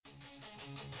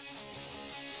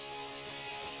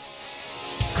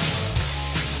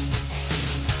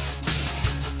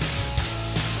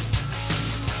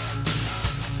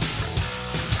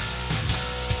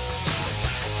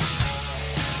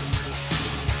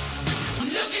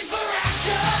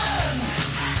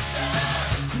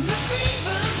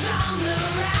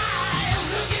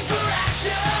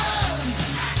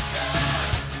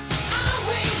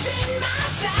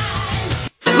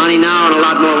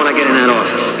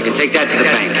You can take that to the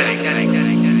bank.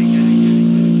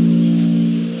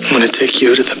 I'm going to take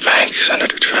you to the bank,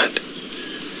 Senator Trent.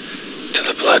 To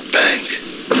the blood bank.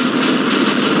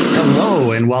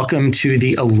 Hello, and welcome to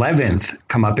the 11th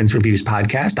Comeuppance Reviews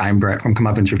podcast. I'm Brett from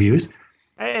Comeuppance Reviews.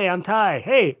 Hey, I'm Ty.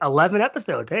 Hey, 11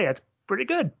 episodes. Hey, that's pretty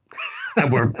good.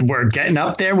 We're getting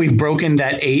up there. We've broken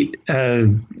that 8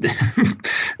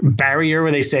 barrier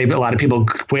where they say a lot of people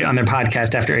quit on their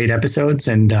podcast after 8 episodes.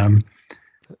 And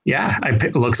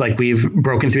it looks like we've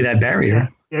broken through that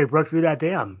barrier. Yeah, we broke through that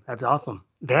dam. That's awesome.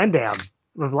 Van Dam.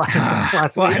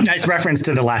 Last well, week. Nice reference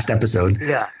to the last episode.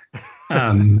 Yeah.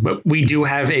 But we do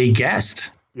have a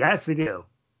guest. Yes, we do.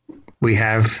 We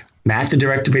have Matt, the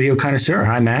Direct To Video Connoisseur.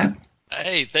 Hi, Matt.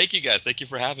 Hey, thank you guys. Thank you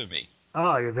for having me.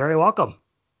 Oh, you're very welcome.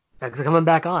 Thanks for coming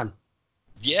back on.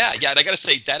 Yeah, and I gotta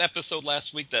say that episode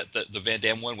last week, that the Van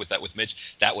Damme one with Mitch,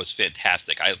 that was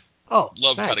fantastic. I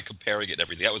love kind of comparing it and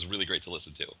everything. That was really great to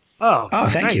listen to. Oh,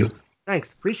 thank you.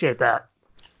 Thanks, appreciate that.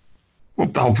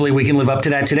 Well, hopefully we can live up to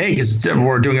that today, because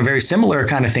we're doing a very similar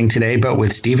kind of thing today, but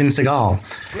with Steven Seagal.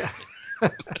 Yeah.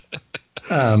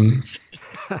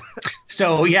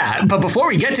 But before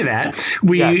we get to that,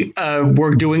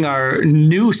 we're doing our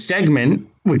new segment.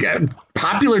 We got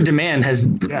popular demand has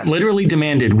literally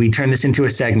demanded we turn this into a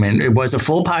segment. It was a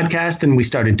full podcast and we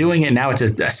started doing it. Now it's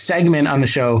a segment on the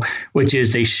show, which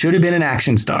is They Should Have Been an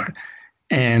Action Star.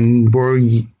 And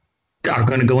we are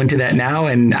going to go into that now.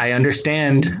 And I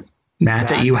understand, Matt,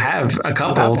 that you have a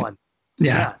couple.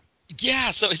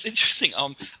 Yeah, so it's interesting.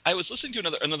 I was listening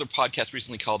to another podcast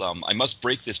recently called I Must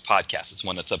Break This Podcast. It's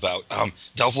one that's about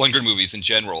Dolph Lundgren movies in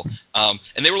general. And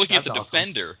they were looking at The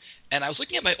Defender. And I was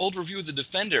looking at my old review of The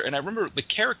Defender, and I remember the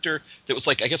character that was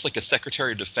like a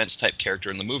Secretary of Defense type character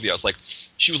in the movie. I was like,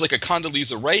 she was like a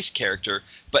Condoleezza Rice character,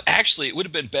 but actually it would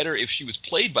have been better if she was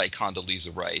played by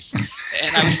Condoleezza Rice.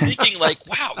 And I was thinking like,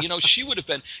 wow, she would have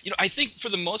been, I think for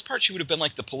the most part she would have been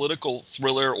like the political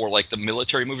thriller or like the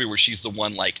military movie where she's the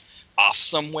one like off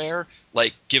somewhere,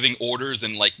 like giving orders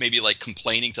and like maybe like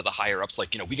complaining to the higher ups,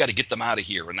 like, we got to get them out of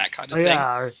here and that kind of thing.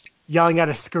 Yeah, or yelling at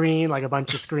a screen, like a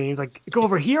bunch of screens, like go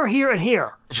over here, here, and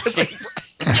here. Right.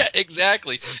 Yeah,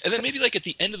 exactly. And then maybe like at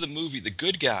the end of the movie, the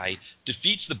good guy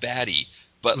defeats the baddie,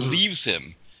 but leaves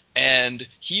him. And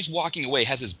he's walking away,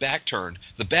 has his back turned.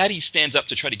 The baddie stands up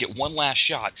to try to get one last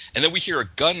shot, and then we hear a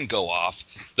gun go off.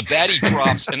 The baddie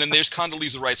drops, and then there's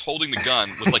Condoleezza Rice holding the gun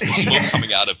with like the smoke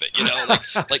coming out of it,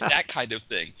 like that kind of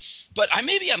thing. But I'm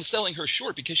selling her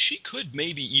short because she could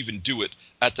maybe even do it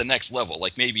at the next level.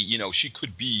 Like maybe she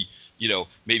could be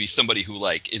maybe somebody who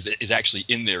like is actually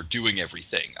in there doing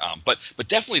everything. But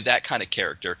definitely that kind of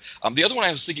character. The other one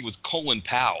I was thinking was Colin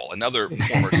Powell, another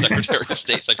former Secretary of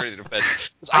State, Secretary of Defense.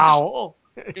 I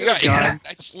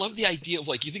just love the idea of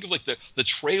like, you think of like the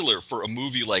trailer for a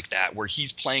movie like that where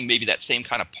he's playing maybe that same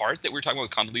kind of part that we were talking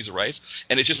about with Condoleezza Rice,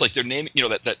 and it's just like they're naming,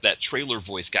 that trailer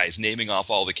voice guy is naming off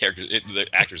all the characters, the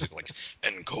actors like,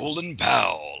 and Colin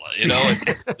Powell, and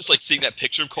just like seeing that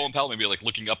picture of Colin Powell, maybe like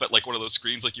looking up at like one of those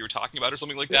screens like you were talking about or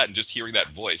something like that, and just hearing that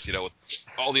voice, with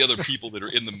all the other people that are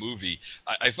in the movie.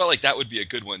 I felt like that would be a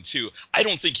good one too. I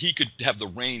don't think he could have the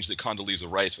range that Condoleezza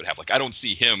Rice would have. Like I don't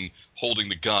see him holding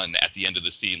the gun at the end of the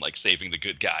scene, like saving the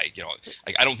good guy.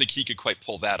 I don't think he could quite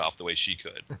pull that off the way she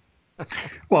could.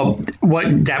 Well,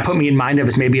 what that put me in mind of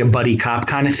is maybe a buddy cop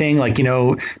kind of thing, like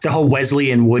the whole Wesley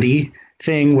and Woody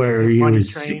thing where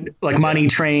Money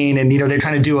Train, and they're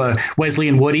trying to do a Wesley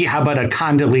and Woody. How about a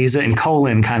Condoleezza and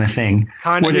Colin kind of thing,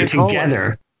 where they're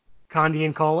together? Condi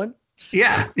and Colin.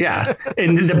 Yeah.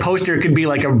 And the poster could be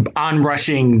like a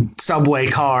onrushing subway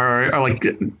car or like,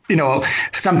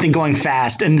 something going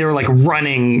fast and they're like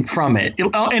running from it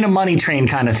in a Money Train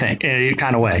kind of thing,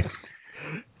 kind of way.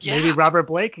 Yeah. Maybe Robert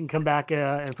Blake can come back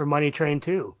and for Money Train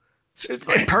too. It's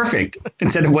like perfect.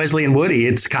 Instead of Wesley and Woody,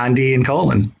 it's Condi and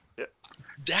Colin.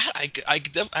 That I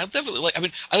definitely like.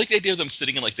 I like the idea of them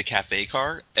sitting in like the cafe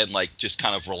car and like just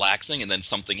kind of relaxing, and then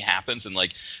something happens, and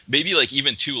like maybe like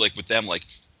even too like with them, like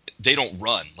they don't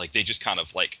run, like they just kind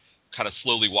of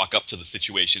slowly walk up to the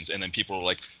situations, and then people are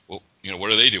like, well,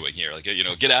 what are they doing here? Like,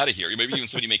 get out of here. Maybe even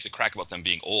somebody makes a crack about them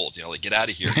being old, like get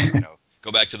out of here,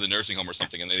 go back to the nursing home or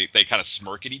something, and they kind of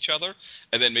smirk at each other,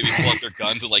 and then maybe pull out their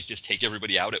guns and like just take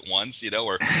everybody out at once,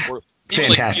 or even,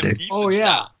 fantastic. Like,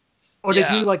 yeah. Or they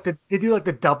do like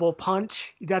the double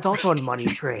punch. That's also on Money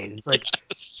Train. It's like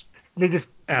they just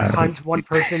punch one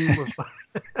person with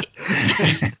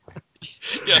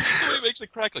Yeah, somebody makes a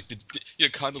crack like,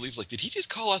 Condoleezza like, did he just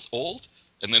call us old?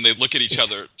 And then they look at each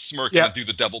other, smirk, and do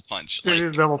the double punch.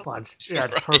 Double punch. Yeah,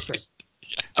 it's perfect.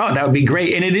 Oh, that would be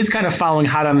great. And it is kind of following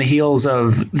hot on the heels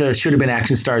of the should have been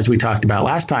action stars we talked about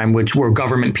last time, which were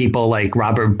government people like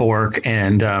Robert Bork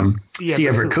and C.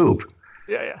 Everett Koop.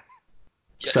 Yeah. Yeah,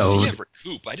 So C. Everett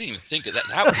Koop, I didn't even think of that.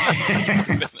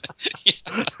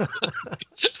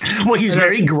 well, he's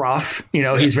very gruff.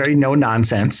 He's very no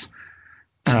nonsense.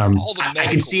 I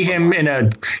could see him in a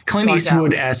Clint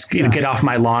Eastwood-esque get off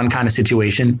my lawn kind of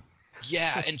situation.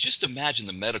 Yeah, and just imagine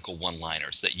the medical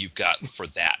one-liners that you've got for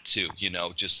that too.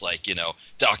 Just like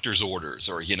doctor's orders,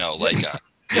 or that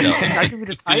could be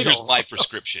the title. Here's my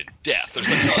prescription, death, or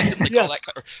something like this. All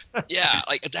that.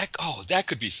 Like that. Oh, that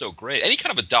could be so great. Any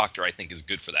kind of a doctor, I think, is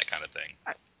good for that kind of thing.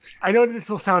 I know this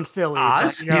will sound silly.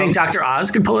 Oz? But, you think Dr. Oz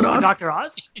could pull it off? Dr.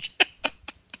 Oz?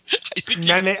 I think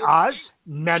Meme Oz?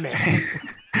 Meme.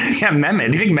 Yeah,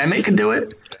 Meme. Do you think Meme could do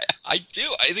it? I do.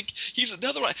 I think he's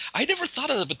another one. I never thought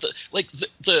of it, but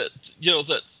the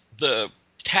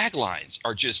taglines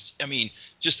are just. I mean,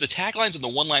 just the taglines and the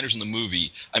one-liners in the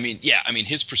movie. I mean,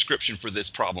 his prescription for this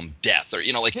problem, death, or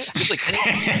It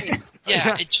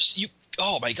just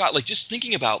Oh my God! Like just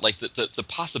thinking about like the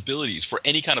possibilities for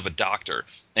any kind of a doctor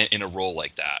in a role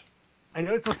like that. I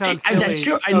know this will sound silly. That's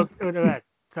true. Go ahead.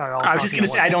 Sorry, I was just going to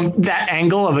say, that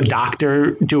angle of a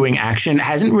doctor doing action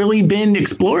hasn't really been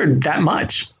explored that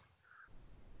much.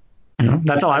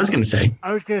 That's all I was going to say.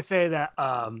 I was going to say that,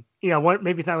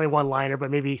 maybe it's not really one liner,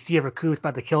 but maybe C. Everett Koop's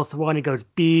about to kill someone. He goes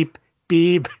beep,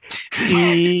 beep,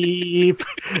 beep.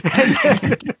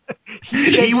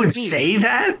 He would say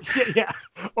that? Yeah.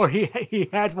 Or he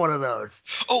has one of those.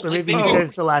 Oh, so maybe he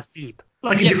says the last beep.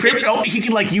 Like a defibrillator. He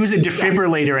can use a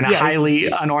defibrillator in a highly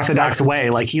unorthodox way.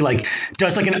 Like he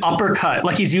does like an uppercut.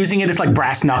 Like he's using it as like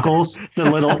brass knuckles,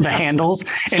 the handles,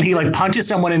 and he punches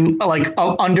someone in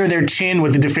under their chin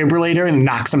with the defibrillator and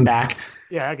knocks them back.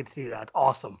 Yeah, I could see that.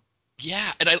 Awesome.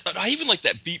 Yeah, and I even like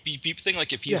that beep beep beep thing.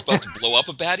 Like if he's about to blow up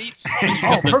a baddie,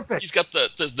 perfect. He's got the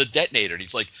detonator, and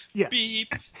he's like beep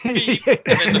beep, and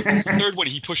then the third one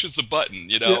he pushes the button,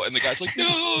 and the guy's like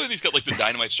no, and he's got like the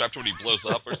dynamite strapped to when he blows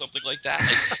up or something like that.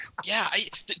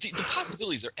 The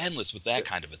possibilities are endless with that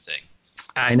kind of a thing.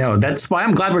 I know. That's why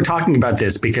I'm glad we're talking about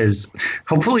this, because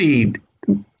hopefully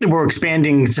we're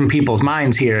expanding some people's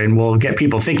minds here, and we'll get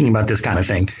people thinking about this kind of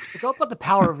thing. It's all about the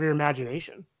power of your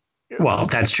imagination. Well,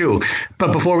 that's true.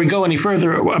 But before we go any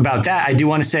further about that, I do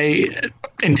want to say,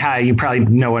 and Ty, you probably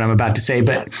know what I'm about to say,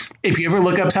 but if you ever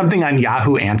look up something on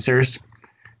Yahoo Answers,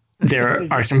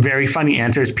 there are some very funny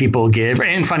answers people give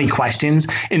and funny questions.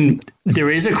 And there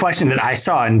is a question that I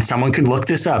saw, and someone could look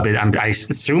this up. I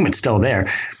assume it's still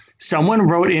there. Someone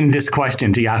wrote in this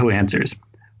question to Yahoo Answers.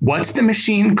 What's the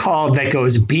machine called that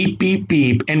goes beep, beep,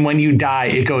 beep, and when you die,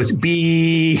 it goes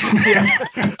beep? Yeah.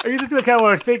 I mean, this is kind of what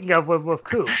I was thinking of with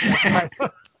Coop.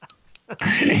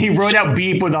 He wrote out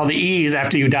beep with all the E's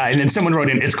after you die, and then someone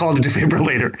wrote in, it's called a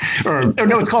defibrillator. Or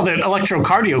no, it's called an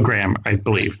electrocardiogram, I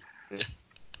believe.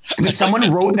 But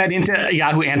someone wrote that into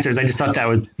Yahoo Answers. I just thought that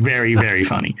was very, very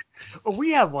funny. Well,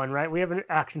 we have one, right? We have an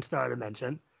action star to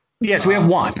mention. Yes, we have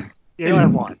one. You don't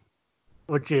have one,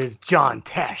 which is John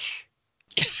Tesh.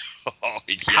 Oh,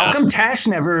 yeah. How come Tash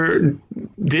never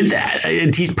did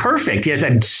that? He's perfect. He has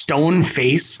that stone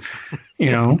face,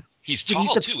 He's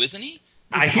tall too, isn't he?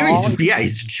 I hear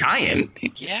he's giant.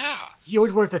 Yeah. He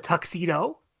always wears a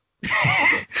tuxedo.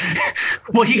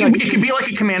 Well, it could be like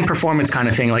a command performance kind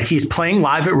of thing. Like he's playing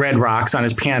live at Red Rocks on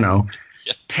his piano.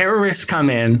 Yeah. Terrorists come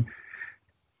in.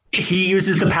 He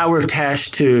uses the power of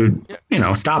Tash to,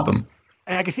 stop them.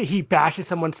 And I can see he bashes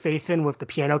someone's face in with the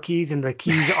piano keys, and the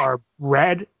keys are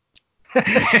red.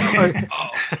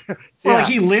 Well,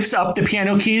 he lifts up the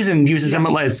piano keys and uses them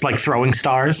as like throwing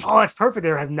stars. Oh, that's perfect. They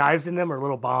have knives in them or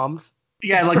little bombs.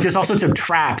 Yeah, like there's all sorts of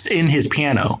traps in his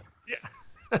piano.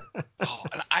 Yeah.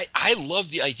 And I love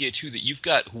the idea too that you've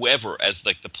got whoever as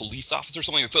like the police officer or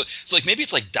something. So like maybe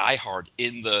it's like Die Hard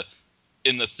in the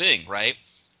thing, right?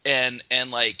 And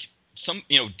like some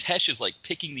Tesh is like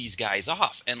picking these guys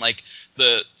off, and like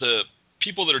the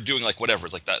people that are doing like whatever,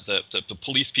 like the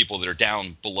police people that are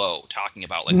down below talking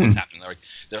about like what's happening.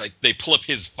 They're like they pull up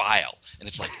his file, and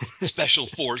it's like special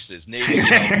forces, Navy,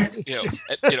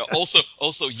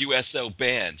 also USO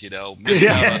band,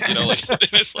 like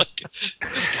it's like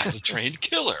this guy's a trained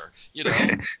killer, he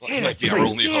might be our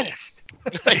only hope.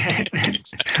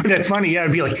 That's funny. Yeah,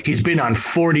 it'd be like he's been on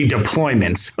 40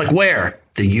 deployments. Like where?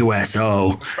 The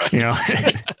USO. Right.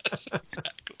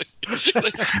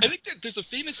 Exactly. I think there's a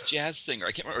famous jazz singer,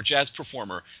 I can't remember, or jazz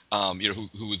performer,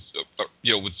 who was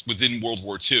was in World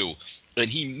War II, and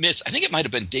he missed. I think it might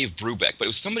have been Dave Brubeck, but it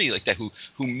was somebody like that who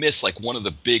missed like one of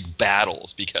the big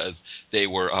battles because they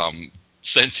were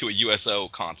sent to a USO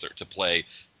concert to play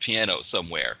piano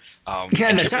somewhere.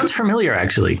 That sounds familiar,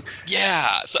 actually.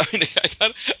 Yeah, so I mean, I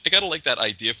kind of like that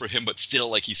idea for him, but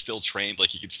still, like, he's still trained, like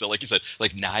he could still, like you said,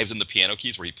 like knives in the piano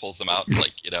keys where he pulls them out,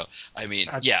 like, I mean,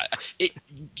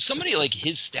 somebody like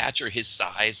his stature, his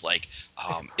size, like,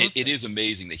 it is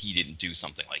amazing that he didn't do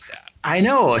something like that. I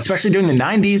know, especially during the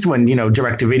 90s when,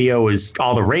 direct to video was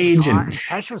all the rage, and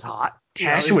Tesh was hot.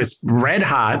 Tesh was red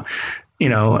hot.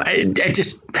 I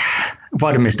just,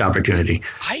 what a missed opportunity.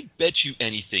 I bet you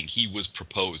anything he was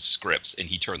proposed scripts and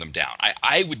he turned them down.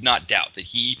 I would not doubt that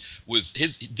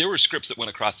there were scripts that went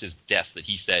across his desk that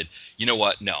he said, you know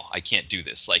what, no, I can't do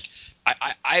this. Like,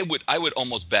 I would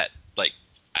almost bet, like,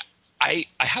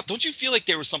 don't you feel like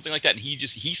there was something like that and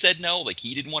he said no, like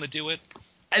he didn't want to do it?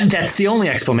 And that's the only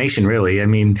explanation, really. I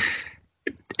mean,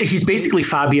 he's basically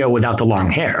Fabio without the long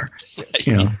hair,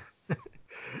 Right.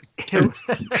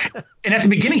 And at the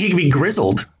beginning, he could be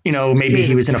grizzled. Maybe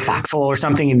he was in a foxhole or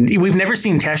something. And we've never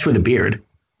seen Tesh with a beard.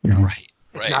 Right.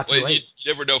 Well, you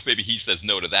never know if maybe he says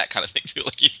no to that kind of thing too.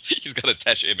 Like he's got a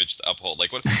Tesh image to uphold.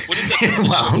 Like what is that?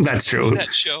 Well, that's true.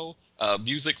 That show,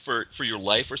 Music for Your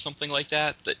Life or something like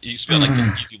that. That used to be on like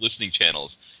the easy listening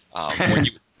channels. Where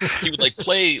he would like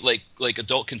play like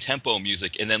adult contempo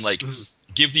music and then like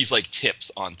give these like tips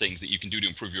on things that you can do to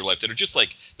improve your life that are just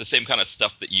like the same kind of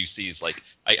stuff that you see is like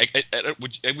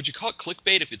would you call it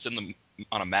clickbait if it's on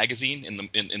a magazine in the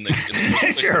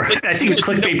sure like, I think it's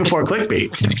clickbait before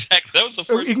clickbait. Exactly, that was the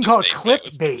first. You can call it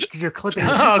clickbait because you're clipping.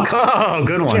 Oh,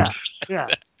 good one. Yeah.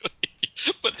 Exactly.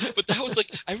 But that was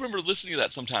like, I remember listening to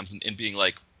that sometimes and being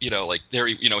like, like there,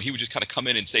 he would just kind of come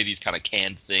in and say these kind of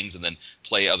canned things and then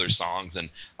play other songs and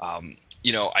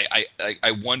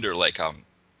I wonder like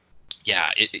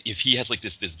if he has like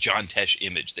this John Tesh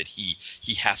image that he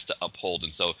has to uphold,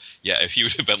 and so if he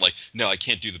would have been like, no, I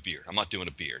can't do the beard, I'm not doing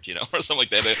a beard, or something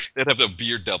like that, they'd have the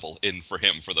beard double in for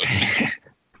him for those things.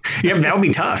 Yeah, that would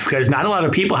be tough because not a lot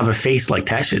of people have a face like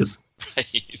Tesh's. Right.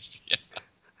 Yeah.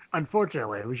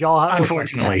 Unfortunately, we all have.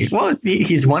 Unfortunately, well,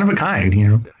 he's one of a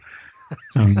kind,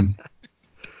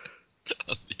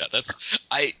 Yeah,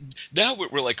 now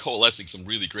we're like coalescing some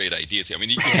really great ideas here. I mean,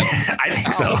 you can have I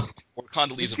think so. Or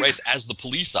Condoleezza Rice as the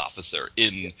police officer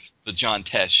in the John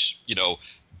Tesh,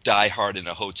 Die Hard in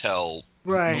a Hotel.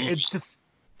 Right. movie. It's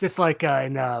just like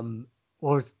in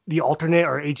what was the alternate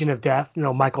or Agent of Death?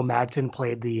 Michael Madsen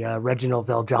played the Reginald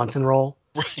VelJohnson role.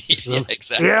 Right. Yeah,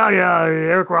 exactly. Yeah.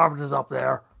 Eric Roberts is up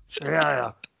there.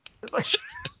 Yeah. It's like,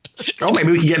 oh,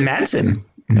 maybe we could get Madsen.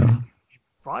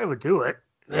 Probably would do it.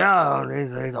 Yeah,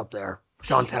 he's up there.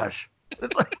 John Tesh.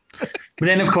 It's like, but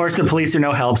then, of course, the police are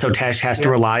no help, so Tesh has to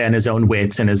rely on his own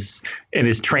wits and his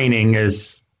training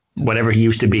as whatever he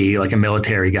used to be, like a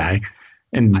military guy.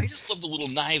 And I just love the little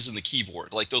knives in the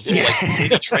keyboard, like those little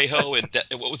like Trejo and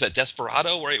what was that,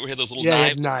 Desperado, right? Where he had those little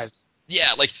knives.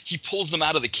 Yeah, like he pulls them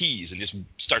out of the keys and just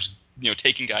starts,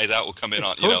 taking guys out. Will come in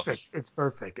on, perfect. It's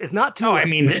perfect. It's not too. Oh, I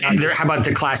mean, how about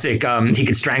the classic? He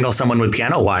could strangle someone with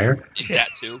piano wire. That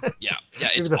too. Yeah.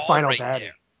 It's the all final right battle.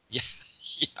 there. Yeah.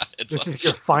 This is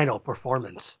your final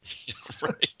performance.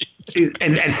 Right.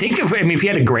 And think of, if he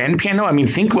had a grand piano,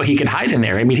 think what he could hide in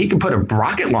there. He could put a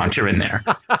rocket launcher in there.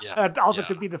 That also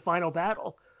could be the final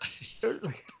battle.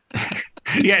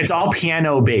 Yeah, it's all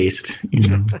piano based.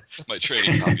 My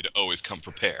training taught me to always come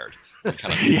prepared. He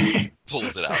kind of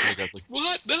pulls it out. And the guy's like,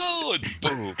 "What? No!" And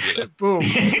boom. Boom.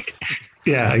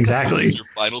 Yeah, exactly. This is your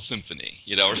final symphony,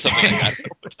 or something like that.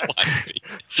 The line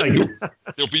would be.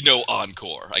 There'll be no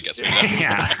encore, I guess.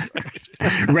 Yeah.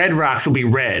 Red Rocks will be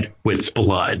red with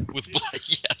blood. With blood,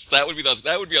 yes. That would be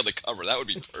on the cover. That would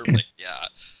be perfect. Yeah.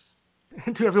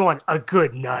 To everyone, a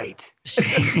good night.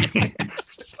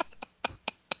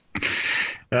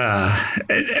 I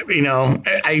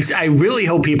really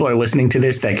hope people are listening to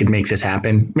this that could make this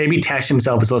happen. Maybe Tesh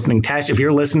himself is listening. Tesh, if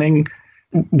you're listening,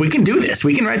 we can do this.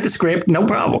 We can write the script, no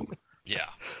problem. Yeah.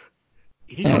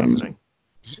 He's listening.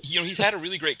 He's had a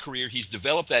really great career. He's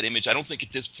developed that image. I don't think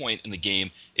at this point in the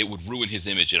game it would ruin his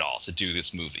image at all to do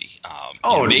this movie.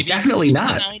 Maybe definitely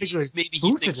not. 90s, maybe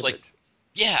he thinks like.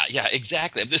 Yeah,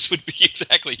 exactly. This would be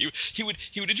exactly. He would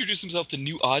introduce himself to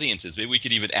new audiences. Maybe we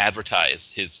could even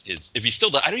advertise his if he still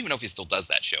does. I don't even know if he still does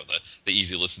that show, the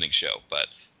easy listening show, but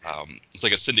it's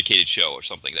like a syndicated show or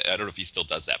something. I don't know if he still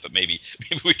does that, but maybe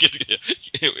we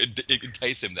could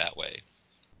entice him that way.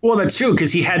 Well, that's true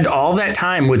because he had all that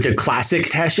time with the classic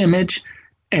Tesh image.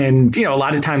 And, a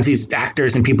lot of times these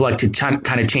actors and people like to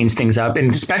kind of change things up.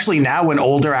 And especially now when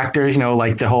older actors,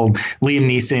 like the whole Liam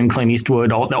Neeson, Clint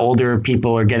Eastwood, all the older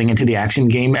people are getting into the action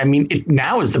game.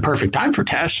 Now is the perfect time for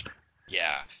Tesh.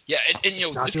 Yeah, Yeah,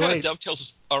 and this kind of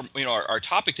dovetails our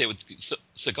topic today with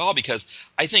Seagal, because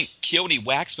I think Keone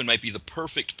Waxman might be the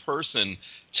perfect person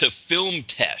to film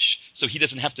Tesh, so he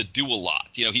doesn't have to do a lot.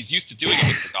 He's used to doing it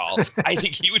with Seagal. I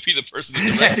think he would be the person to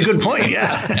direct. That's a good point.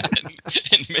 Yeah,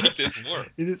 and make this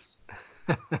work.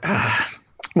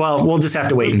 Well, we'll just have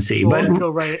to wait and see. We'll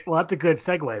have a good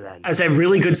segue then. As a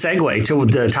really good segue to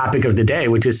the topic of the day,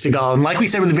 which is Seagal. And like we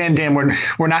said with Van Damme,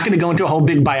 we're not going to go into a whole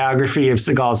big biography of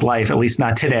Seagal's life, at least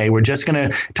not today. We're just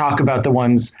going to talk about the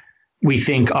ones we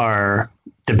think are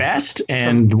the best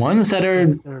and ones that are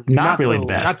not really the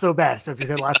best. Not so best, as we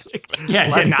said last week. Yeah, I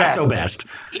said not so best.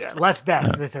 Yeah, less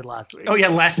best, as I said last week. Oh, yeah,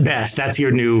 less best. That's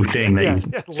your new thing that you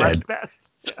said. Less best.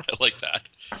 Yeah. I like that.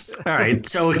 All right.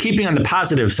 So keeping on the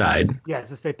positive side.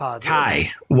 Yes, let's stay positive.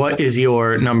 Ty, what is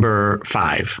your number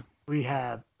 5? We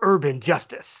have Urban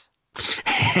Justice.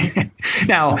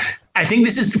 Now, I think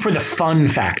this is for the fun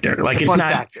factor. Like, it's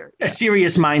not a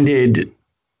serious-minded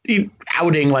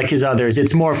outing like his others.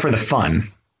 It's more for the fun.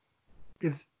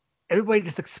 Because everybody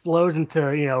just explodes into,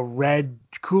 red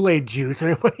Kool-Aid juice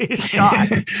and everybody's shot.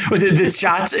 The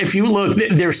shots, if you look,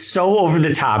 they're so over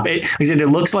the top. Like I said, it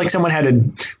looks like someone had a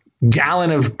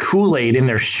gallon of Kool-Aid in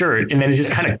their shirt, and then it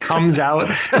just kind of comes out,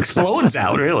 explodes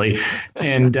out, really.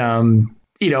 And,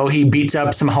 he beats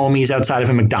up some homies outside of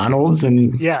a McDonald's.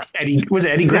 And Eddie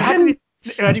Griffin?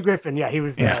 Eddie Griffin, yeah. He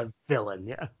was the villain,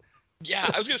 yeah. Yeah,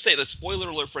 I was going to say, the spoiler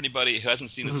alert for anybody who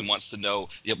hasn't seen this and wants to know,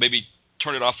 maybe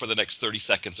turn it off for the next 30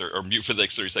 seconds or mute for the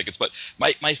next 30 seconds. But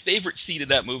my favorite scene in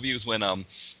that movie was when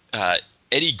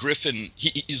Eddie Griffin,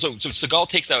 so Seagal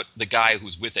takes out the guy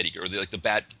who's with Eddie, or the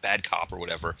bad cop or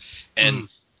whatever, and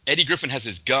Eddie Griffin has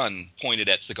his gun pointed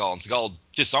at Seagal, and Seagal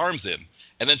disarms him,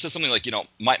 and then says something like,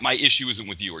 my issue isn't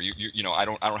with you, or I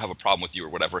don't have a problem with you, or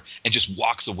whatever, and just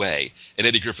walks away. And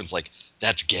Eddie Griffin's like,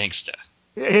 that's gangsta.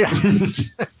 Yeah.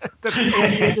 That's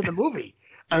the end of the movie.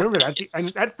 I remember that.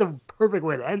 That's the perfect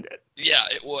way to end it. Yeah,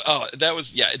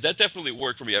 that definitely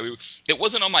worked for me. I mean, it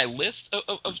wasn't on my list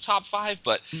of top 5,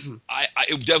 but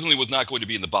it definitely was not going to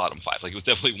be in the bottom 5. Like, it was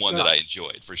definitely one that I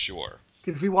enjoyed for sure.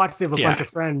 Because we watched it with a bunch of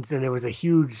friends, and it was a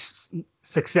huge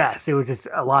success. It was just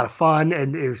a lot of fun,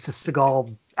 and it was just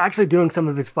Seagal actually doing some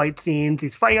of his fight scenes.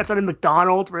 He's fighting outside of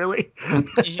McDonald's, really.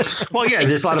 Well, yeah,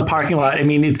 there's a lot of parking lot. I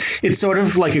mean, it's sort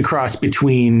of like a cross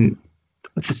between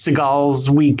the Seagals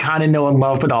we kind of know and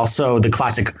love, but also the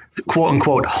classic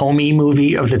quote-unquote homie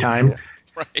movie of the time. Yeah,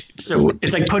 right. So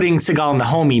it's like putting Seagal in the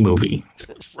homie movie.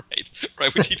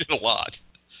 Right, which he did a lot.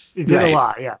 He did a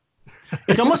lot, yeah.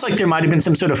 It's almost like there might have been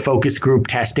some sort of focus group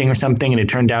testing or something, and it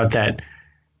turned out that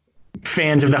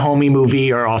fans of the homie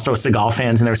movie are also Seagal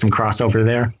fans, and there's some crossover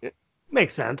there. It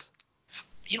makes sense.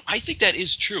 I think that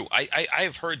is true. I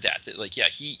have heard that like, yeah,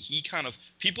 he kind of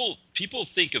people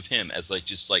think of him as like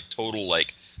just like total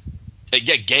like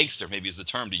gangster maybe is the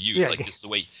term to use, like just the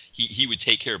way he would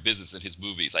take care of business in his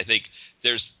movies. I think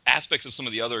there's aspects of some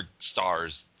of the other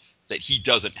stars that he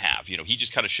doesn't have. He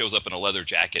just kind of shows up in a leather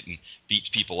jacket and beats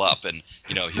people up, and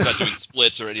he's not doing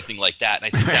splits or anything like that. And I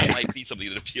think that might be something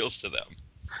that appeals to them.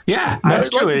 Yeah, that's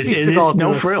true. It's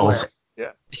no frills. Split.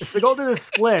 Yeah, if Seagal did a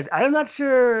split, I'm not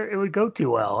sure it would go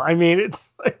too well. I mean, it's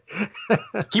like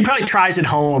he probably tries at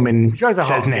home and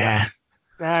says, "Nah,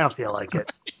 I don't feel like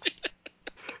it."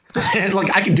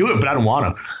 Like, I can do it, but I don't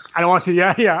want to. I don't want to.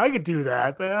 Yeah, I could do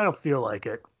that, but I don't feel like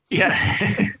it.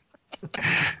 Yeah.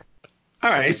 All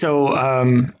right,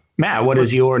 so Matt, what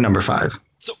is your number 5?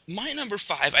 So my number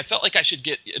 5, I felt like I should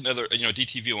get another,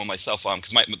 DTV one myself,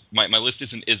 because my list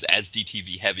isn't as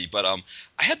DTV heavy, but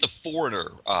I had The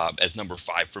Foreigner as number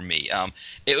 5 for me.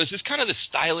 It was just kind of the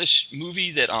stylish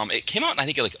movie that it came out in, I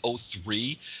think, like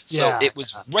 2003. So it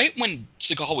was right when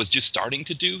Seagal was just starting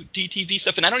to do DTV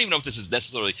stuff, and I don't even know if this is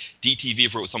necessarily DTV,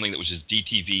 if it was something that was just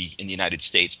DTV in the United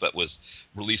States but was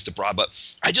released abroad. But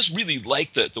I just really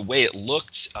liked the way it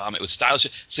looked. It was stylish.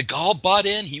 Seagal bought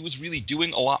in. He was really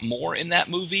doing a lot more in that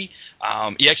movie.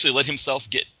 He actually let himself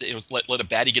let a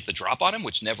baddie get the drop on him,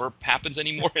 which never happens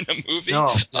anymore in a movie.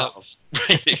 No.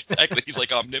 Right, exactly. He's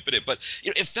like omnipotent, but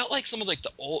it felt like some of like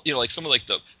the old, like some of like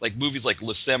the like movies like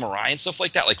Le Samurai and stuff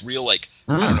like that, like real like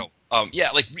I don't know,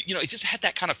 it just had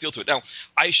that kind of feel to it. Now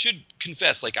I should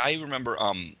confess, like I remember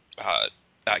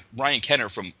Ryan Kenner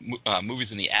from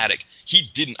Movies in the Attic.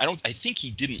 I think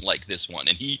he didn't like this one,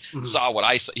 and he saw what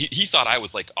I saw. He thought I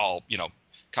was like all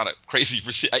kind of crazy for,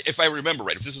 if I remember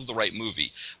right, if this is the right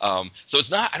movie. So it's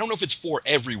not, I don't know if it's for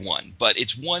everyone, but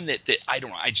it's one that I don't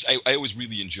know, I always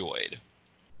really enjoyed.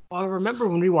 Well, I remember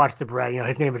when we watched The Brad,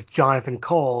 his name was Jonathan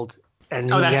Cold. And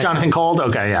that's Jonathan Cold?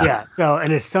 Okay, yeah. Yeah, so,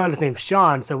 and his son is named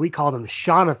Sean, so we called him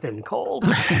Shonathan Cold.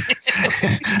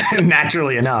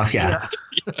 Naturally enough, yeah.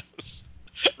 Yes.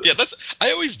 Yeah,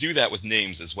 I always do that with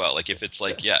names as well. Like if it's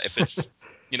like if it's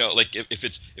like if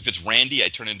it's Randy, I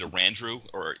turn into Randrew,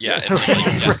 or and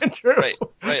then,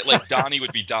 right, like Donnie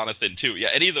would be Donathan too. Yeah,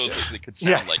 any of those they could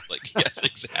sound like yes,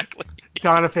 exactly.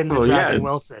 Donathan the Dragon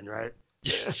Wilson, right?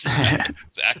 Yes,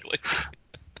 exactly.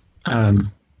 All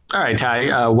right,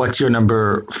 Ty, what's your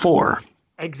number 4?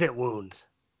 Exit Wounds.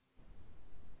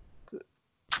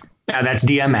 Yeah, that's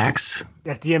DMX.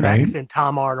 That's DMX, right? And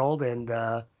Tom Arnold and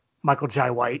Michael Jai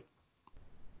White.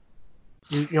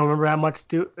 You don't remember that much?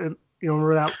 You don't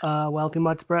remember that well too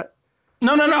much, Brett?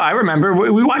 No. I remember.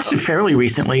 We watched it fairly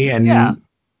recently, and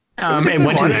and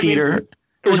went to the theater.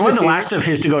 It was one of the last of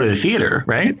his to go to the theater,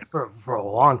 right? For a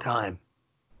long time.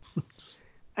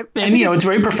 And it's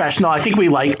very professional. I think we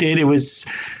liked it. It was,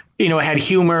 it had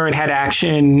humor, it had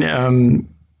action.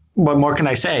 What more can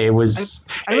I say? It was.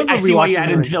 I see why you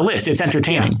added it to the list. It's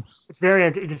entertaining.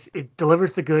 Yeah. It's it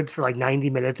delivers the goods for like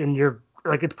 90 minutes, and you're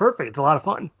like, it's perfect. It's a lot of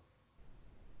fun.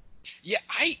 Yeah,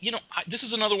 this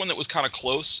is another one that was kind of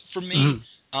close for me.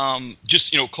 Mm-hmm.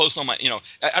 Just close on my.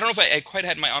 I don't know if I quite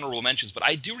had my honorable mentions, but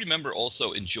I do remember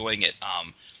also enjoying it.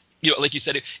 Like you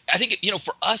said, I think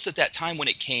for us at that time when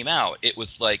it came out, it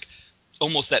was like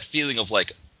almost that feeling of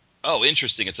like, oh,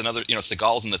 interesting. It's another,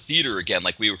 Seagal's in the theater again.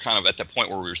 Like we were kind of at the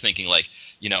point where we were thinking like,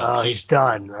 he's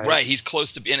done, right? Right. He's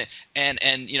close to being it. And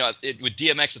with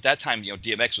DMX at that time,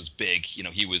 DMX was big.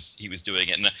 He was doing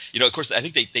it. And, of course, I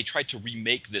think they tried to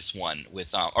remake this one with,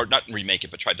 or not remake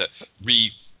it, but tried to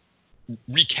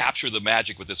recapture the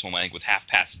magic with this one, I think, with Half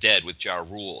Past Dead with Ja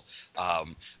Rule.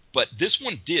 But this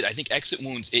one did. I think Exit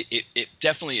Wounds. It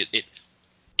definitely.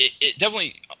 It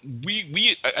definitely.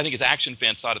 We I think as action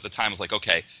fans thought at the time was like,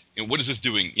 okay, what is this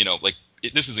doing?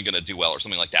 This isn't going to do well or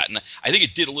something like that. And I think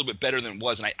it did a little bit better than it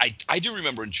was. And I do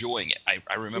remember enjoying it.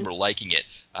 I remember liking it.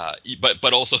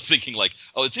 But also thinking like,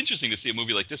 oh, it's interesting to see a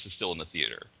movie like this is still in the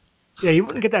theater. Yeah, you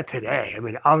wouldn't get that today. I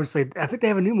mean, obviously, I think they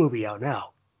have a new movie out now.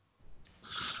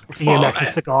 DMX and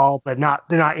Seagal, but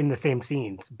they're not in the same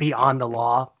scenes. Beyond the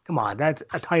Law. Come on, that's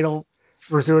a title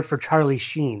reserved for Charlie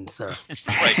Sheen, sir.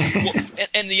 Right. Well,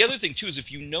 and the other thing too is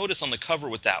if you notice on the cover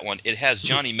with that one, it has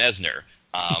Johnny Messner.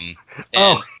 I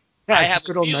have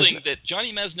a feeling that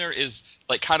Johnny Messner is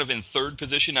like kind of in third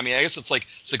position. I mean, I guess it's like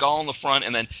Seagal in the front,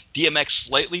 and then DMX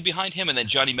slightly behind him, and then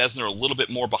Johnny Messner a little bit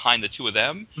more behind the two of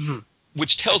them. Mm-hmm.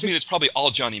 Which tells me it's probably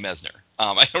all Johnny Messner.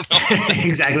 I don't know.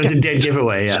 Exactly. It's a dead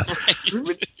giveaway, yeah.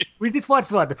 Right. We just watched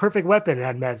The Perfect Weapon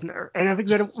had Messner. And I think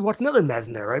we watched another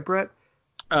Messner, right, Brett?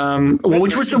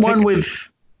 Which was the one where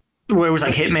it was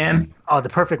like Hitman? Oh, The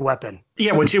Perfect Weapon.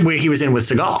 Yeah, where he was in with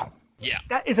Seagal. Yeah.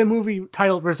 That is a movie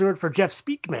title reserved for Jeff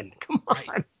Speakman. Come on.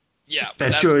 Right. Yeah.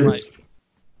 That's true. Right.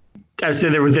 So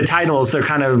the titles, they're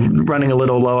kind of running a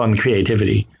little low on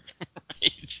creativity.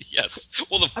 Yes.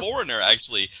 Well, The Foreigner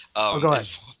actually. Go ahead.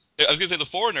 I was gonna say The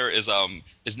Foreigner is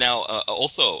now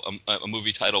also a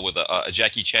movie title with a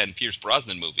Jackie Chan Pierce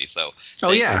Brosnan movie. So.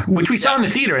 Which we saw in the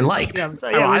theater and liked.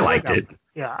 I liked it.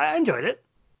 Yeah, I enjoyed it.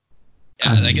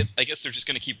 Yeah, I guess they're just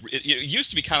going to keep. It used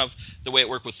to be kind of the way it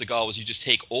worked with Seagal was you just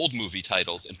take old movie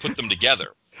titles and put them together.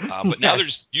 But now they're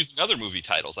just using other movie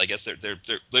titles. I guess they're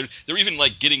even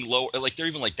like getting low. Like they're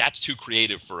even like that's too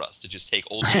creative for us to just take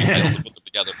old movie titles and put them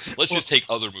together. Let's just take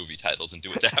other movie titles and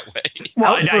do it that way.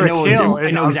 Well, I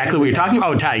know exactly what you're talking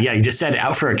about. Oh, Ty, yeah, you just said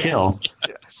Out for a Kill.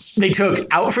 Yeah. They took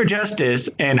Out for Justice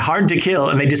and Hard to Kill,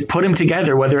 and they just put them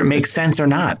together, whether it makes sense or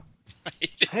not.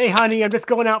 Hey, honey, I'm just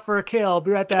going out for a kill. I'll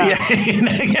be right back.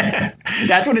 Yeah.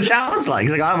 That's what it sounds like.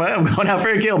 He's like, I'm going out for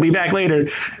a kill. Be back later.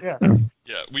 Yeah.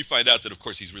 Yeah, we find out that, of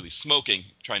course, he's really smoking,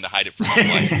 trying to hide it from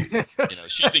his wife.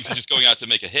 She thinks he's just going out to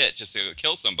make a hit, just to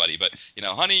kill somebody. But,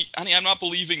 honey, I'm not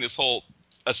believing this whole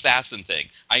assassin thing.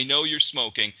 I know you're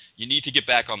smoking. You need to get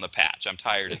back on the patch. I'm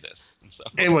tired of this. So.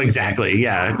 Well, exactly,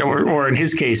 yeah. Or in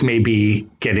his case, maybe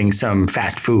getting some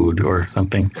fast food or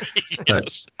something.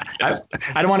 Yes. But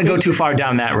I don't want to go too far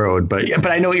down that road, but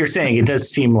I know what you're saying. It does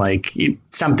seem like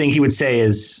something he would say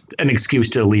is an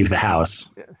excuse to leave the house.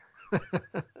 Yeah.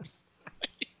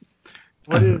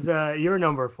 What is your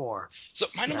number 4? So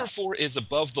my number 4 is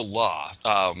Above the Law,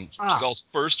 Seagal's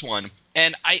first one.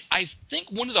 And I think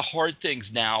one of the hard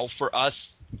things now for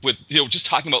us with, just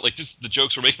talking about like just the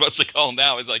jokes we're making about Seagal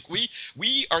now is like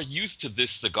we are used to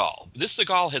this Seagal. This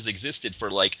Seagal has existed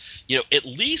for like, at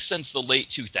least since the late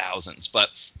 2000s. But,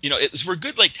 it's for a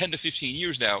good like 10 to 15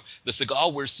 years now. The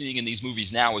Seagal we're seeing in these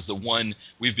movies now is the one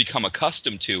we've become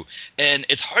accustomed to. And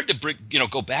it's hard to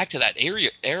go back to that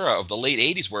era of the late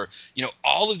 80s where,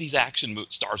 all of these action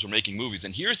stars were making movies.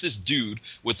 And here's this dude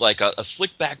with like a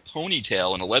slick back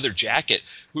ponytail and a leather jacket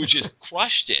who just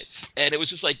crushed it. And it was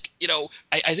just like,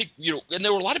 I think, and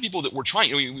there were a lot of people that were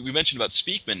trying. We mentioned about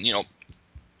Speakman.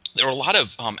 There were a lot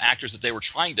of actors that they were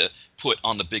trying to put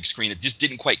on the big screen. It just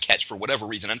didn't quite catch for whatever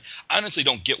reason. And I honestly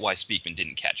don't get why Speakman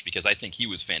didn't catch, because I think he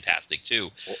was fantastic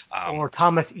too. Or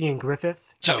Thomas Ian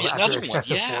Griffith. Another one,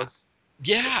 yeah. Force.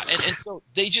 Yeah, and so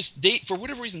they for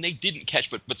whatever reason they didn't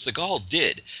catch, but Seagal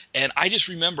did. And I just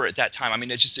remember at that time, I mean,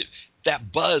 it's just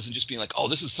that buzz and just being like, oh,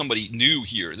 this is somebody new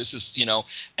here. This is,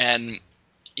 and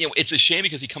it's a shame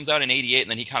because he comes out in '88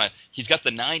 and then he's got the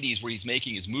 '90s where he's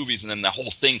making his movies, and then the whole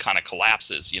thing kind of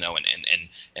collapses,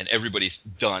 and everybody's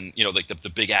done, like the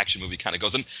big action movie kind of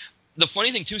goes. And the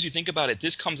funny thing too is, you think about it,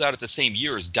 this comes out at the same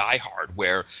year as Die Hard,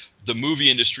 where the movie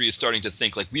industry is starting to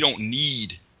think like, we don't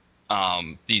need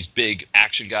these big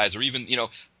action guys, or even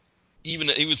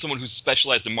even someone who's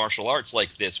specialized in martial arts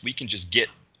like this. We can just get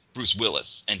Bruce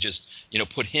Willis and just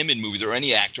put him in movies, or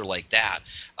any actor like that.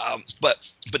 But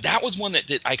that was one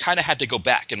that I kind of had to go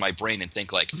back in my brain and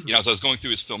think like, as I was going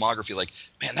through his filmography, like,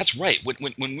 man, that's right.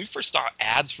 When we first saw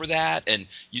ads for that, and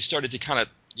you started to kind of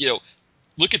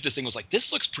look at this thing, was like,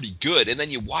 this looks pretty good, and then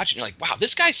you watch it and you're like, wow,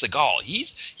 this guy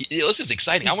Seagal, this is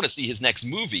exciting. I want to see his next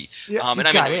movie. Yeah,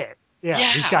 he's got it. Yeah,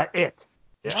 he's got it.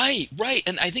 Yeah. Right.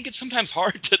 And I think it's sometimes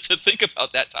hard to think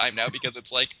about that time now, because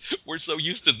it's like we're so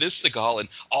used to this Seagal and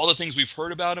all the things we've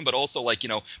heard about him, but also like,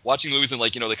 watching movies and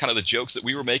like, the kind of the jokes that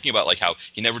we were making about like how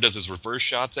he never does his reverse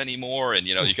shots anymore, and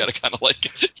you got to kind of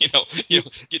like, he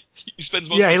spends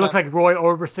most of the time. He looks like Roy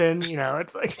Orbison,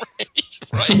 it's like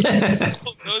right.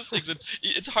 All those things, and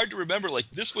it's hard to remember like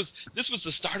this was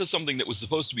the start of something that was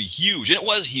supposed to be huge, and it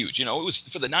was huge. It was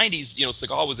for the '90s.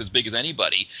 Seagal was as big as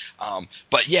anybody.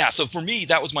 But yeah, so for me,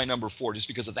 that was my number 4, just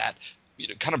because of that,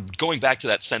 kind of going back to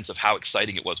that sense of how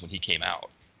exciting it was when he came out.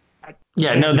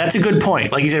 Yeah, no, that's a good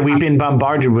point. Like you said, we've been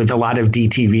bombarded with a lot of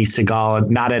DTV Seagal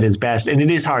not at his best, and it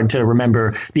is hard to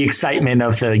remember the excitement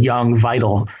of the young,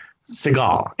 vital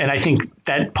Seagal. And I think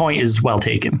that point is well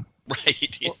taken.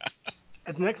 Right. Yeah. Well,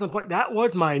 at the next point, that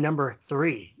was my number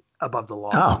 3 above the law.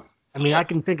 Oh. I mean, I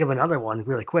can think of another one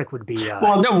really quick. Would be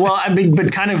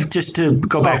but kind of just to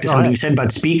go back to something you said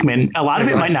about Speakman, a lot of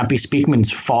it might not be Speakman's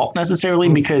fault necessarily,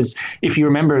 because if you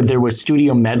remember, there was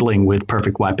studio meddling with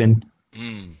Perfect Weapon.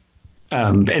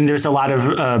 And there's a lot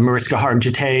of Mariska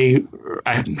Hargitay,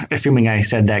 assuming I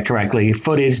said that correctly,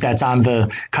 footage that's on the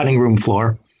cutting room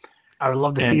floor. I would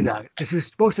love to see that, because she was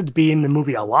supposed to be in the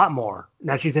movie a lot more.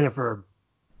 Now she's in it for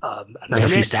like a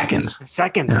few seconds. I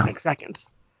think seconds.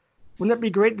 Wouldn't it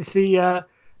be great to see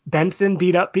Benson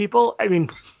beat up people? I mean,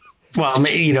 well, and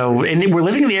we're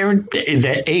living in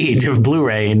the age of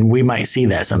Blu-ray, and we might see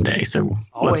that someday. So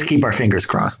let's keep our fingers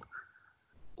crossed.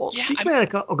 Well,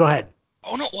 go ahead.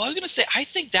 Oh no! Well, I was gonna say, I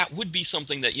think that would be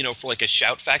something that for like a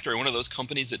Shout Factory or one of those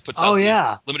companies that puts out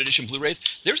these limited edition Blu-rays.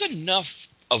 There's enough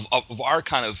of our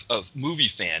kind of movie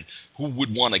fan who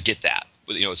would want to get that.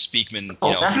 Speakman.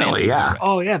 Definitely, yeah.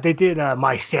 Oh yeah, they did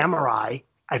My Samurai.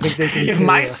 I think they can. If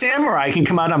My Samurai can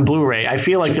come out on Blu-ray, I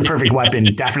feel like The Perfect Weapon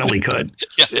definitely could.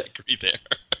 Yeah, I agree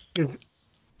there.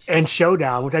 And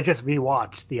Showdown, which I just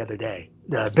rewatched the other day.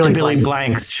 The Billy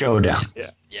Blank's Showdown.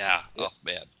 Yeah. Oh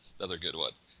man, another good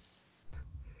one.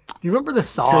 Do you remember the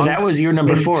song? So that was your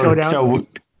number 4. Showdown? So.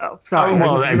 Oh, sorry. Do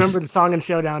you remember the song in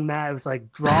Showdown, Matt? It was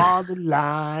like, draw the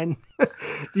line. Do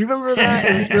you remember that?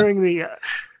 It was during the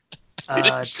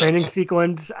training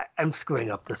sequence. I'm screwing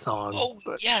up the song. Oh,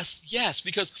 but yes,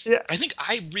 because I think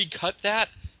I recut that.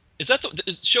 Is that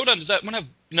Showdown? Does that one have?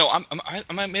 No, I'm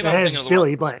maybe I'm thinking of the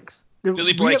Billy Blanks.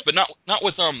 Billy Blanks, but not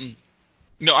with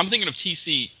No, I'm thinking of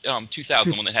TC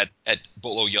 2000, one that had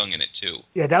Bolo Young in it too.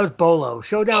 Yeah, that was Bolo.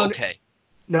 Showdown. Okay.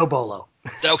 No Bolo.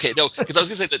 Okay, no, because I was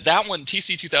gonna say that one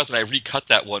TC 2000, I recut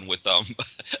that one with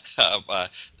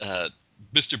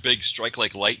Mr. Big Strike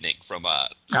Like Lightning from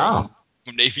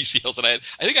Navy SEALs, and I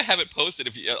think I have it posted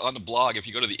on the blog. If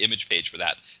you go to the image page for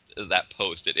that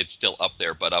post, it's still up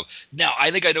there. But now I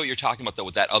think I know what you're talking about though,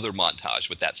 with that other montage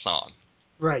with that song.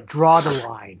 Right, Draw the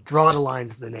Line. Draw the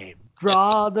Line's the name.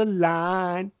 Draw the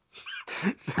line.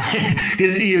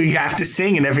 Because you have to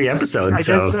sing in every episode,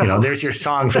 so there's your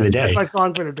song for the day. That's my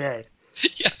song for the day.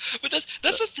 Yeah, but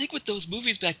that's the thing with those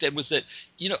movies back then, was that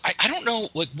I don't know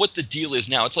like what the deal is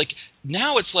now. It's like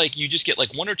you just get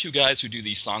like one or two guys who do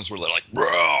these songs where they're like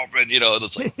rah, and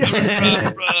it's like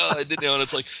rah, and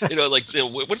it's like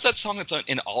what's that song that's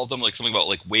in all of them, like something about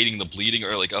like waiting the bleeding,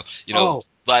 or like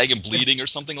flag and bleeding or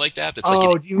something like that. That's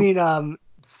do you mean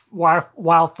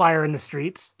Wildfire in the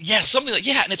Streets? Yeah, something like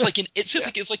and it's like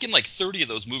it's like in like 30 of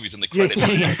those movies in the credits.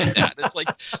 Like that. It's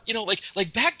like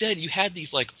like back then you had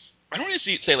these like I don't want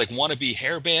to say like wannabe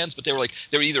hair bands, but they were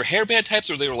either hair band types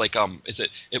or they were like is it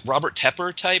Robert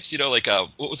Tepper types? You know, like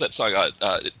what was that song?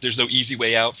 There's No Easy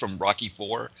Way Out from Rocky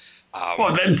IV.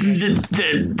 Well,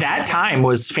 that time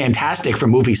was fantastic for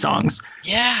movie songs.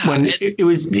 Yeah, when it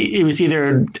was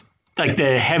either like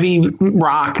the heavy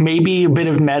rock, maybe a bit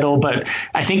of metal, but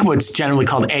I think what's generally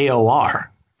called AOR.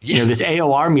 Yeah. You know, this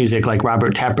AOR music like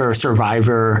Robert Tepper,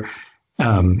 Survivor,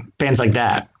 bands like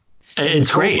that.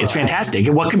 It's great. It's fantastic.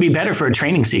 And what could be better for a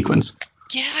training sequence?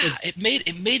 Yeah, it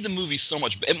made the movie so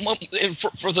much. And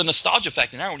for the nostalgia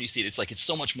factor now, when you see it, it's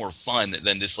so much more fun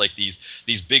than this like these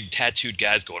big tattooed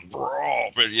guys going,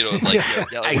 you know, it's like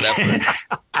whatever.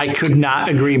 I could not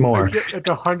agree more. It's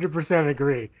 100%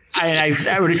 agree. I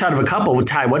already thought of a couple.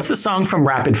 Ty, what's the song from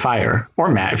Rapid Fire, or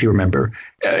Matt, if you remember?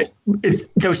 It's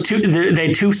those two. They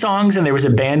had two songs, and there was a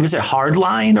band. Was it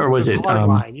Hardline or was it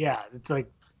Hardline? Yeah, it's like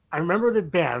I remember the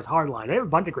band. It was Hardline. They have a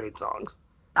bunch of great songs.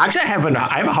 Actually, I have a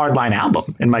Hardline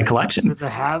album in my collection. Does it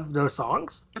have those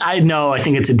songs? I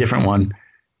think it's a different one.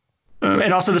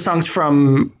 And also the songs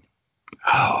from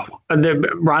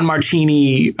the Ron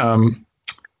Martini,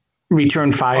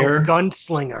 Return Fire. Oh,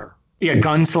 Gunslinger. Yeah,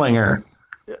 Gunslinger.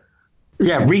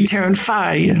 Yeah, Return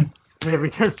Fire. Yeah,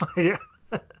 Return Fire.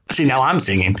 See, now I'm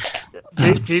singing.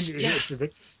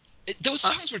 Those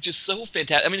songs were just so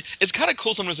fantastic. I mean, it's kind of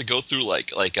cool sometimes to go through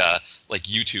like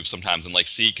YouTube sometimes and like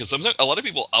see, because sometimes a lot of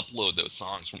people upload those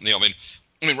songs from, you know,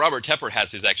 I mean Robert Tepper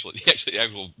has his actual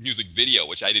music video,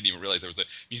 which I didn't even realize there was a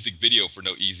music video for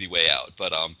No Easy Way Out.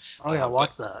 But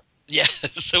watch that. Yeah,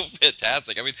 it's so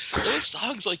fantastic. I mean, those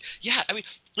songs, like, yeah, I mean,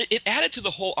 it added to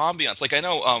the whole ambiance. Like, I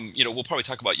know, you know, we'll probably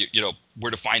talk about, you know, where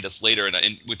to find us later.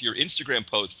 And with your Instagram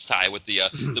posts, Ty, with the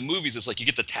movies, it's like you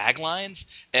get the taglines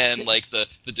and, like, the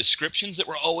descriptions that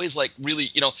were always, like, really,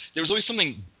 you know, there was always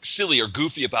something silly or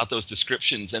goofy about those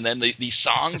descriptions. And then the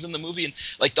songs in the movie. And,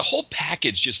 like, the whole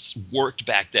package just worked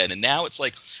back then. And now it's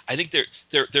like, I think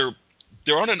they're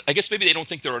on I guess maybe they don't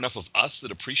think there are enough of us that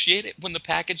appreciate it when the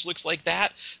package looks like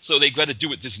that. So they've got to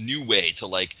do it this new way to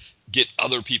like get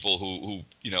other people who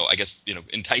you know, I guess, you know,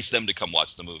 entice them to come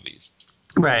watch the movies.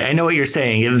 Right. I know what you're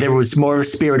saying. There was more of a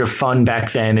spirit of fun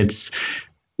back then. It's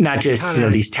not just, you know,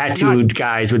 these tattooed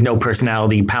guys with no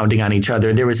personality pounding on each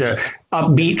other. There was a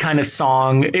upbeat kind of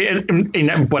song.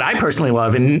 In what I personally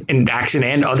love in action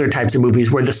and other types of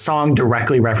movies where the song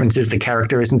directly references the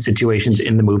characters and situations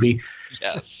in the movie.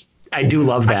 Yes. I do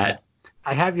love that.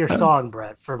 I have your song,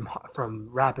 Brett, from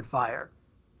Rapid Fire.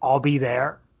 I'll Be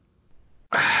There.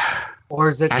 Or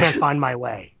is it Can't Find My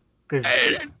Way?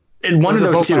 And one of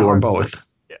those two or both.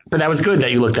 Yeah. But that was good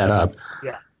that you looked that up.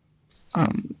 Yeah.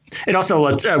 And also,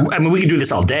 let's. I mean, we could do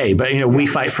this all day, but you know, We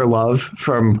Fight for Love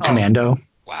from Commando.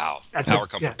 Wow.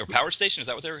 Power Station, is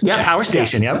that what they were? Yeah, Power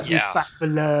Station. Yep. Yeah. We Fight for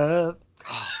Love.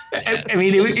 Oh, I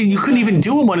mean, you couldn't even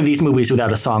do one of these movies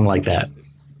without a song like that.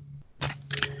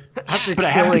 After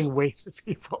killing waves of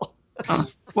people.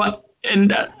 Well,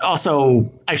 and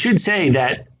also, I should say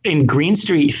that in Green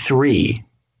Street 3,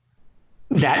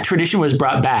 that tradition was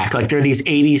brought back. Like, there are these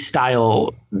 80s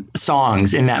style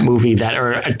songs in that movie that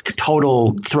are a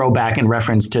total throwback and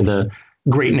reference to the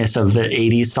greatness of the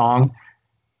 80s song.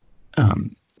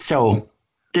 So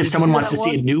if someone wants to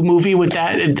see a new movie with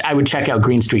that, I would check out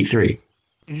Green Street 3.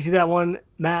 Did you see that one,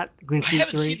 Matt? Green Street 3? I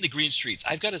haven't seen the Green Streets.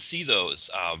 I've got to see those.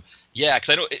 Yeah, because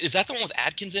I don't. Is that the one with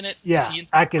Adkins in it? Yeah,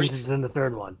 Adkins is in the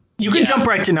third one. You can jump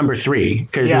right to number 3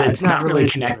 because it's not really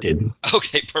connected.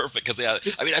 Okay, perfect. Because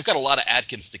I mean, I've got a lot of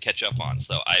Adkins to catch up on,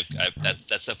 so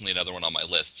that's definitely another one on my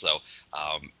list. So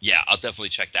yeah, I'll definitely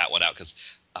check that one out because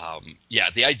yeah,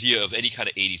 the idea of any kind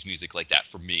of 80s music like that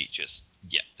for me just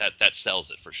that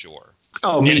sells it for sure.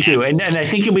 Oh, me too. And I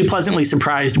think you'll be pleasantly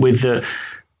surprised with the.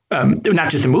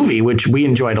 Not just the movie, which we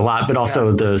enjoyed a lot, but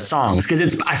also the songs.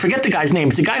 Because I forget the guy's name.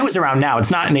 It's the guy who's around now.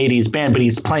 It's not an 80s band, but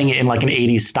he's playing it in like an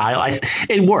 80s style.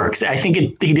 It works. I think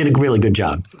he did a really good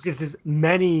job. Because there's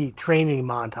many training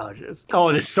montages.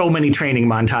 Oh, there's so many training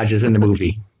montages in the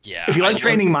movie. Yeah. If you like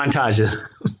training montages.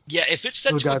 Yeah, if it's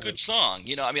set to a good song,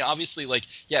 you know, I mean, obviously, like,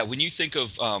 yeah, when you think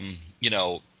of, you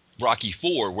know, Rocky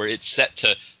IV, where it's set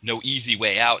to No Easy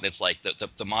Way Out, and it's like the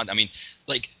I mean,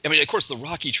 of course the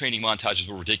Rocky training montages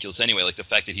were ridiculous anyway, like the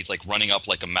fact that he's like running up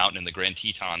like a mountain in the Grand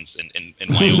Tetons in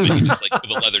Wyoming, just like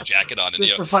with a leather jacket on, and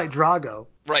just to fight Drago.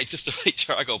 Right, just to fight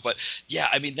Drago. But yeah,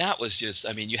 I mean, that was just,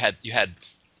 I mean, you had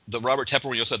the Robert Tepper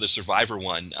one, you also had the Survivor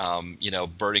one, you know,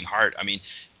 Burning Heart. I mean,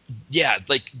 yeah,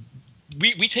 like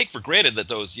we take for granted that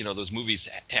those movies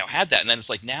had that, and then it's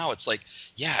like now it's like,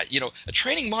 yeah, a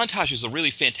training montage is a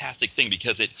really fantastic thing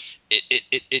because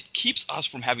it keeps us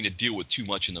from having to deal with too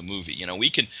much in the movie.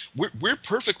 We're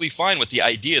perfectly fine with the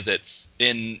idea that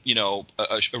in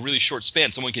a really short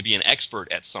span someone could be an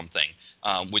expert at something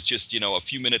with just a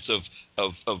few minutes of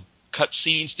cut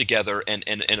scenes together and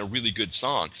a really good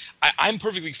song. I'm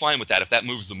perfectly fine with that if that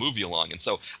moves the movie along. And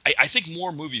so I think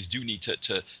more movies do need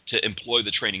to employ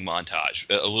the training montage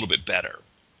a little bit better.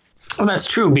 Well, that's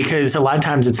true, because a lot of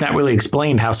times it's not really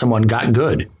explained how someone got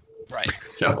good. Right.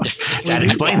 So that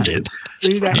explains it. We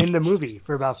need that in the movie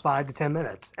for about 5 to 10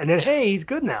 minutes. And then, hey, he's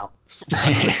good now.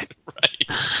 Right.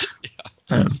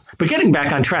 Yeah. But getting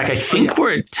back on track, I think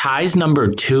we're at Ty's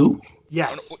number 2.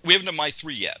 Yes. We haven't done my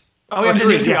 3 yet. Oh, we have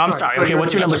to do. I'm sorry. Okay,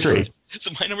 what's your number 3?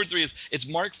 So my number 3 is it's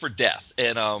Marked for Death,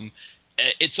 and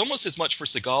it's almost as much for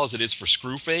Seagal as it is for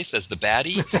Screwface as the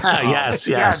baddie.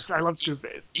 Yes. I love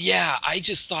Screwface. Yeah, I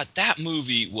just thought that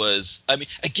movie was. I mean,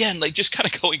 again, like just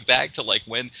kind of going back to like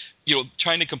when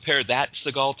trying to compare that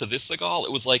Seagal to this Seagal,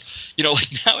 it was like like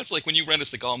now it's like when you rent a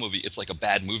Seagal movie, it's like a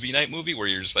bad movie night movie where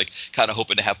you're just like kind of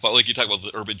hoping to have fun, like you talk about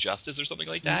the Urban Justice or something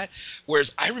like that.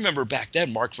 Whereas I remember back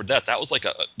then, Marked for Death, that was like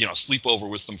a sleepover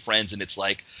with some friends, and it's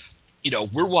like.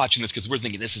 We're watching this because we're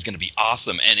thinking this is going to be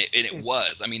awesome, and it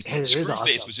was. I mean, Screwface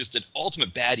awesome. was just an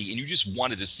ultimate baddie, and you just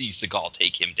wanted to see Seagal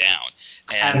take him down.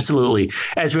 And absolutely.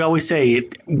 As we always say,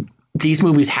 these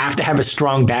movies have to have a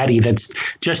strong baddie that's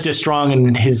just as strong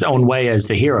in his own way as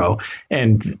the hero,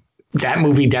 and that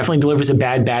movie definitely delivers a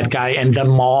bad guy, and the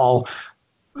mall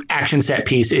action set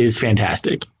piece is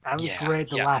fantastic. That was great.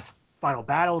 The last final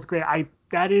battle was great.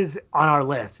 That is on our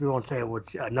list. We won't say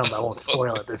which number. I won't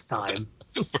spoil it this time.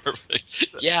 Perfect.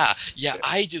 Yeah.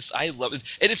 I love it.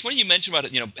 And it's funny you mentioned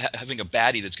about it, having a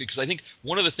baddie that's good, because I think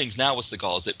one of the things now with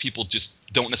Seagal is that people just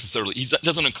don't necessarily, he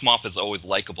doesn't come off as always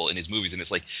likable in his movies, and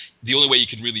it's like the only way you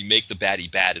can really make the baddie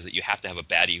bad is that you have to have a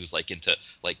baddie who's like into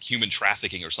like human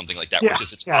trafficking or something like that, where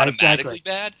it's automatically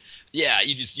bad. Yeah,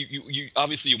 you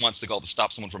obviously you want Seagal to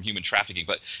stop someone from human trafficking,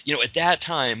 but at that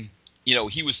time,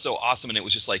 he was so awesome, and it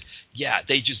was just like,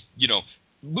 they just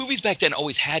movies back then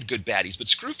always had good baddies, but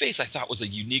Screwface I thought was a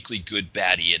uniquely good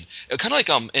baddie, and kind of like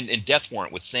in Death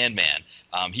Warrant with Sandman,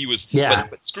 he was,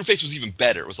 but Screwface was even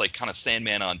better. It was like kind of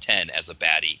Sandman on 10 as a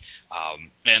baddie,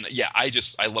 and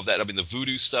I love that. I mean, the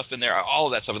voodoo stuff in there, all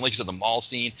of that stuff, and like you said, the mall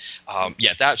scene,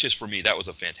 that's just for me, that was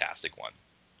a fantastic one.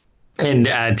 And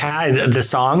Ty, the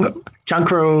song, John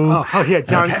Crow. Oh yeah,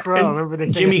 John Crow. Remember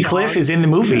they Jimmy Cliff is in the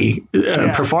movie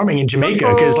performing in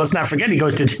Jamaica, because let's not forget he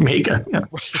goes to Jamaica. Yeah.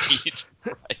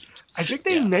 Right. I think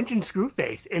they mentioned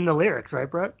Screwface in the lyrics, right,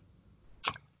 Brett?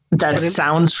 That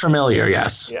sounds familiar,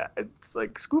 yes. Yeah, it's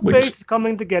like Screwface is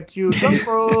coming to get you, John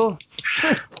Crow.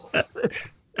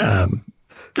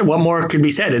 What more could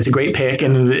be said? It's a great pick,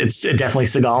 and it's definitely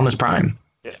Seagal in his prime.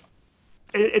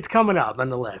 It's coming up on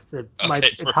the list. It's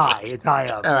high. It's high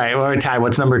up. All right, well, Ty,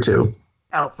 what's number 2?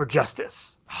 Out for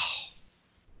Justice.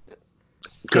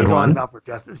 Good one. Out for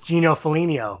Justice. Gino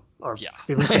Foligno or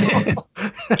Steven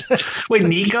Seagal. Wait,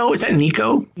 Nico? Is that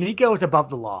Nico? Nico is above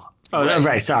the law. Oh,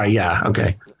 right. Sorry. Yeah.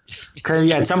 Okay.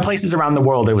 Because in some places around the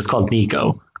world it was called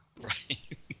Nico. Right.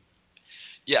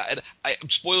 Yeah,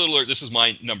 and spoiler alert, this is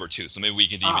my number 2, so maybe we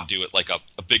can even do it like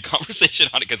a big conversation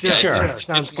on it, because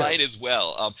it's mine as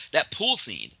well. That pool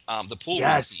scene, the pool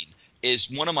room scene, is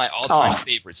one of my all-time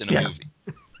favorites in a movie.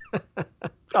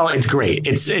 Oh, it's great.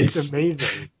 It's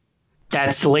amazing.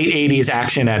 That's late 80s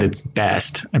action at its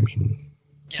best. I mean,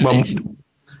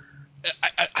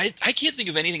 I can't think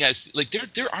of anything I've seen. Like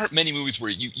there aren't many movies where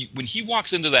you when he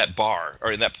walks into that bar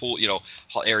or in that pool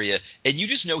area, and you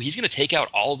just know he's going to take out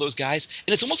all of those guys,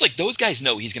 and it's almost like those guys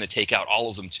know he's going to take out all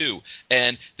of them too,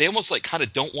 and they almost like kind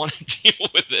of don't want to deal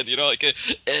with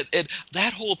it, and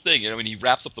that whole thing, when he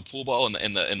wraps up the pool ball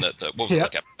in the what was it,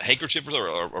 like a handkerchief or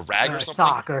a rag or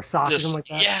something, or something like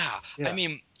that. Yeah. I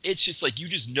mean, it's just like you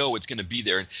just know it's going to be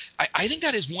there, and I think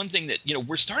that is one thing that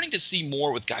we're starting to see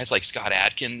more with guys like Scott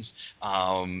Adkins.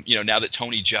 Now that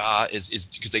Tony Jaa is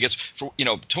because I guess for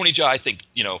Tony Jaa, I think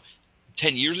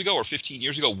 10 years ago or 15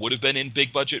 years ago would have been in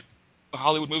big budget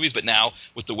Hollywood movies, but now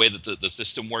with the way that the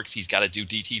system works, he's got to do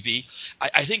DTV.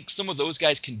 I think some of those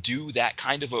guys can do that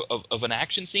kind of an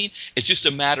action scene. It's just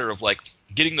a matter of like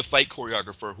getting the fight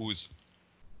choreographer who's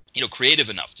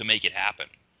creative enough to make it happen.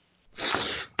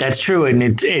 That's true, and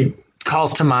it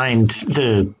calls to mind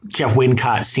the Jeff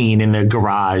Wincott scene in the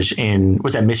garage in,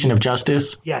 was that Mission of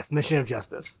Justice? Yes, Mission of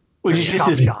Justice. Which is just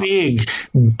this big,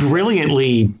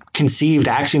 brilliantly conceived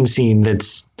action scene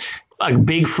that's a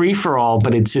big free-for-all,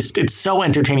 but it's so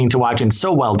entertaining to watch and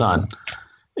so well done.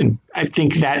 And I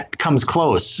think that comes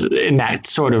close in that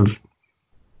sort of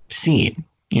scene,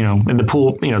 in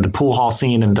the pool hall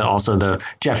scene, and also the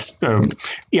Jeff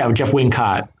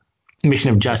Wincott Mission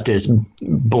of Justice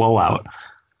blowout.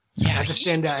 Yeah, I just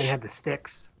stand out and have the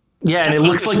sticks. Yeah, and it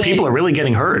looks like people are really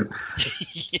getting hurt.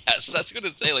 Yes, that's going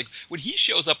to say, like, when he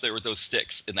shows up there with those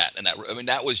sticks in that, I mean,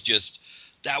 that was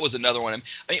another one.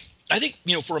 I mean, I think,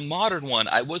 for a modern one,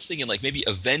 I was thinking, like, maybe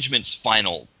Avengement's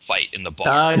final fight in the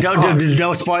bar.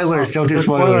 No spoilers. Don't do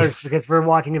spoilers. Because we're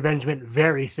watching Avengement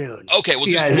very soon. Okay, well,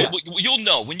 you'll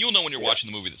know when you're watching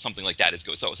the movie that something like that is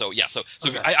going. So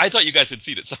okay. I thought you guys had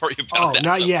seen it. Sorry about that.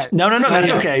 Not yet. No,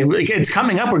 that's okay. It's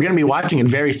coming up. We're going to be watching it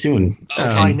very soon.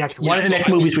 Probably next week. One of the next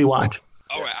movies we watch.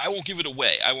 All right, I won't give it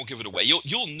away.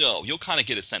 You'll know. You'll kind of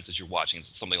get a sense as you're watching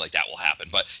something like that will happen.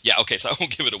 But yeah, okay, so I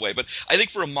won't give it away. But I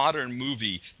think for a modern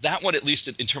movie, that one, at least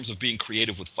in terms of being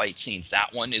creative with fight scenes,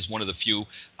 that one is one of the few.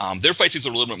 Their fight scenes are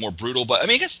a little bit more brutal, but I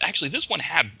mean, I guess actually this one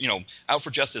had, Out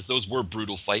for Justice, those were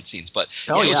brutal fight scenes. But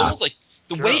it was almost like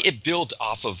the way it built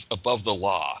off of Above the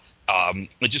Law.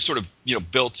 It just sort of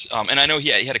built. And I know he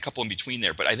had a couple in between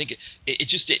there, but I think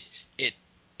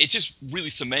it just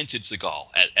really cemented Seagal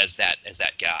as that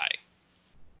guy.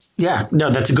 Yeah,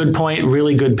 no, that's a good point.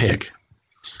 Really good pick.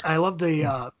 I love the.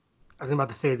 I was about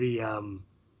to say the.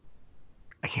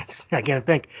 I can't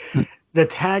think. The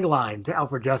tagline to Out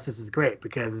for Justice is great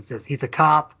because it says he's a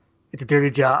cop. It's a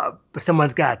dirty job, but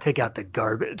someone's got to take out the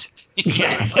garbage.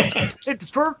 Yeah,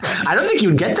 it's perfect. I don't think you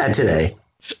would get that today.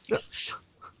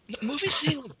 Movies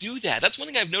today don't do that. That's one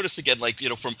thing I've noticed again, like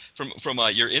from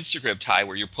your Instagram, Ty,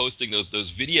 where you're posting those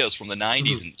videos from the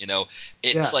 90s, and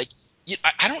it's like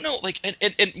I don't know, like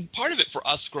and part of it for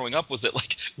us growing up was that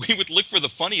like we would look for the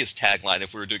funniest tagline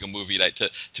if we were doing a movie night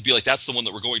to be like that's the one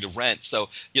that we're going to rent. So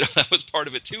that was part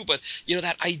of it too. But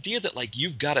that idea that like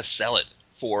you've got to sell it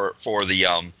for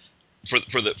the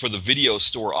for the video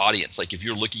store audience, like if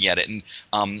you're looking at it, and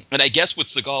I guess with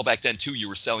Seagal back then too, you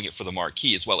were selling it for the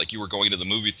marquee as well. Like you were going to the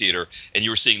movie theater and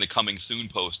you were seeing the coming soon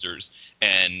posters,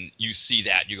 and you see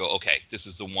that you go, okay, this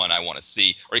is the one I want to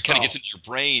see, or it kind of gets into your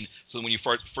brain. So when you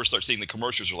first start seeing the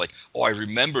commercials, you're like, oh, I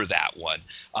remember that one.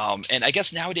 And I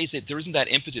guess nowadays there isn't that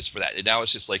impetus for that. And now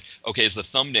it's just like, okay, is the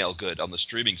thumbnail good on the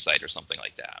streaming site or something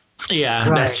like that? Yeah,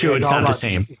 that's true. It's not the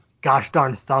same. Gosh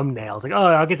darn thumbnails. Like,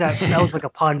 oh, I guess that was like a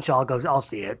punch. I'll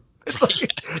see it.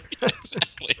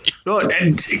 Exactly. Well,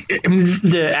 and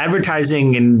the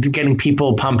advertising and getting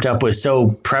people pumped up was so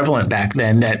prevalent back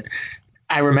then that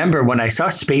I remember when I saw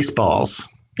Spaceballs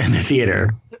in the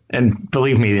theater, and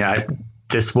believe me,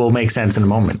 this will make sense in a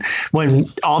moment. When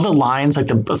all the lines, like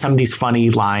some of these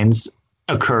funny lines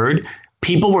occurred,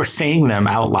 people were saying them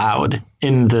out loud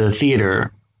in the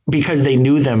theater because they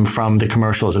knew them from the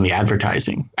commercials and the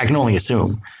advertising. I can only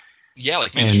assume. Yeah,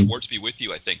 like maybe Schwartz Be With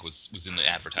You, I think, was in the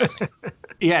advertising.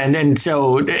 Yeah,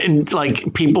 and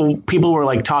like people were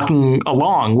like talking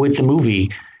along with the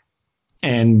movie,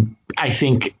 and I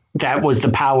think that was the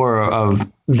power of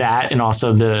that, and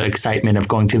also the excitement of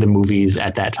going to the movies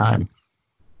at that time.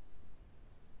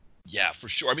 Yeah, for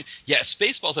sure. I mean, yeah,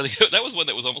 Spaceballs, I think that was one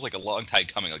that was almost like a long time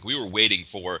coming. Like we were waiting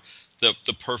for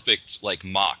the perfect like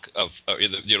mock of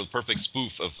the perfect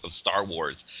spoof of Star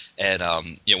Wars, and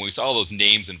when we saw all those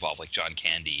names involved, like John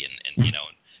Candy and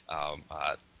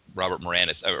Robert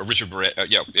Moranis, Richard Moranis,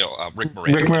 Rick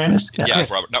Moranis. Rick Moranis? Yeah,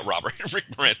 Rick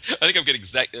Moranis. I think I'm getting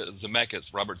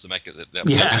Zemeckis, Robert Zemeckis. I'm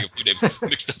getting a few names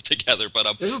mixed up together.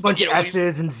 But there's a bunch of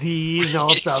S's and Z's and all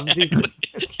stuff.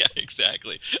 Yeah,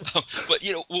 exactly. But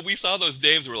when we saw those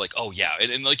names, we were like, oh yeah,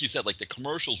 and like you said, like the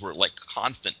commercials were like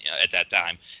constant at that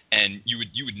time, and you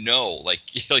would know, like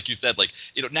you said, like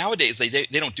nowadays they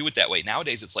don't do it that way.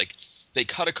 Nowadays it's like they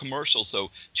cut a commercial,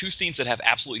 so two scenes that have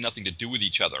absolutely nothing to do with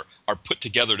each other are put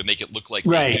together to make it look like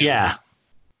right, they do. Yeah.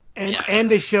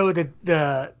 And they show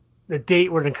the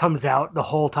date when it comes out the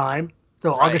whole time.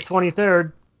 So right. August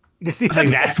 23rd. You see, it's like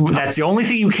that's the only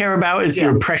thing you care about is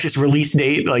your precious release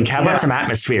date. Like, how about some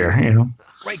atmosphere?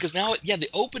 Right, because now, the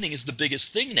opening is the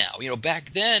biggest thing now.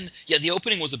 Back then, the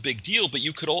opening was a big deal, but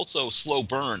you could also slow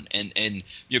burn and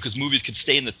because movies could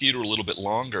stay in the theater a little bit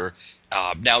longer.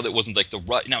 Now that wasn't like the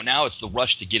rush. Now it's the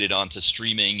rush to get it onto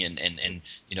streaming and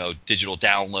digital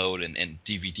download and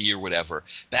DVD or whatever.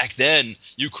 Back then,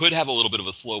 you could have a little bit of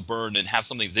a slow burn and have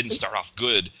something that didn't start off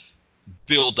good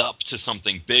build up to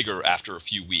something bigger after a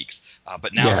few weeks.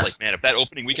 But now it's like, man, if that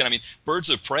opening weekend, I mean, Birds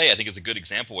of Prey, I think is a good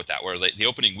example with that, where the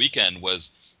opening weekend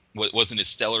wasn't as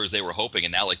stellar as they were hoping,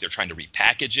 and now like they're trying to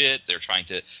repackage it, they're trying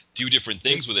to do different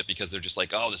things with it because they're just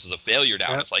like, oh, this is a failure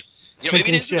now. Yep. It's like maybe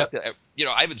it is about that.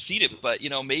 I haven't seen it, but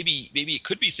maybe it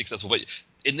could be successful. But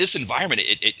in this environment,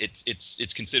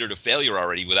 it's considered a failure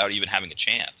already without even having a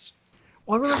chance.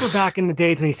 Well, I remember back in the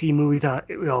days when you see movies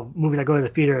movies that go to the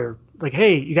theater, like,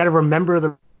 hey, you got to remember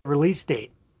the release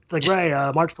date. It's like,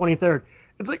 right, March 23rd.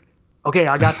 It's like, okay,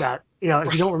 I got that.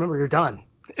 If you don't remember, you're done.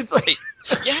 It's like,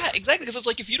 yeah, exactly. Because it's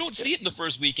like if you don't see it in the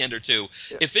first weekend or two,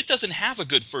 if it doesn't have a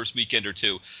good first weekend or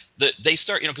two, they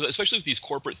start, because especially with these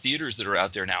corporate theaters that are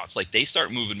out there now, it's like they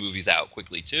start moving movies out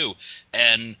quickly too,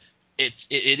 and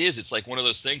it's like one of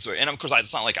those things where, and of course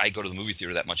it's not like I go to the movie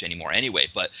theater that much anymore anyway,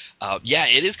 but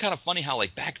it is kind of funny how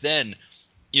like back then,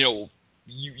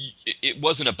 it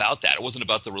wasn't about that. It wasn't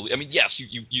about the release. I mean, yes,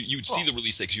 you'd see the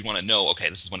release date because you want to know, okay,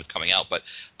 this is when it's coming out, but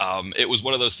it was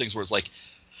one of those things where it's like,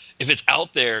 if it's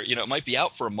out there, it might be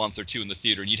out for a month or two in the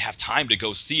theater, and you'd have time to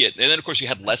go see it. And then, of course, you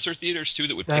had lesser theaters, too,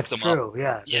 that would pick them up. That's true,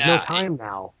 yeah. There's no time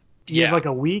now. You have like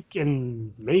a week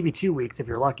and maybe 2 weeks if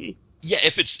you're lucky. Yeah,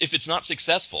 if it's not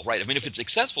successful, right? I mean, if it's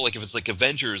successful, like if it's like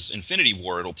Avengers Infinity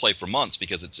War, it'll play for months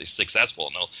because it's successful,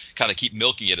 and they'll kind of keep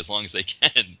milking it as long as they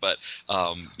can. But,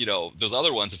 those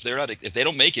other ones, if they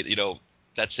don't make it,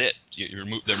 that's it. They're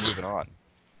moving on.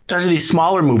 Especially these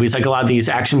smaller movies, like a lot of these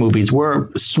action movies were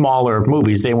smaller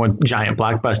movies. They weren't giant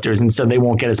blockbusters, and so they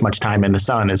won't get as much time in the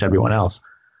sun as everyone else.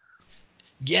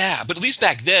 Yeah, but at least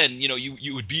back then,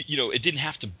 you would be, it didn't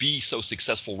have to be so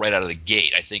successful right out of the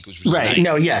gate, I think, which was right. nice.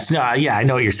 No, yes. No, yeah, I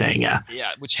know what you're saying, yeah.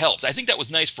 Yeah, which helped. I think that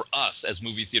was nice for us as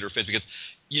movie theater fans because,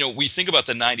 we think about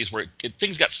the 90s where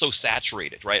things got so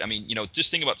saturated, right? I mean,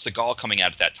 just think about Seagal coming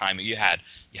out at that time. You had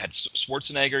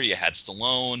Schwarzenegger, you had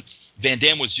Stallone. Van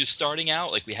Damme was just starting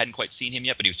out. Like, we hadn't quite seen him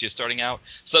yet, but he was just starting out.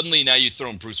 Suddenly, now you throw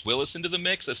in Bruce Willis into the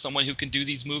mix as someone who can do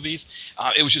these movies.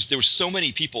 It was just, there were so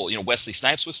many people. Wesley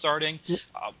Snipes was starting.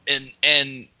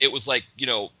 And it was like,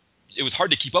 it was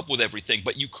hard to keep up with everything,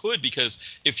 but you could, because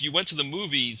if you went to the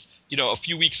movies, a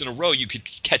few weeks in a row, you could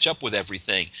catch up with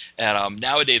everything. And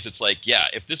nowadays, it's like,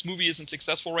 if this movie isn't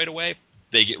successful right away,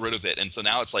 they get rid of it. And so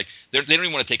now it's like they don't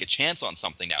even want to take a chance on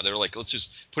something now. They're like, let's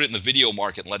just put it in the video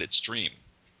market and let it stream.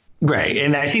 Right.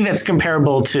 And I think that's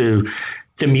comparable to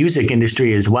the music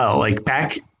industry as well. Like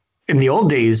back in the old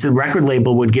days, the record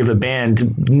label would give a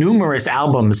band numerous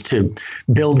albums to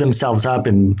build themselves up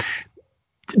and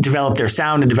develop their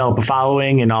sound and develop a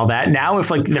following and all that. Now, if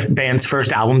like the band's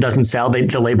first album doesn't sell,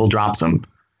 the label drops them,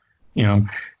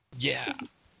 Yeah.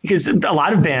 Because a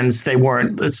lot of bands, they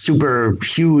weren't super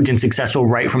huge and successful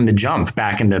right from the jump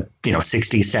back in the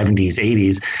 60s, 70s,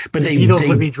 80s. But the Beatles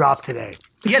would be dropped today.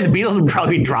 Yeah, the Beatles would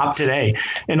probably be dropped today.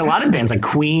 And a lot of bands like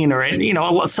Queen or,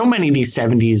 so many of these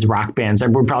 70s rock bands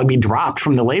would probably be dropped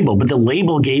from the label. But the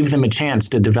label gave them a chance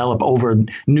to develop over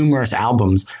numerous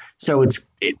albums. So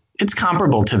it's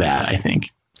comparable to that, I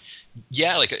think.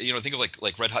 Yeah, like think of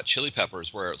like Red Hot Chili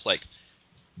Peppers, where it's like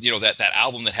that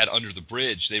album that had Under the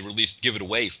Bridge, they released Give It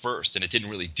Away first, and it didn't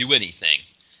really do anything.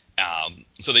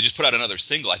 So they just put out another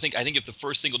single. I think if the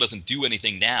first single doesn't do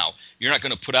anything now, you're not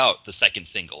going to put out the second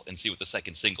single and see what the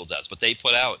second single does. But they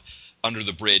put out Under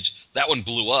the Bridge. That one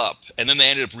blew up, and then they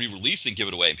ended up re-releasing Give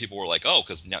It Away, and people were like, oh,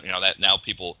 because now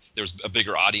people, there's a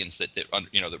bigger audience that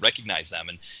recognized them,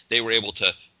 and they were able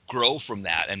to grow from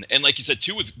that. And like you said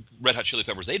too, with Red Hot Chili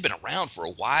Peppers, they'd been around for a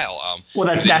while. Well,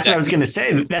 that's what I was going to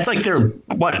say. That's like their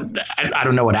I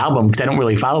don't know what album, because I don't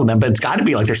really follow them, but it's got to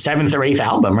be like their 7th or 8th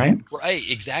album, right? Right,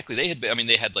 exactly. They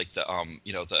had like the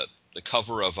the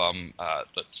cover of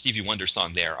the Stevie Wonder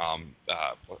song there.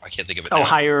 I can't think of it now.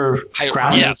 Higher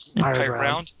Ground. Yes, Higher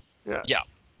Ground. Yeah.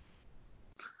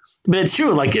 But it's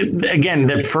true. Like, again,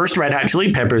 the first Red Hot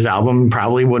Chili Peppers album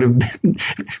probably would have been,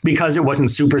 because it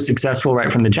wasn't super successful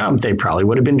right from the jump, they probably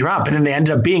would have been dropped. And then they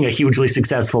ended up being a hugely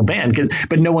successful band.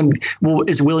 But no one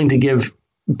is willing to give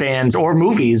bands or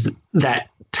movies that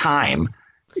time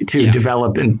to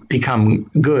develop and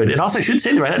become good. And also, I should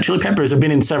say the Red Hot Chili Peppers have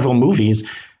been in several movies.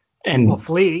 And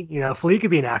Flea, Flea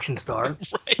could be an action star.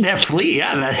 Right. Yeah, Flea,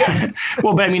 yeah.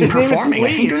 Well, but I mean, performing.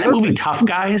 I think during that movie Tough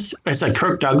Guys, it's like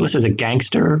Kirk Douglas as a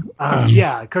gangster.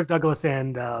 Kirk Douglas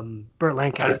and Burt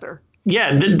Lancaster.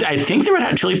 I think the Red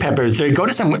Hot Chili Peppers, they go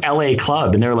to some LA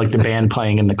club, and they're like the band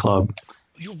playing in the club.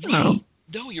 You're right.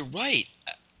 No, you're right.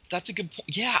 That's a good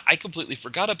point. Yeah, I completely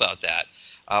forgot about that.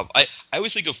 I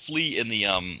always think of Flea in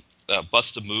the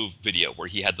Bust a Move video where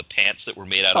he had the pants that were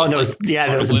made out of those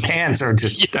pants are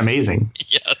just amazing.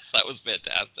 Yes, that was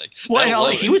fantastic. Well,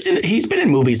 he's been in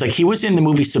movies. Like, he was in the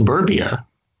movie Suburbia,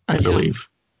 I believe.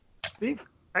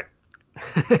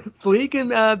 Flea can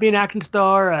be an action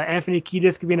star. Anthony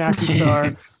Kiedis could be an action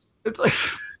star. It's like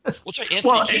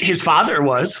his father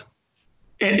was.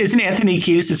 Isn't Anthony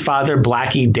Kiedis' father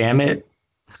Blackie Dammit,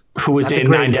 who was in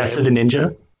Nine Deaths of the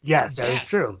Ninja? Yes, that is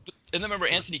true. And then remember,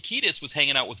 Anthony Kiedis was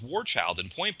hanging out with War Child in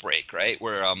Point Break, right?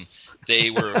 Where they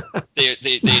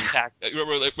attacked.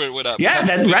 Remember when?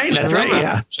 That's right.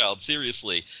 Yeah. War Child,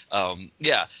 seriously. That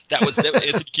was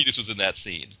Anthony Kiedis was in that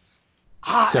scene.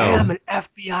 I am an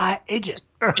FBI agent.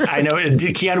 I know.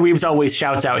 Keanu Reeves always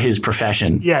shouts out his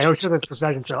profession. Yeah, he'll shout his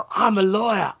profession. So I'm a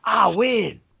lawyer. I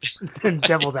win.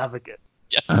 Devil's advocate.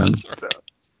 Yes, that's right. So.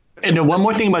 And one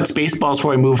more thing about Spaceballs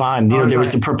before we move on. There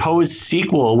was a proposed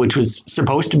sequel which was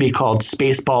supposed to be called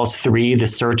Spaceballs 3: The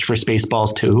Search for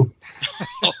Spaceballs 2.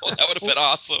 Oh, that would have been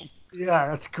awesome. Yeah,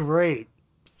 that's great.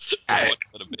 That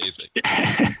would have been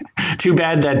amazing. Too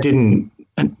bad that didn't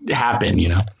happen,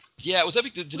 Yeah, was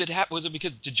that was it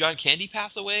because did John Candy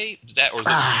pass away?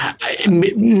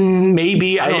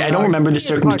 Maybe I don't remember the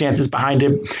circumstances behind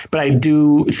it, but I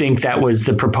do think that was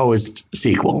the proposed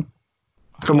sequel,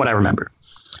 from what I remember.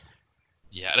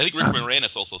 Yeah, and I think Rick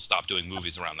Moranis also stopped doing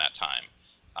movies around that time,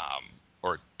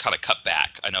 or kind of cut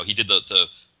back. I know he did the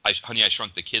Honey, I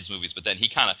Shrunk the Kids movies, but then he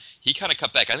kind of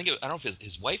cut back. I don't know if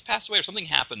his wife passed away or something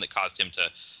happened that caused him to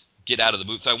get out of the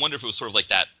movie. So I wonder if it was sort of like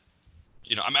that.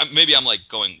 Maybe I'm like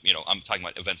going. I'm talking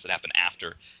about events that happened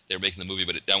after they were making the movie,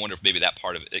 but I wonder if maybe that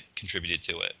part of it contributed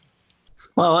to it.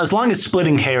 Well, as long as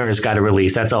Splitting Hairs got a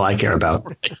release, that's all I care about.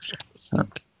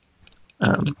 Right,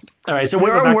 all right, so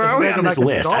where are we on this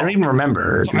list? I don't even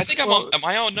remember. So I think am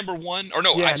I on number one? Or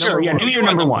no? Yeah, do your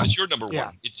number one. It's your number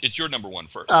one. It's your number one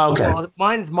first. Oh, okay. Well,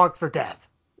 mine is Marked for Death.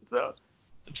 So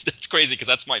it's crazy because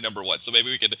that's my number one. So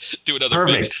maybe we could do another.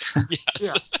 Perfect.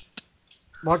 Yeah.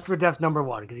 Marked for Death number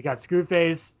one because you got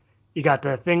Screwface, you got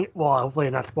the thing. Well, hopefully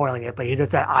I'm not spoiling it, but he does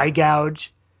that eye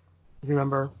gouge. Do you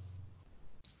remember?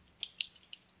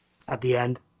 At the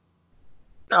end.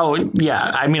 Oh yeah,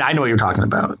 I mean I know what you're talking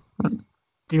about.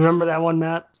 Do you remember that one,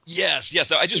 Matt? Yes.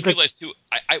 I just realized too.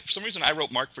 I for some reason I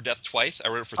wrote Marked for Death twice. I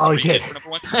wrote it for 3 did. for number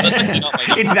one. That's actually not my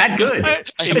number. It's that good.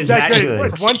 It's that good.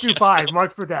 It's 1 through 5.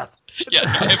 Marked for Death. Yeah,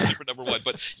 I have it for number one.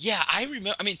 But yeah, I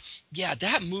remember. I mean, yeah,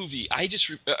 that movie. I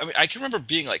can remember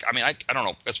being like. I mean, I don't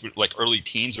know. That's like early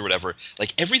teens or whatever.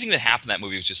 Like everything that happened in that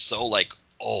movie was just so like.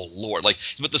 Oh Lord! Like,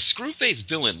 but the Screwface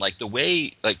villain, like the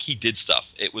way like he did stuff,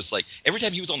 it was like every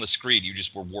time he was on the screen, you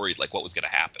just were worried like what was going to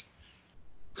happen.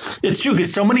 It's true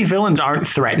because so many villains aren't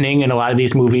threatening in a lot of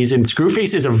these movies, and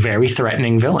Screwface is a very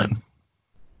threatening villain.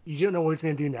 You don't know what he's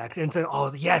going to do next, and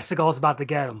so yes, Seagal's about to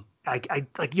get him.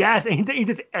 Yes, and he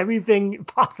does everything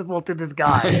possible to this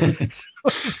guy.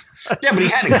 Yeah, but he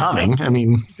had it coming. I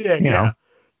mean, you know.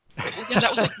 Well, yeah, that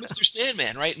was like Mr.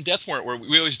 Sandman, right? In Death Warrant, where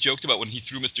we always joked about when he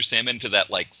threw Mr. Sandman into that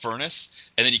like furnace,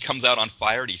 and then he comes out on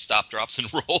fire and he stop, drops,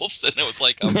 and rolls, and it was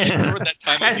like, remember that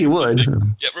time? As he would.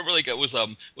 Yeah, remember like it was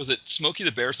it Smokey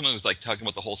the Bear? Someone was like talking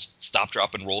about the whole stop,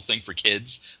 drop, and roll thing for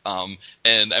kids. And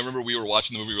I remember we were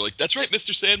watching the movie, we were like, that's right,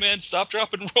 Mr. Sandman, stop,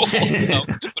 drop, and roll. But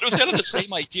it was kind of the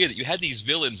same idea that you had these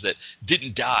villains that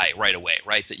didn't die right away,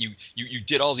 right? That you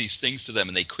did all these things to them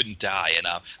and they couldn't die. And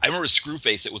I remember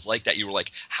Screwface, it was like that. You were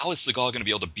like, how is Seagal going to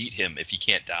be able to beat him if he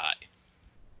can't die?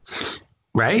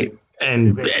 Right.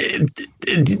 And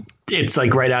it's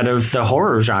like right out of the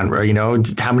horror genre, you know.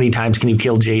 How many times can you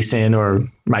kill Jason or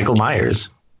Michael Myers?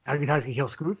 How many times can he kill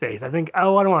Screwface? I think, I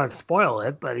don't want to spoil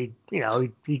it, but he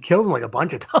kills him like a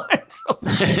bunch of times.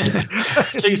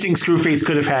 So you think Screwface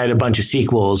could have had a bunch of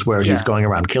sequels where he's going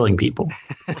around killing people?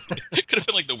 It could have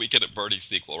been like the Weekend at Bernie's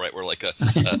sequel, right? Where like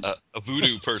a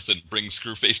voodoo person brings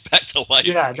Screwface back to life.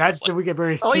 Yeah, that's the Weekend at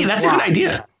Bernie's. Oh yeah, that's a good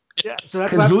idea. Yeah. So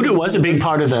because voodoo was a big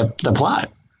part of the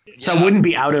plot. So it wouldn't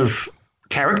be out of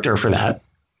character for that.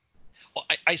 Well,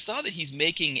 I saw that he's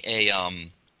making a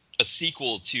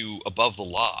sequel to Above the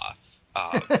Law.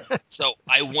 So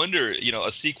I wonder,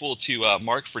 a sequel to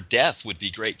Marked for Death would be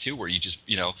great too, where you just,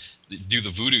 do the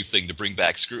voodoo thing to bring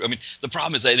back Screw. I mean, the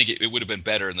problem is I think it would have been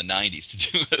better in the 90s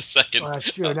to do a second. Well,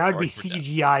 that's true. Now it'd be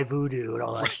CGI voodoo and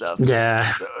all that stuff.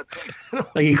 Yeah.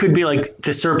 Like it could be like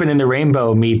The Serpent in the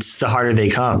Rainbow meets The Harder They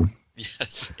Come.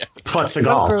 Yes. Plus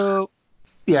Seagal.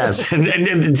 Yes. And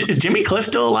is Jimmy Cliff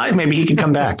still alive? Maybe he could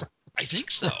come back. I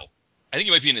think so. I think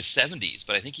he might be in his 70s,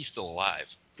 but I think he's still alive.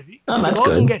 If that's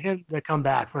good. Can get him to come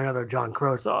back for another John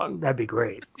Crow song, that'd be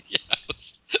great.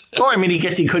 Yes. Or I mean, I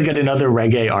guess he could get another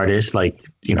reggae artist like,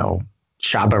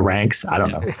 Shabba Ranks. I don't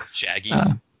know. Shaggy.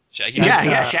 Shaggy.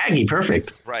 Yeah, Shaggy.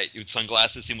 Perfect. Right. With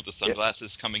sunglasses, him with the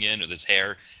sunglasses coming in with his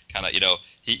hair, kind of,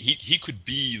 he could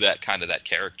be that kind of that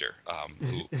character.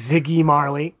 Ziggy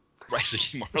Marley. Right,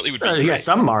 Ziggy Marley would be great. Yeah,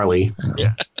 some Marley.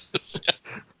 Yeah.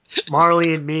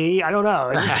 Marley and me. I don't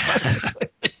know.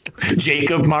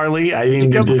 Jacob Marley.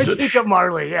 Jacob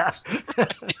Marley. Yeah.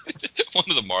 One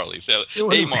of the Marleys. A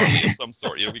Marley of some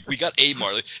sort. We got a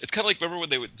Marley. It's kind of like, remember when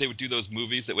they would do those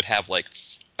movies that would have like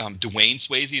Dwayne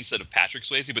Swayze instead of Patrick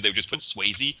Swayze, but they would just put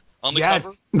Swayze on the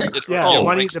yes. cover. Yeah,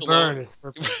 Money Mike to Stallone. Burn is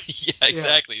perfect. Yeah,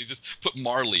 exactly. You just put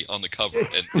Marley on the cover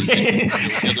and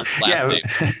the other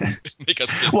last name. Make us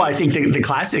think. Well, I think the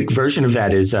classic version of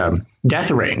that is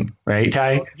Death Ring, right,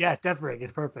 Ty? Oh, yes, Death Ring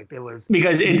is perfect. It was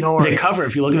because the cover,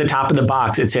 if you look at the top of the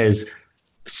box, it says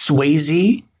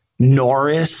Swayze,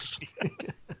 Norris,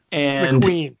 and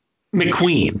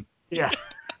McQueen. Yeah.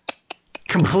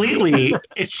 Completely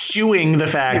eschewing the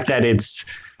fact that it's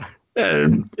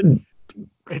Mike.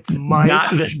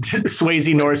 not the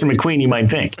Swayze, Norris, and McQueen you might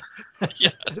think.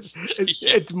 Yes.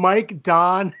 It's Mike,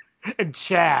 Don, and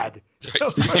Chad.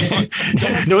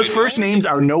 Those first names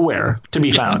are nowhere to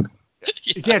be found.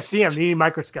 You can't see them. You need a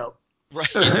microscope.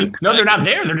 Right. No, they're not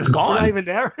there. They're just gone. They're not even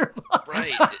there.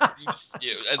 Right.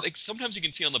 I think sometimes you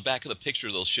can see on the back of the picture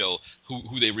they'll show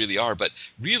who they really are, but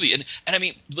really, and I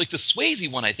mean, like the Swayze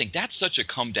one, I think that's such a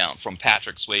come down from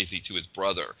Patrick Swayze to his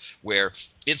brother, where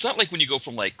it's not like when you go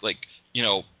from Martin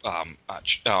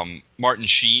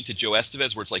Sheen to Joe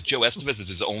Estevez, where it's like Joe Estevez is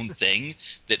his own thing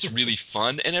that's really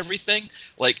fun and everything.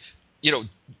 Like,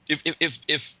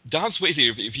 if Don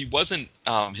Swayze, if he wasn't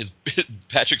his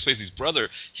Patrick Swayze's brother,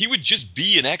 he would just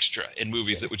be an extra in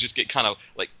movies that would just get kind of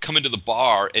like come into the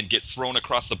bar and get thrown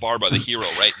across the bar by the hero,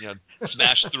 right?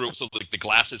 Smash through so like the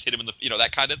glasses hit him in the,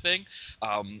 that kind of thing.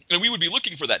 And we would be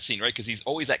looking for that scene, right? Because he's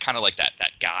always that kind of like that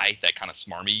guy, that kind of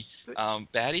smarmy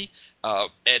baddie.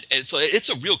 And so it's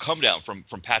a real come down from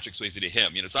Patrick Swayze to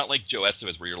him. It's not like Joe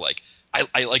Estevez where you're like,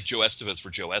 I like Joe Estevez for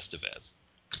Joe Estevez.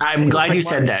 I'm glad you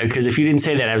said that, because if you didn't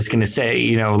say that, I was going to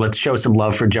say, let's show some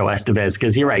love for Joe Estevez,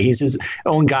 because you're right. He's his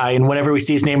own guy. And whenever we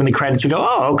see his name in the credits, we go,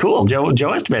 oh, cool. Joe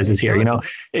Estevez is here.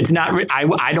 It's not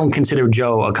I don't consider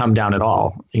Joe a come down at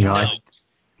all. He might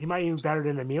even be better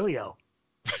than Emilio.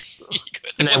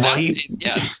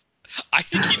 I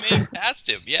think he may have passed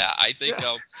him. Yeah, I think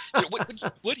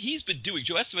what he's been doing,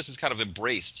 Joe Estevez has kind of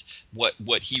embraced what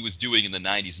he was doing in the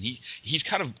 90s, and he's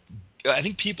kind of, I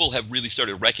think people have really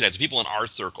started recognizing, people in our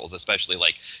circles especially,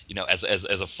 like, as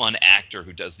a fun actor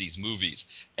who does these movies.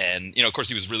 And of course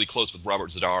he was really close with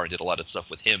Robert Zadar and did a lot of stuff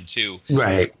with him too.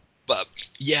 Right. But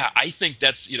yeah, I think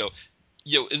that's in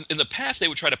the past they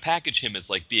would try to package him as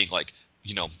like being like,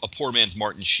 a poor man's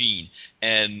Martin Sheen,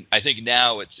 and I think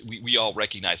now it's we all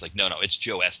recognize like no, it's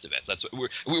Joe Estevez. That's what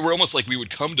we're almost like we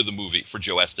would come to the movie for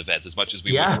Joe Estevez as much as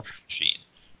we would for Martin Sheen.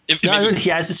 He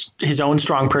has his own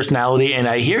strong personality, and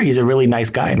I hear he's a really nice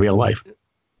guy in real life.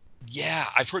 Yeah,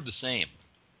 I've heard the same.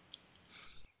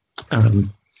 All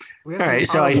right,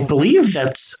 so I believe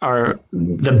that's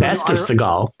the best of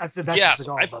Seagal. That's the best of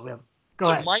Seagal.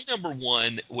 Go ahead. My number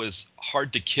one was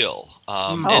Hard to Kill.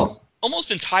 And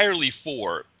almost entirely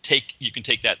for you can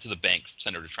take that to the bank,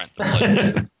 Senator Trent.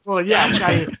 Well,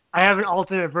 yeah, I have an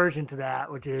alternate version to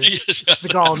that, which is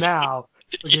Seagal now,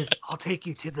 which is I'll take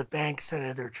you to the bank,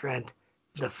 Senator Trent,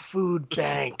 the food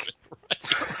bank.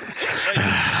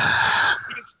 Right.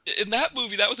 In that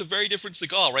movie, that was a very different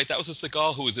Seagal, right? That was a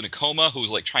Seagal who was in a coma, who was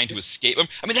like trying to escape. I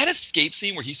mean, that escape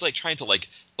scene where he's like trying to like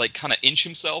kind of inch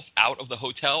himself out of the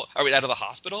hotel, out of the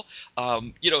hospital.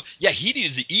 He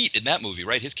needed to eat in that movie,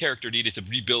 right? His character needed to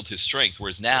rebuild his strength,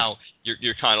 whereas now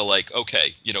you're kind of like,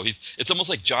 okay, it's almost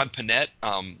like John Panette.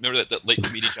 Remember that late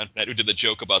comedian John Panette who did the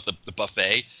joke about the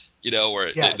buffet?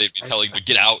 Where they'd be telling him to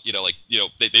get out,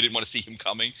 they didn't want to see him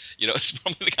coming. It's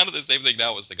probably kind of the same thing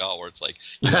now with Seagal, where it's like,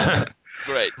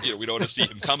 right, we don't want to see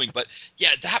him coming. But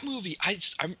yeah, that movie, I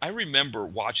remember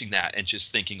watching that and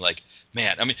just thinking like,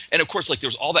 man, I mean, and of course, like there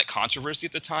was all that controversy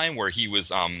at the time where he was,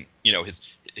 there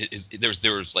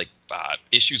was like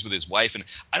issues with his wife, and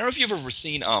I don't know if you've ever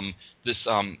seen there's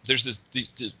this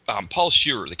Paul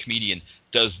Scherer, the comedian,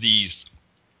 does these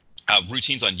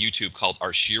routines on YouTube called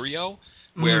Archerio.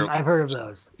 Where I've heard of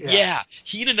those. Yeah,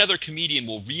 he and another comedian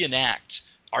will reenact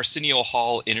Arsenio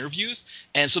Hall interviews,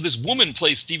 and so this woman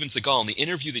plays Steven Seagal in the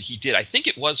interview that he did. I think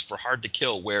it was for Hard to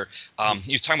Kill, where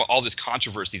he was talking about all this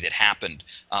controversy that happened,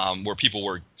 where people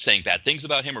were saying bad things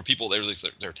about him, or people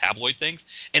their tabloid things,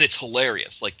 and it's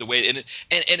hilarious, like the way and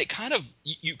it kind of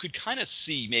you could kind of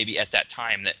see maybe at that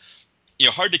time that.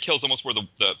 Hard to Kill is almost where the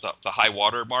high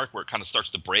water mark, where it kind of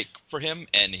starts to break for him,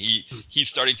 and he's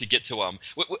starting to get to I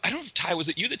don't know, Ty, was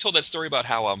it you that told that story about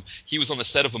how he was on the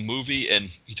set of a movie and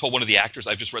he told one of the actors,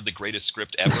 I've just read the greatest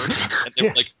script ever, and they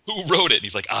were like, who wrote it? And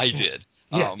he's like, I did.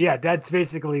 That's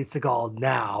basically Seagal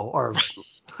now,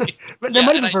 but there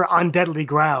might be for On Deadly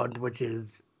Ground, which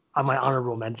is on my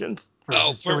honorable mentions for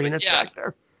Sicilian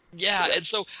Inspector. Yeah, and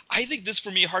so I think this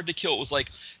for me, Hard to Kill,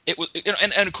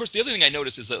 and of course the other thing I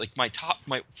noticed is that like my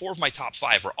 4 of my top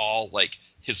 5 are all like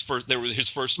his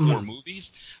first four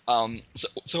movies.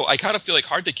 So I kind of feel like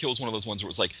Hard to Kill is one of those ones where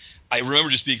it was like, I remember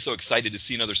just being so excited to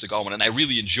see another Seagal one, and I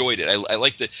really enjoyed it. I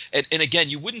liked it. And again,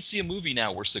 you wouldn't see a movie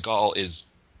now where Seagal is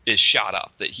shot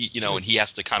up, that he, and he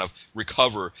has to kind of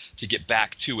recover to get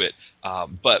back to it.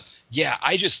 But yeah,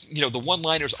 I just, the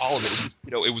one-liners, all of it, was just,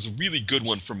 it was a really good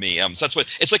one for me. So that's what,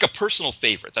 it's like a personal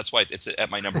favorite. That's why it's at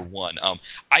my number one.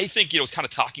 I think, kind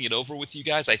of talking it over with you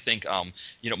guys, I think,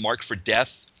 Marked for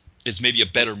Death is maybe a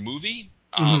better movie.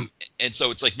 And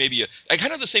so it's like maybe I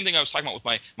kind of the same thing I was talking about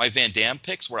with my Van Damme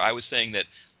picks, where I was saying that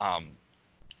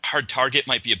Hard Target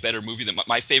might be a better movie than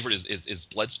my favorite is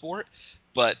Bloodsport,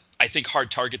 but I think Hard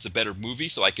Target's a better movie,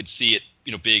 so I could see it,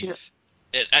 big.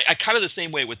 Yeah. I kind of the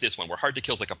same way with this one, where Hard to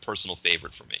Kill is like a personal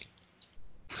favorite for me.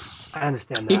 I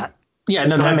understand that. Yeah,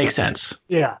 no, that makes sense.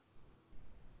 Yeah.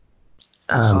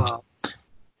 So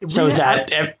is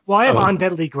that? Well, I have On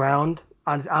Deadly Ground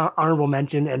on honorable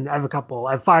mention, and I have a couple.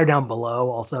 I have Fire Down Below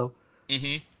also.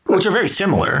 Which are very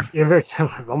similar. Yeah, very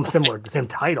similar. Almost similar, the same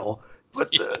title.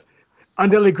 But On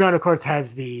Deadly Ground, of course,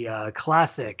 has the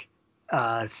classic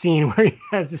scene where he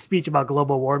has the speech about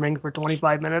global warming for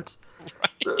 25 minutes.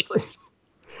 Right. So it's like,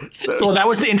 well, that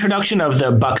was the introduction of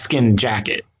the buckskin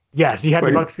jacket. Yes, he had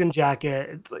the buckskin jacket.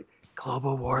 It's like,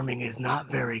 global warming is not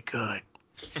very good.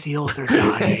 Seals are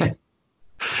dying.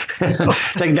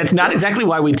 It's like, that's not exactly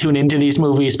why we tune into these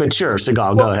movies, but sure,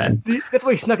 Seagal, go ahead. That's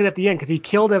why he snuck it at the end, because he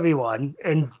killed everyone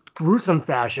in gruesome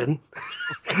fashion.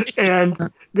 And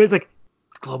there's like,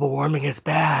 global warming is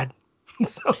bad.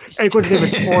 So, and of course,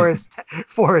 his name is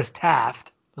Forrest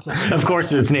Taft. Of course,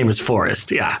 his name is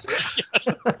Forrest. Yeah. Yes,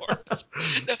 of course.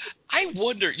 Now, I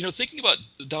wonder, thinking about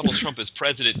Donald Trump as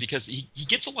president, because he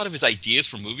gets a lot of his ideas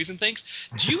from movies and things.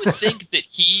 Do you think that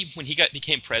when he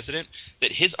became president,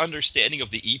 that his understanding of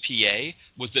the EPA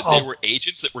was that there were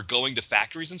agents that were going to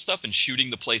factories and stuff and shooting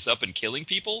the place up and killing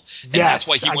people? And that's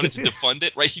why he wanted to defund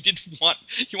it, right?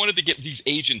 He wanted to get these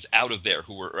agents out of there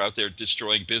who were out there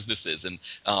destroying businesses. And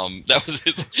that was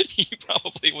he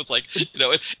probably was like,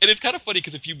 and it's kind of funny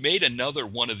because if you made another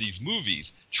one of these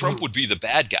movies, Trump would be the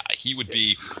bad guy. He would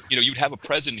be, you'd have a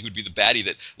president who would be the baddie,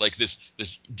 that like this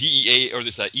DEA or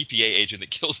this EPA agent that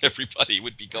kills everybody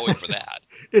would be going for that.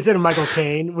 Instead of Michael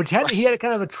Caine, which he had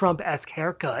kind of a Trump-esque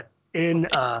haircut in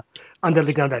On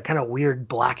Deadly Ground, that kind of weird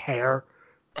black hair.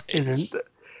 Right. And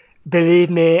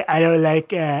believe me, I don't like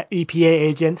EPA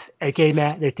agents. Okay,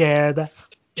 Matt, they're terrible.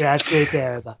 They're absolutely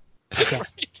terrible. Okay.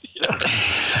 Right.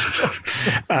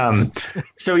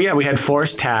 So yeah, we had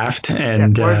Forrest Taft,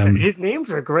 and his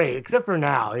names are great, except for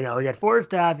now. You had Forrest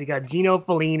Taft, you got Gino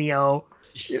Foligno.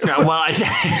 Well,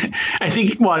 I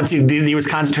think he was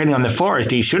concentrating on the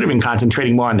Forrest. He should have been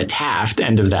concentrating more on the Taft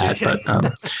end of that. But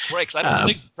right, because I don't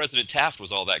think President Taft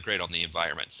was all that great on the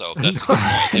environment. So that's or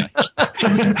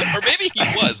maybe he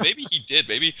was. Maybe he did.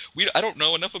 Maybe I don't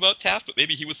know enough about Taft, but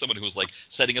maybe he was someone who was like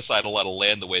setting aside a lot of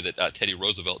land the way that Teddy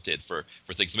Roosevelt did for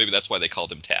things. So maybe that's why they called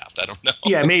him Taft. I don't know.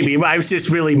 Yeah, maybe. But I was just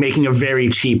really making a very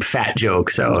cheap fat joke.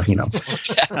 So I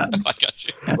got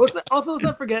you. Also, let's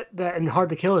not forget that in Hard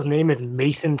to Kill, his name is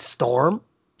Mason Storm.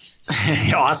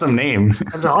 Awesome name.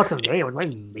 That's an awesome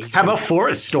name. How about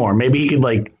Forest Storm? Maybe he could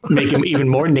make him even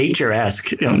more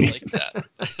nature-esque. I like that.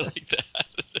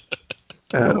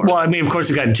 Well, I mean, of course,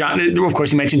 we got John. Of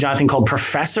course, you mentioned Jonathan called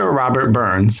Professor Robert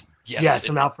Burns. Yes,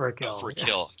 from Out for a Kill. Out for a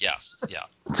Kill. Yes, yeah.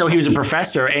 So he was a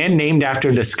professor and named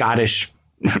after the Scottish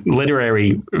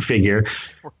literary figure,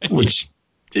 right. Which,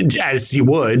 as you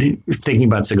would, thinking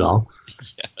about Seagal.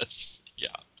 Yes.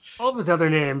 All of his other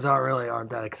names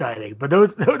aren't that exciting, but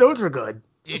those were good.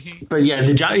 Mm-hmm. But yeah,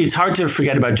 it's hard to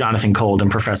forget about Jonathan Cold and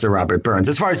Professor Robert Burns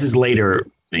as far as his later,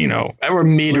 or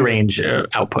mid-range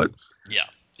output. Yeah.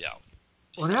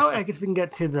 Well, now I guess we can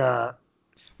get to the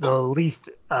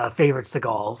least favorite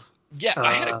Seagals.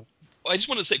 Yeah, I just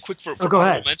want to say quick for go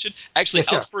ahead. Mention. Actually,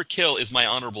 Out for a Kill is my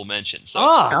honorable mention. So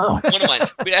one of mine.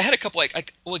 I mean, I had a couple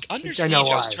like Under Siege. I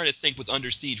was trying to think with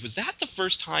Under Siege. Was that the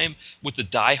first time with the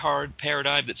Die Hard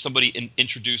paradigm that somebody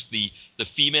introduced the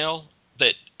female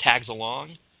that tags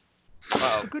along?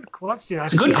 That's a good question.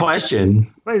 It's a good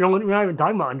question. We're not even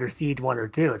talking about Under Siege 1 or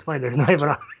 2. It's funny there's not even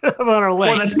on our list.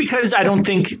 Well, that's because I don't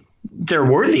think they're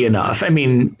worthy enough. I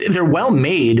mean, they're well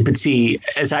made, but see,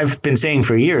 as I've been saying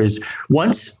for years,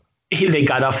 once they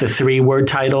got off the 3-word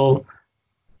title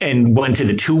and went to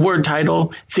the 2-word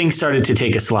title, things started to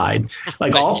take a slide.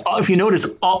 Like if you notice,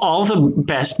 all the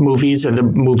best movies are the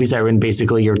movies that are in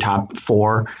basically your top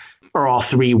 4 are all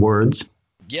 3 words.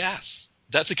 Yes,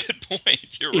 that's a good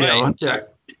point. You're right.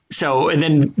 So, and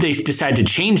then they decided to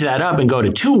change that up and go to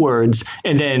 2 words,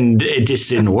 and then it just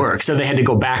didn't work. So they had to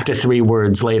go back to 3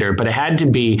 words later, but it had to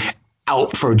be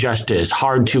out for justice,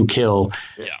 hard to kill,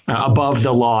 above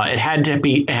the law. It had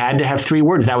to have 3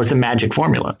 words. That was the magic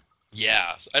formula.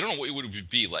 Yeah, so I don't know what it would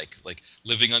be like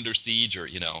living under siege, or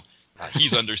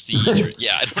he's under siege, or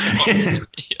I don't know.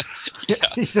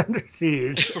 Yeah. He's under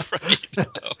siege. Right.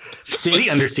 City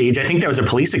Under Siege. I think that was a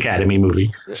Police Academy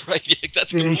movie. Right. Yeah,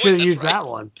 that's a good They point. should have That's used right. that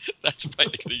one. That's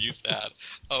right. They could have used that.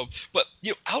 But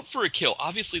Out for a Kill.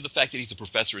 Obviously, the fact that he's a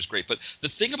professor is great. But the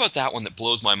thing about that one that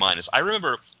blows my mind is I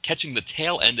remember catching the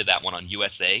tail end of that one on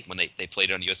USA when they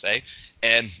played it on USA,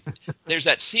 and there's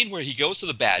that scene where he goes to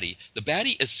the baddie. The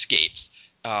baddie escapes.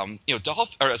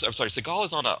 Seagal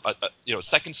is on a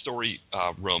second story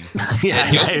room.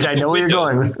 I know where you're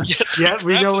going. Yes, Yeah,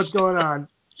 we know what's going on.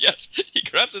 Yes, he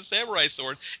grabs a samurai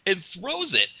sword and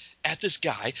throws it at this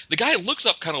guy. The guy looks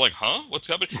up kind of like, huh? What's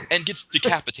happening? And gets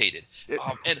decapitated.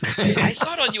 And I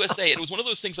saw it on USA, and it was one of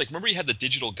those things like, remember you had the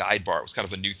digital guide bar? It was kind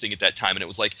of a new thing at that time, and it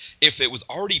was like if it was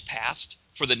already passed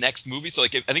for the next movie, so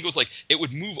like I think it was like it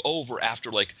would move over after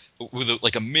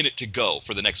with a minute to go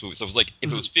for the next movie. So it was like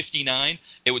if it was 59,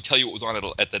 it would tell you what was on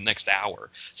at the next hour.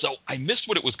 So I missed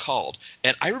what it was called,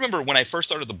 and I remember when I first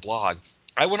started the blog,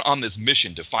 I went on this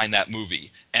mission to find that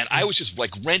movie, and I was just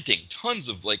renting tons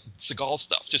of Seagal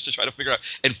stuff just to try to figure out.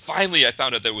 And finally, I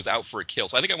found out that it was Out for a Kill.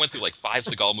 So I think I went through 5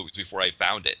 Seagal movies before I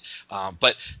found it.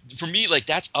 But for me,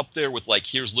 that's up there with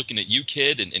Here's Looking at You,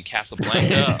 Kid, and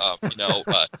Casablanca.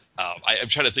 I'm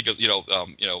trying to think of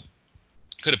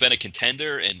could have been a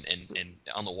contender and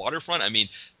on the waterfront. I mean,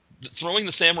 throwing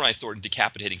the samurai sword and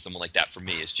decapitating someone like that for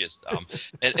me is just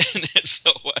and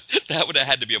so that would have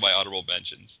had to be on my honorable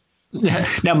mentions.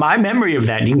 Now, my memory of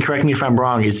that, you can correct me if I'm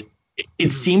wrong, is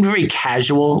it seemed very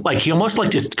casual. He almost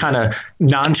just kind of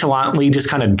nonchalantly just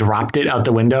kind of dropped it out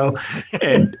the window.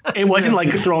 And it wasn't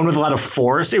thrown with a lot of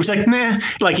force. It was nah,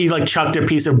 he chucked a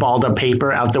piece of balled up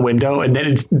paper out the window and then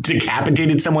it's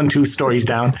decapitated someone 2 stories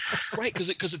down. Right,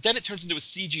 because then it turns into a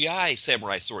CGI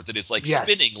samurai sword that is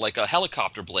spinning like a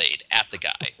helicopter blade at the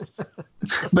guy.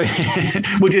 But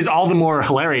which is all the more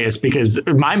hilarious because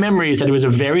my memory is that it was a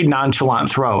very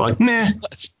nonchalant throw. Nah.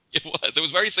 It was. It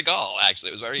was very Seagal, actually.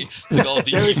 It was very Seagal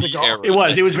DVD era.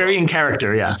 It was very in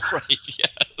character, yeah. Right,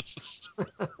 yes.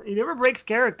 He never breaks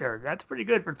character. That's pretty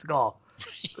good for Seagal.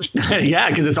 Yeah,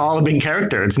 because it's all a big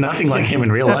character. It's nothing like him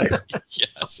in real life.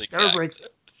 Yes, exactly. Never breaks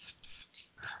it.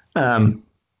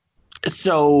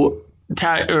 So,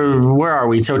 Ty, where are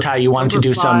we? So, Ty, you wanted to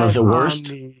do some of the worst?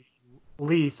 On the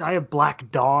list, I have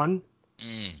Black Dawn.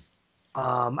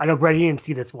 I know, Brett, you didn't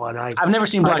see this one. I've never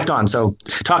seen Black Dawn, so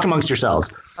talk amongst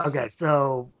yourselves. Okay,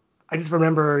 so I just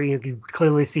remember you can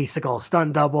clearly see Seagal's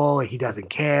stunt double. He doesn't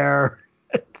care.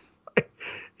 It's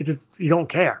just, you don't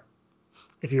care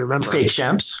if you remember. Fake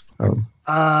Shemps?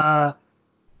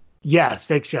 Yes,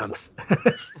 fake Shemps.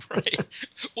 Right.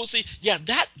 Well, see,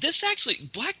 this actually,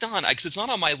 Black Dawn, because it's not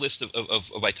on my list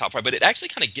of my top 5, but it actually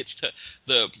kind of gets to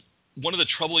one of the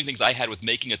troubling things I had with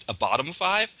making a bottom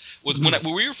 5 was when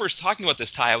we were first talking about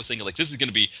this, Ty, I was thinking this is going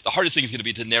to be the hardest thing is going to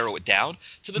be to narrow it down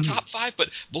to the top 5. But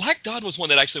Black Dawn was one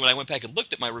that actually, when I went back and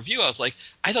looked at my review, I was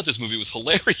I thought this movie was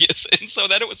hilarious. And so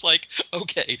then it was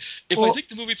okay, if I think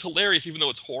the movie's hilarious, even though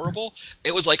it's horrible,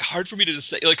 it was hard for me to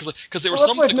say, because there were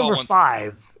some Seagal number ones.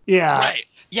 5. Yeah. Right.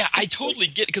 Yeah, I totally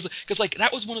get it. Because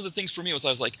that was one of the things for me was I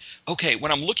was okay,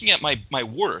 when I'm looking at my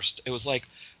worst, it was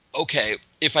okay,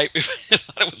 if I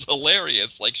thought it was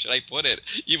hilarious, should I put it,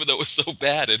 even though it was so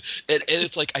bad? And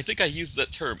it's I think I used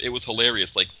that term, it was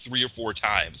hilarious, 3 or 4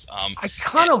 times. I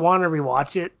kind of want to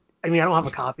rewatch it. I mean, I don't have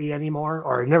a copy anymore,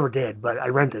 or I never did, but I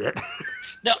rented it.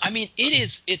 No, I mean,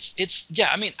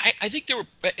 I mean, I think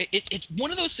it's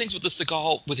one of those things with the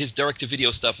Seagal, with his direct to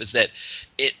video stuff, is that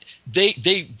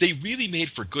they really made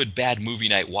for good bad movie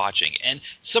night watching. And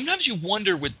sometimes you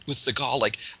wonder with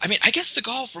Seagal, I mean, I guess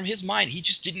Seagal, from his mind, he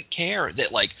just didn't care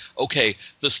that okay,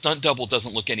 the stunt double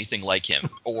doesn't look anything like him,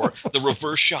 or the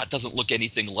reverse shot doesn't look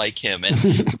anything like him, and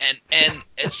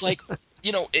it's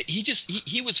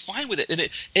he was fine with it, and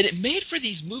it made for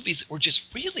these movies that were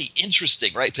just really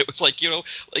interesting, right? It was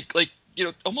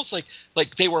almost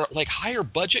like they were higher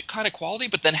budget kind of quality,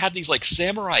 but then had these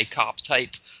samurai cop type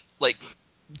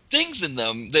things in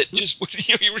them that just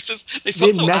you were just they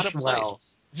felt so out of place. Well.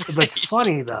 Right. But it's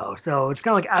funny though, so it's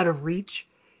kind of out of reach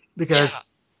because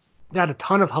they had a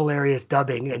ton of hilarious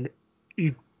dubbing, and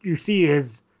you see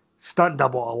his stunt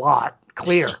double a lot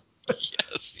clear.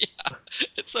 Yes, yeah.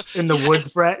 In the woods,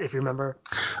 Brett, if you remember.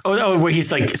 Oh, where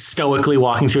he's stoically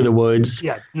walking through the woods.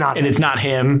 Yeah, it's not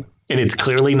him, and it's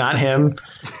clearly not him.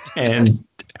 And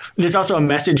there's also a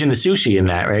message in the sushi in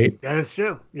that, right? That is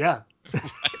true. Yeah.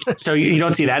 So you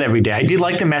don't see that every day. I did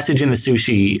like the message in the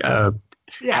sushi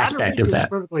aspect of that. It's a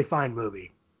perfectly fine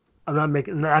movie. I'm not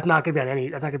making. That's not gonna be on any.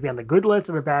 That's not gonna be on the good list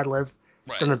or the bad list.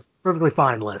 Right. It's on a perfectly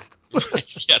fine list.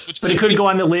 Yes, but it could go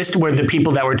on the list where the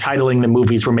people that were titling the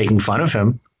movies were making fun of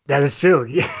him. That is true.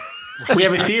 Yeah. We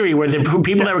have a theory where the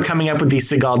people that were coming up with these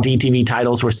Seagal DTV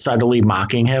titles were subtly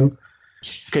mocking him.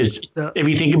 Because if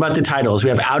you think about the titles, we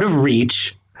have Out of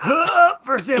Reach.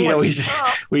 For sandwich.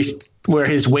 Where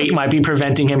his weight might be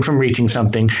preventing him from reaching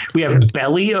something. We have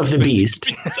Belly of the Beast.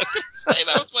 That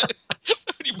was when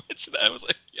you mentioned that, I was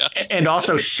like, yeah. And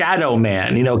also Shadow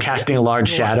Man, casting a large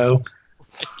shadow.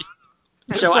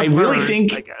 So I really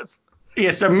think, I guess.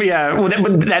 Well,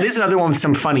 but that is another one with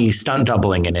some funny stunt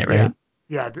doubling in it, right?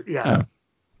 Yeah.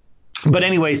 But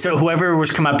anyway, so whoever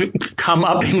was come up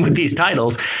in with these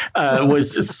titles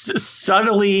was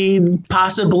subtly,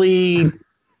 possibly,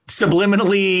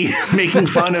 subliminally making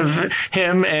fun of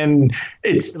him, and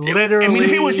it's literally. I mean,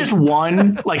 if it was just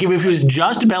one, like if it was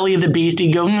just Belly of the Beast,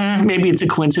 he'd go, maybe it's a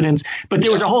coincidence. But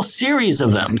there was a whole series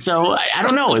of them, so I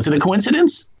don't know. Is it a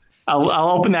coincidence?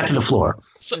 I'll open that to the floor.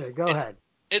 So, go ahead.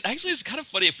 It actually is kind of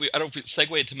funny I don't know if we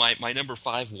segue into my number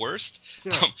 5 worst.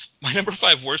 Sure. My number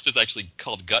 5 worst is actually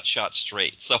called Gut Shot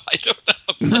Straight. So I don't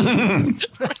know.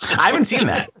 I haven't seen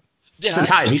that. Yeah, so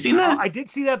Ty, have you seen that? I did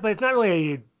see that, but it's not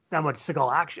really that much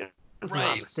Seagal action, if I'm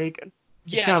not mistaken.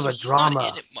 It's kind of a drama.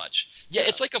 Not in it much. Yeah,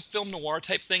 it's like a film noir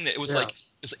type thing that it was like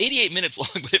it's 88 minutes long,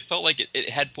 but it felt like it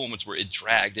had moments where it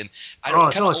dragged, and I don't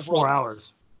know, kind of like 4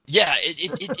 hours. Yeah,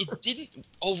 it didn't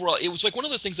overall. It was like one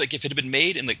of those things like if it had been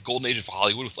made in the golden age of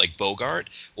Hollywood with like Bogart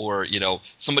or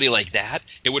somebody like that,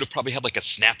 it would have probably had like a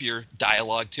snappier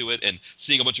dialogue to it, and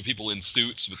seeing a bunch of people in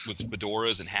suits with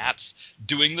fedoras and hats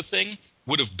doing the thing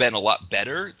would have been a lot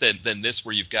better than this,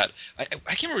 where you've got I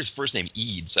can't remember his first name,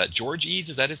 Eads, George Eads,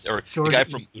 is that his, or George the guy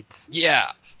from Eads.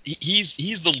 Yeah.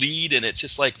 He's the lead, and it's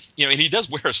just like and he does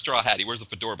wear a straw hat. He wears a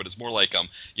fedora, but it's more like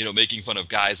making fun of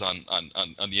guys on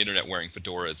the internet wearing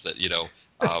fedoras that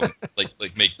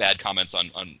like make bad comments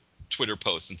on Twitter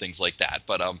posts and things like that.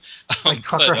 But like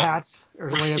trucker hats, or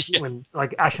when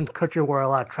like Ashton Kutcher wore a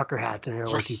lot of trucker hats in the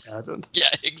early 2000s. Yeah,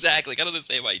 exactly, kind of the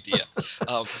same idea.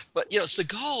 But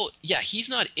Seagal, he's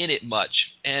not in it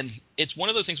much, and it's one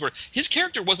of those things where his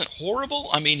character wasn't horrible.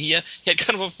 I mean, he had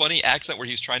kind of a funny accent where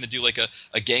he was trying to do like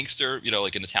a gangster,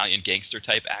 like an Italian gangster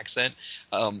type accent.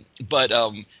 But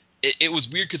it was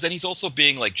weird because then he's also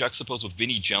being like juxtaposed with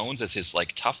Vinnie Jones as his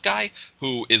like tough guy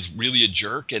who is really a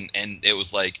jerk, and it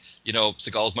was like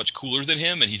Seagal's much cooler than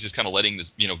him, and he's just kind of letting this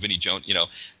Vinnie Jones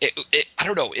I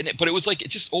don't know, but it was like it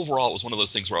just overall it was one of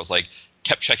those things where I was like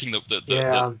kept checking the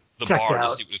bar to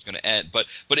see what it's going to end. But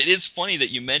it is funny that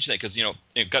you mentioned that because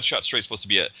Gut Shot Straight is supposed to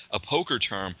be a poker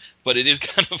term, but it is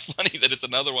kind of funny that it's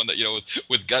another one that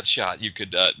with Gut Shot you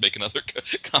could make another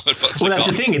comment about. Well, that's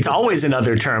the thing. It's always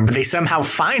another term, but they somehow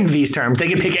find these terms. They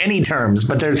can pick any terms,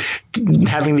 but they're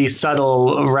having these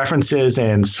subtle references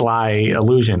and sly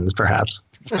allusions, perhaps.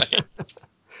 Right.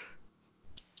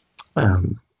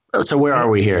 So where are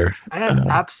we here? I have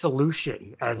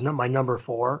Absolution as my number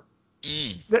 4.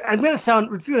 I'm going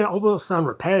to almost sound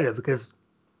repetitive because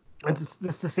it's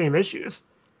the same issues.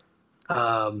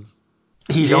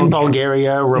 He's in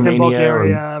Bulgaria,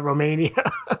 Romania,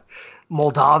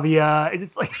 Moldavia. It's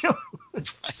just like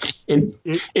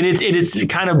it is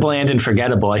kind of bland and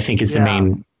forgettable, I think, is the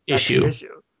main issue.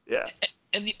 Yeah.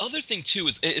 And the other thing too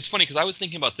is it's funny because I was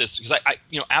thinking about this because I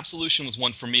Absolution was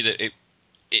one for me that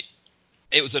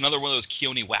it was another one of those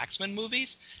Keone Waxman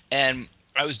movies, and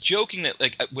I was joking that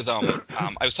like with I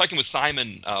was talking with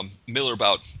Simon Miller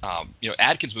about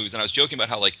Adkins movies, and I was joking about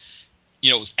how like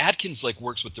Adkins like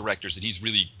works with directors that he's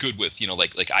really good with,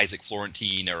 like Isaac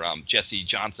Florentine or Jesse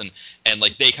Johnson, and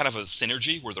like they kind of have a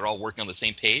synergy where they're all working on the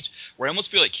same page. Where I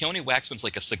almost feel like Keone Waxman's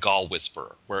like a Seagal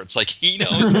whisperer, where it's like he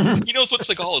knows what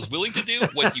Seagal is willing to do,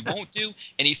 what he won't do,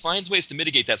 and he finds ways to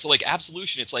mitigate that. So like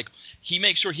Absolution, it's like he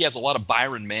makes sure he has a lot of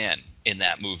Byron Mann in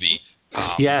that movie.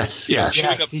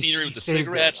 Shooting up scenery with the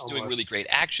cigarettes, doing really great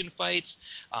action fights.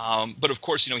 But of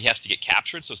course, he has to get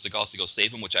captured, so Seagal has to go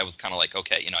save him, which I was kind of like,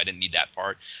 okay, I didn't need that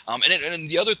part. And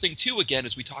the other thing too, again,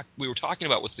 is we were talking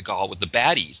about with Seagal with the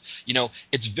baddies.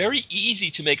 It's very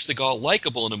easy to make Seagal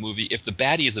likable in a movie if the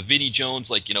baddie is a Vinnie Jones,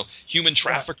 like human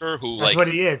trafficker who that's what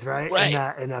he is, right?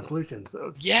 Right. In Absolution.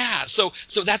 So yeah, so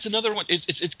that's another one.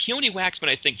 It's Keone Waxman,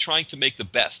 I think, trying to make the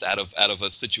best out of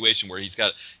a situation where he's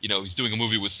got he's doing a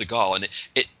movie with Seagal. And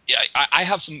I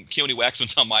have some Keone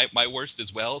Waxmans on my worst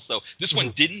as well. So this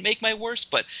one didn't make my worst,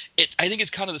 but I think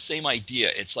it's kind of the same idea.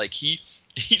 It's like he's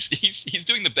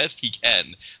doing the best he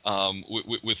can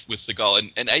with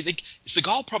Seagal, and I think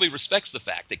Seagal probably respects the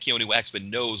fact that Keone Waxman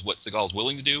knows what Seagal's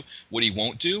willing to do, what he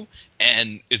won't do,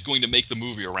 and is going to make the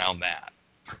movie around that.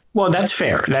 Well, that's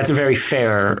fair. That's a very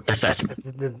fair assessment.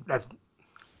 That's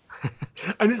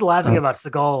I'm just laughing about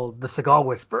Seagal, the Seagal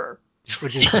Whisperer,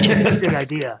 which is a good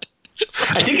idea.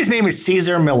 I think his name is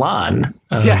Caesar Milan.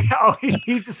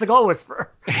 He's the Seagal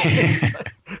Whisperer.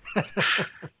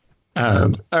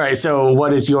 All right, so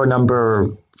what is your number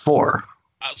 4?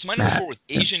 So my number 4 was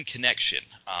Asian Connection,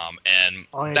 and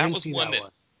that was one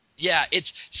that. Yeah,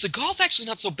 Seagal's actually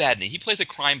not so bad in it. He plays a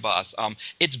crime boss.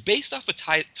 It's based off a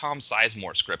Tom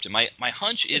Sizemore script, and my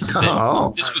hunch is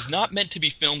that this was not meant to be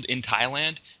filmed in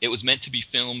Thailand. It was meant to be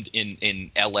filmed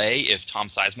in L.A. if Tom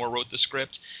Sizemore wrote the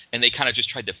script, and they kind of just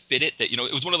tried to fit it. That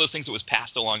it was one of those things that was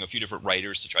passed along a few different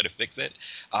writers to try to fix it.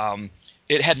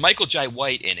 It had Michael Jai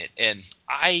White in it, and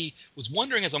I was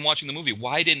wondering as I'm watching the movie,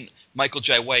 why didn't Michael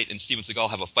Jai White and Steven Seagal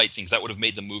have a fight scene? Because that would have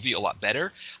made the movie a lot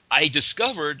better. I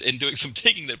discovered in doing some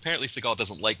digging that apparently Seagal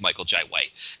doesn't like Michael Jai White,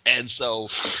 and so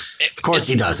of course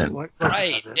he doesn't.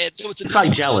 Right, and so it's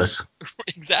probably jealous.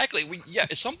 Exactly.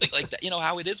 It's something like that.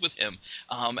 How it is with him,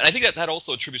 and I think that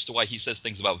also attributes to why he says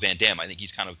things about Van Damme. I think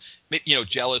he's kind of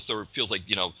jealous or feels like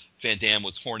Van Damme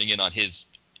was horning in on his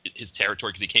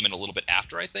territory because he came in a little bit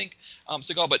after, I think,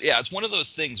 Seagal. But yeah, it's one of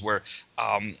those things where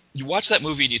you watch that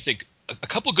movie and you think a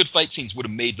couple good fight scenes would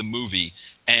have made the movie,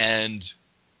 and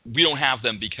we don't have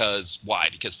them because why?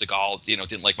 Because Seagal,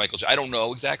 didn't like Michael J. I don't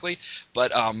know exactly,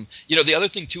 but the other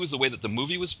thing too is the way that the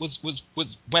movie went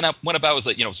about was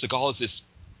like Seagal is this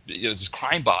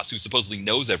crime boss who supposedly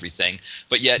knows everything,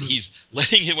 but yet he's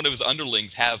letting one of his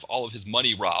underlings have all of his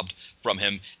money robbed from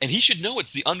him, and he should know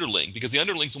it's the underling because the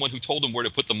underling's the one who told him where to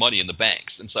put the money in the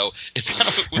banks, and so it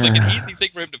was like an easy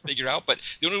thing for him to figure out, but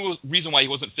the only reason why he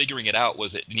wasn't figuring it out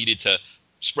was it needed to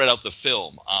spread out the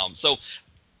film. So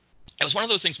it was one of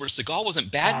those things where Seagal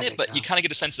wasn't bad in it, but you kind of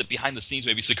get a sense that behind the scenes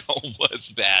maybe Seagal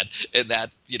was bad, and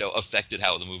that affected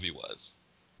how the movie was.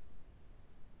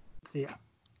 See.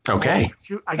 Okay. Well,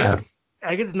 shoot, I guess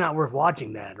it's not worth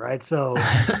watching that, right? So.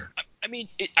 I mean,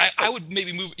 I would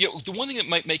maybe move. The one thing that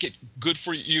might make it good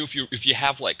for you if you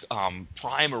have like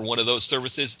Prime or one of those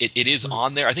services, it is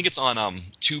on there. I think it's on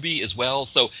Tubi as well,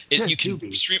 so you can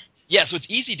Tubi. stream. Yeah, so it's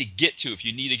easy to get to if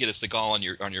you need to get a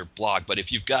Seagal on your blog. But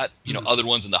if you've got other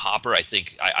ones in the hopper, I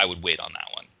think I would wait on that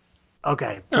one.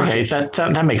 Okay. Okay,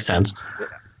 that makes sense.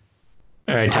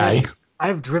 All right, Ty. I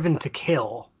have Driven to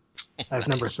Kill as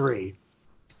number 3.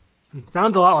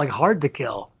 Sounds a lot like Hard to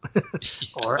Kill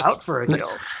or Out for a Kill.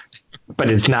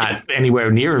 But it's not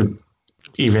anywhere near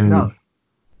even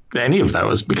any of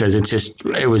those because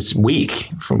it was weak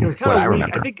from what I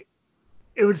remember. I think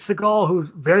it was Seagal who's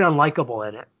very unlikable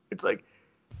in it. It's like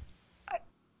I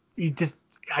just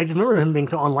remember him being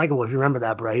so unlikable. If you remember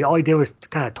that, Brad, all he did was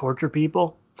kind of torture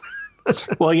people.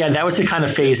 Well, yeah, that was the kind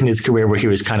of phase in his career where he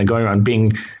was kind of going around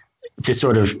being this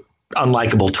sort of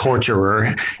unlikable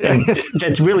torturer, and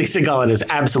that's really Seagal at his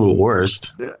absolute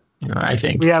worst. Yeah. I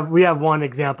think we have one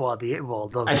example at the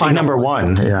I think number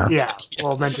one. Yeah,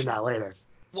 we'll mention that later.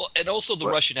 Well, and also the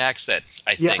Russian accent,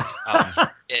 I think.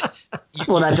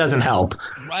 Well, that doesn't help.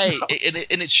 Right,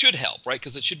 and it should help, right?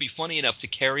 Because it should be funny enough to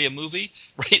carry a movie,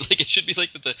 right? Like it should be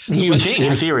like the you think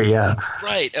in theory, yeah.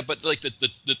 Right, but like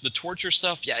the torture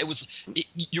stuff, yeah,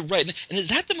 you're right. And is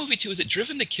that the movie too? Is it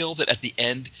Driven to Kill that at the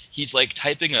end he's like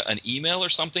typing an email or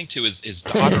something to his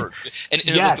daughter, and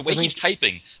yes, like the way he's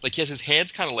typing, like he has his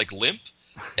hands kind of like limp.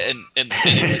 And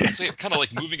he's like, kind of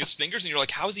like moving his fingers, and you're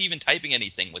like, how is he even typing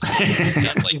anything with his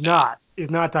hands like that? He's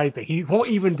not typing. He won't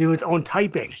even do his own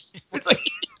typing. It's like.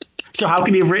 So how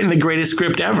can he have written the greatest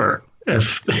script ever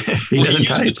if he doesn't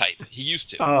type? He used to type. He used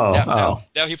to.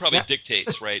 Now he probably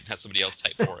dictates, right? And has somebody else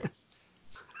type for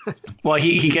him. Well,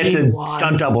 he gets a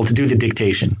stunt double to do the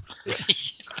dictation.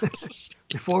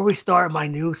 Before we start my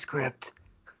new script,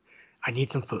 I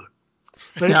need some food.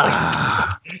 But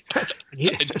I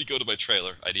need to go to my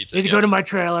trailer. I need to go to my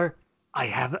trailer. I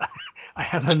have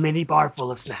a mini bar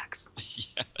full of snacks.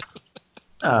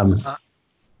 Isn't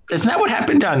that what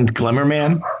happened on Glimmer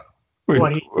Man?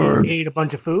 He ate a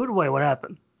bunch of food? Wait, what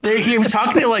happened? He was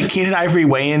talking to like Keenan Ivory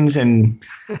Wayans and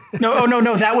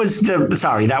no, that was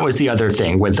the other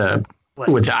thing with the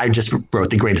I just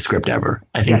wrote the greatest script ever.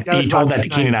 I think he told that to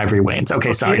Keenan Ivory Wayans.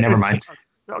 Okay, sorry, never mind.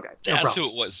 Okay, that's who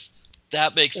it was.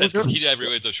 That makes sense. Keenan Ivory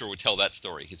Wayans, I'm sure, would tell that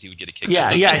story because he would get a kick. Yeah,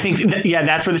 I think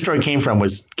that's where the story came from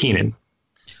was Keenan.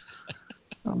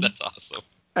 That's awesome.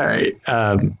 All right.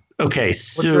 Okay,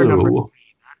 so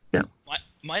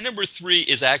my number 3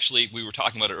 is actually, we were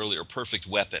talking about it earlier, Perfect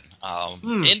Weapon.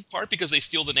 In part because they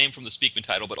steal the name from the Speakman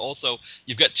title, but also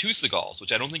you've got 2 Seagals,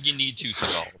 which I don't think you need 2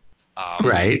 Seagals.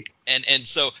 Right. And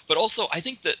so, but also I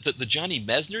think that the Johnny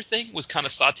Mesner thing was kind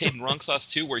of sauteed in wrong sauce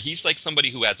too, where he's like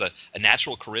somebody who has a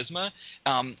natural charisma.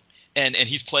 and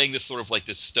he's playing this sort of like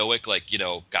this stoic, like,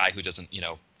 guy who doesn't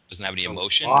have any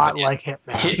emotion. A lot like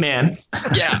Hitman.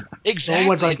 Yeah, exactly. So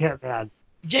much like Hitman.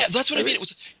 Yeah, that's what I mean.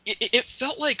 It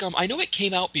felt like I know it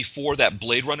came out before that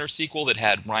Blade Runner sequel that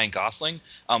had Ryan Gosling.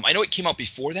 I know it came out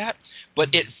before that,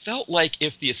 but it felt like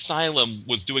if the Asylum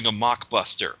was doing a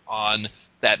mockbuster on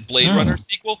that Blade Runner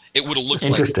sequel, it would have looked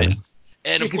like this.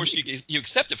 And of course, you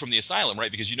accept it from the Asylum, right?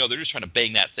 Because they're just trying to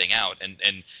bang that thing out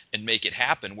and make it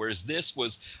happen. Whereas this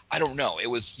was, I don't know, it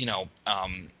was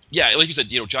yeah, like you said,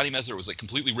 Johnny Mesner was like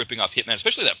completely ripping off Hitman,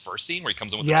 especially that first scene where he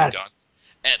comes in with the two guns.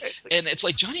 And it's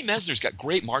like Johnny Mesner's got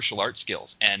great martial arts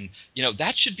skills, and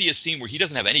that should be a scene where he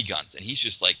doesn't have any guns and he's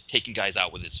just like taking guys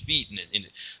out with his feet. And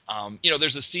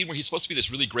there's a scene where he's supposed to be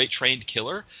this really great trained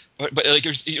killer, but like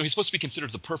he's supposed to be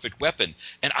considered the perfect weapon.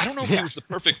 And I don't know if he was the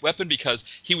perfect weapon because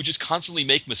he would just constantly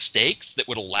make mistakes that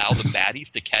would allow the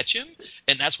baddies to catch him,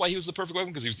 and that's why he was the perfect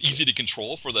weapon, because he was easy to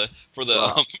control for the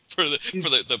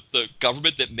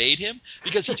government that made him,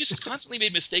 because he just constantly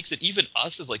made mistakes that even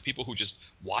us as like people who just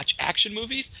watch action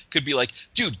movies could be like,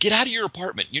 dude, get out of your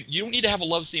apartment. You don't need to have a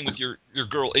love scene with your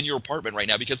girl in your apartment right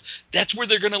now, because that's where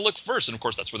they're going to look first. And of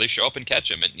course, that's where they show up and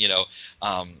catch him. And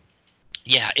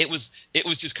it was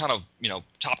just kind of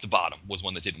top to bottom was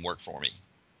one that didn't work for me.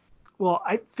 Well,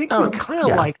 I think we kind of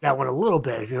liked that one a little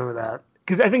bit, if you remember that,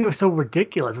 because I think it was so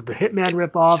ridiculous with the Hitman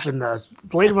ripoff and the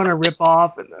Blade Runner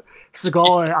ripoff and the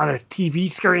Seagal on a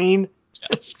TV screen.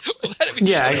 Yes. Well,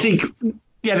 I think.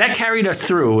 Yeah, that carried us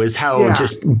through, is how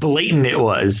just blatant it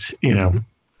was, Yeah.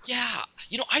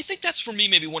 I think that's, for me,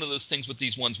 maybe one of those things with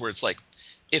these ones where it's like,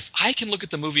 if I can look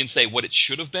at the movie and say what it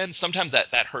should have been, sometimes that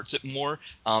hurts it more.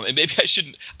 And maybe I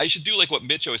should do like what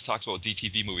Mitch always talks about with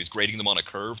DTV movies, grading them on a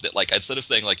curve, that like instead of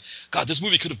saying like, God, this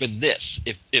movie could have been this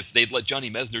if they'd let Johnny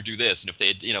Mesner do this and if they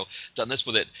had done this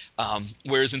with it.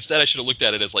 Whereas instead I should have looked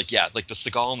at it as like, like the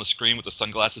Seagal on the screen with the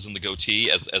sunglasses and the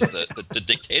goatee as the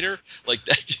dictator, like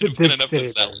that should have been enough to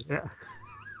sell it.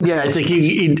 Yeah, it's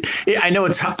like I know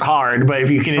it's hard, but if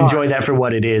you can enjoy that for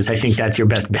what it is, I think that's your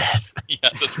best bet. Yeah,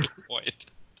 that's a good point.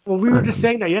 Well, we were just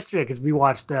saying that yesterday because we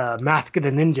watched Mask of the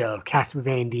Ninja of Casper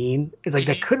Van Dien. It's like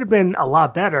that could have been a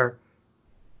lot better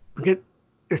because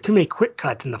there's too many quick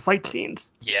cuts in the fight scenes.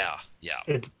 Yeah.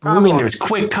 It's brutal. I mean, there's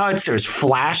quick cuts, there's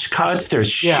flash cuts, there's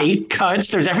shake cuts,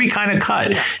 there's every kind of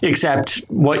cut except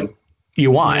what you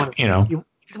want, You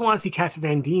just want to see Casper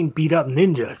Van Dien beat up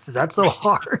ninjas. Is that so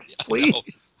hard?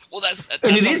 Please. Well, that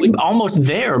and it is like, almost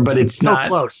there, but it's so not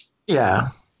close. Yeah.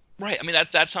 Right. I mean,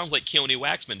 that sounds like Keone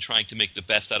Waxman trying to make the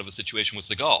best out of a situation with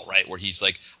Seagal, right? Where he's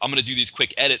like, I'm going to do these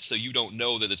quick edits so you don't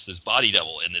know that it's this body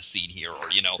double in this scene here, or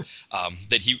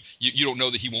that you don't know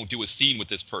that he won't do a scene with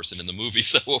this person in the movie.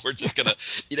 So we're just gonna,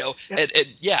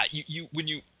 when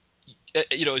you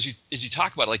as you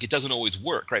talk about it, like, it doesn't always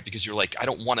work, right? Because you're like, I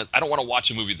don't want to watch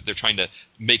a movie that they're trying to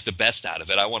make the best out of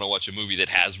it. I want to watch a movie that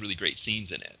has really great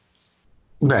scenes in it.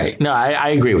 Right. No, I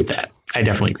agree with that. I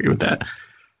definitely agree with that.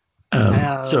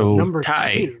 So number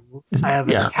Ty, 2, I have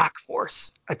an Attack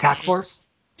Force. Attack Force?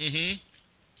 Mm-hmm.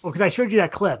 Well, because I showed you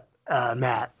that clip,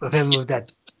 Matt, of him with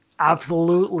that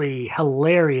absolutely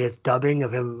hilarious dubbing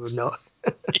of him with no...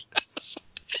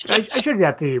 I showed you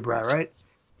that to you, Brett, right?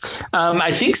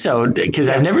 I think so, because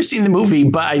I've never seen the movie,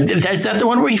 but is that the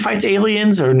one where he fights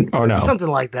aliens or no? Something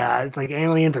like that. It's like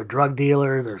aliens or drug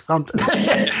dealers or something.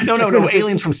 No,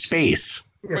 aliens from space.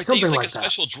 Right, they use like a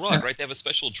special drug, right? They have a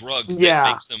special drug that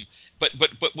makes them. But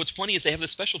what's funny is they have this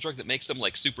special drug that makes them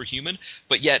like superhuman.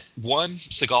 But yet, one,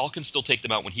 Seagal can still take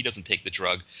them out when he doesn't take the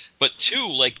drug. But two,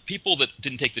 like, people that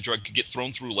didn't take the drug could get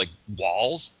thrown through like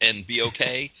walls and be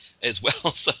okay as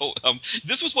well. So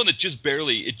this was one that just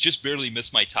barely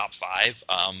missed my top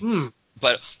 5.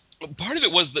 But part of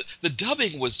it was that the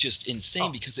dubbing was just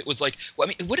insane because it was like, well,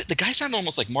 I mean, the guy sounded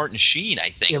almost like Martin Sheen,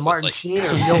 I think. Yeah, Martin Sheen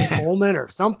or Neil Coleman or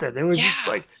something. It was just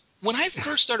like, when I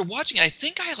first started watching it, I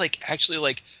think I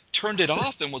actually turned it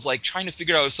off and was like trying to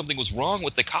figure out if something was wrong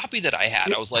with the copy that I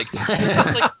had. I was like, is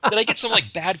this like, did I get some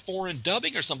like bad foreign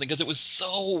dubbing or something? Because it was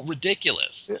so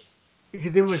ridiculous.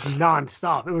 Because it was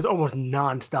nonstop. It was almost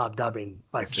nonstop dubbing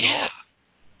by Seagal. Yeah.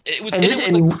 It was.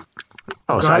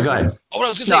 Sorry, go ahead. Oh, I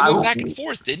was gonna say, it went back and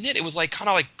forth, didn't it? It was like kind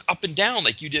of like up and down,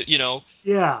 like you did,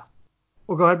 Yeah.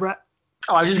 Well, go ahead, Brett.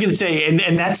 Oh, I was just going to say,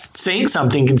 and that's saying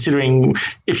something, considering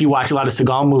if you watch a lot of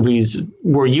Seagal movies,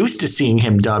 we're used to seeing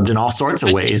him dubbed in all sorts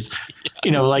of ways.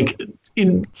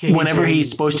 Whenever he's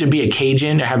supposed to be a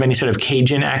Cajun or have any sort of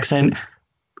Cajun accent,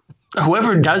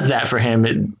 whoever does that for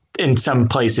him in some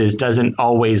places doesn't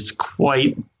always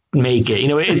quite make it.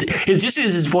 It's just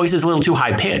his voice is a little too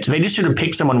high pitched. They just should have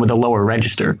picked someone with a lower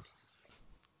register.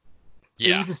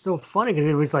 Yeah. It was just so funny because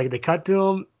it was like they cut to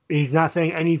him. He's not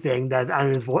saying anything that's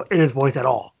in his voice at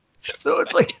all. So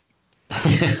it's like,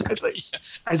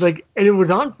 and it was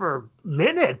on for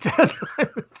minutes.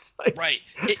 Right.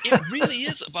 It really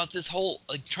is about this whole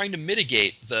like trying to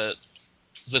mitigate the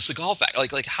Seagal fact.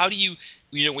 Like how do you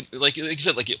when like you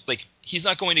said like he's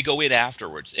not going to go in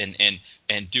afterwards and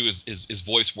do his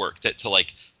voice work to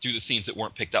like do the scenes that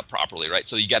weren't picked up properly, right?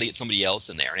 So you got to get somebody else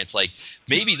in there, and it's like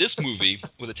maybe this movie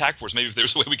with Attack Force, maybe if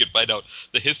there's a way we could find out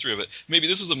the history of it, maybe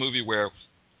this was a movie where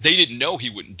they didn't know he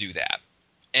wouldn't do that.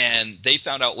 And they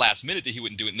found out last minute that he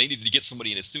wouldn't do it, and they needed to get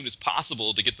somebody in as soon as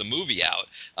possible to get the movie out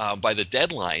by the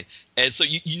deadline. And so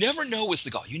you never know with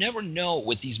Seagal. You never know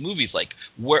with these movies, like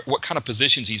what kind of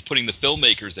positions he's putting the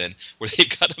filmmakers in, where they've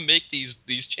got to make these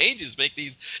changes, make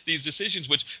these decisions.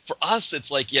 Which for us,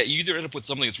 it's like, yeah, you either end up with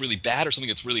something that's really bad or something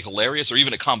that's really hilarious, or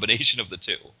even a combination of the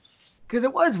two. Because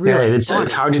it was really funny.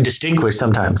 It's hard to distinguish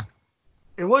sometimes.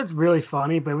 It was really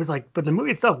funny, but it was like, but the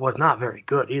movie itself was not very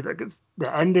good either. Because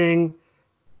the ending.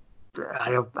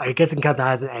 I guess it can count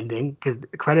that as an ending because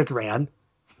the credits ran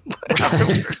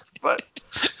afterwards, but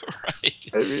right.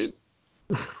 I mean,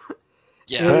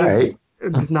 right.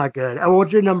 It's not good.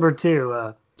 What's your number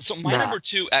 2? So my number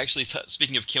 2, actually,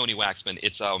 speaking of Keone Waxman,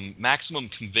 it's Maximum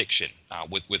Conviction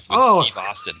with Steve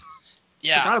Austin.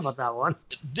 Yeah, I forgot about that one.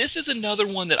 This is another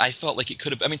one that I felt like it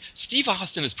could have. I mean, Steve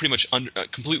Austin is pretty much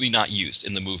completely not used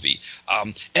in the movie,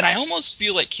 and I almost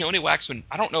feel like Keone Waxman.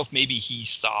 I don't know if maybe he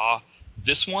saw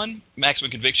this one,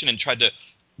 Maximum Conviction, and tried to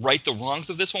right the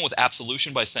wrongs of this one with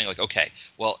Absolution by saying like, okay,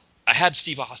 well, I had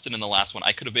Steve Austin in the last one.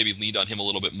 I could have maybe leaned on him a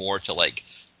little bit more to like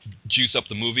juice up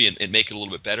the movie and make it a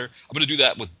little bit better. I'm going to do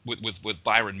that with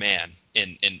Byron Mann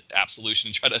in Absolution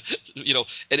and try to,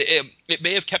 it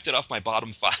may have kept it off my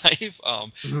bottom 5.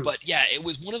 But yeah, it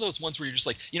was one of those ones where you're just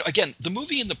like, again, the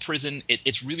movie in the prison,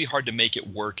 it's really hard to make it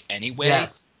work anyway.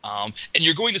 Yes. And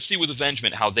you're going to see with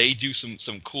Avengement how they do some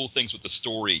cool things with the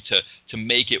story to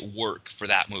make it work for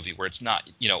that movie where it's not,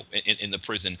 in the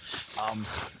prison.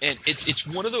 And it's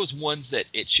one of those ones that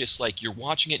it's just like you're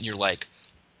watching it and you're like,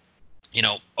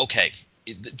 okay,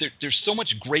 there's so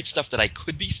much great stuff that I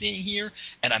could be seeing here,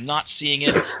 and I'm not seeing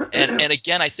it. And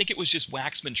again, I think it was just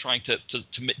Waxman trying to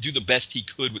do the best he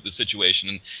could with the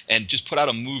situation and just put out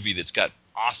a movie that's got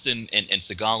Austin and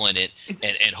Seagal in it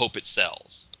and hope it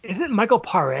sells. Isn't Michael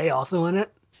Paré also in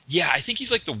it? Yeah, I think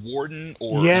he's like the warden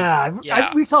or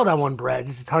we saw that one, Brad.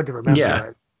 It's hard to remember.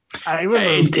 Yeah. I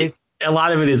remember a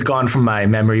lot of it is gone from my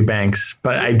memory banks,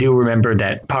 but I do remember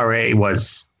that Paré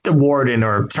was the warden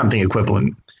or something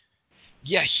equivalent.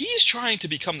 Yeah, he's trying to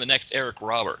become the next Eric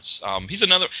Roberts. He's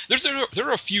another. There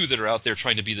are a few that are out there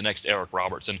trying to be the next Eric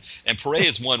Roberts, and Paré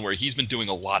is one where he's been doing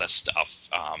a lot of stuff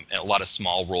and a lot of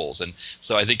small roles. And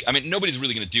so I think, nobody's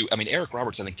really going to do. Eric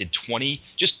Roberts, I think, did 20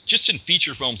 just in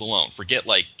feature films alone. Forget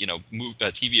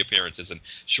TV appearances and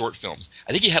short films.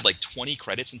 I think he had like 20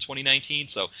 credits in 2019.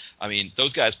 So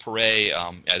those guys, Paré,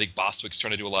 I think Bostwick's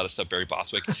trying to do a lot of stuff. Barry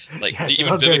Bostwick,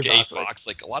 even Vivica A. Fox,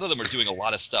 like a lot of them are doing a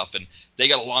lot of stuff, and they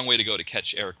got a long way to go to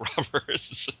catch Eric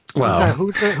Roberts. Wow.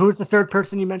 Who's the third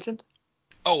person you mentioned?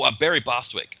 Barry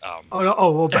Bostwick.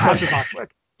 After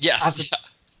Bostwick. Yes. After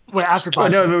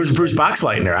Bostwick. No, it was Bruce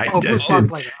Boxleitner. Bruce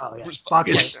Boxleitner. Oh, yeah.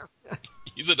 Boxleitner.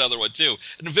 He's another one, too.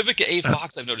 And Vivica A.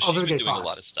 Fox, I've noticed she's been doing a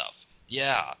lot of stuff.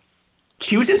 Yeah.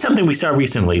 She was in something we saw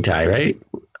recently, Ty, right?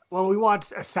 Well, we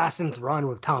watched Assassin's Run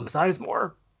with Tom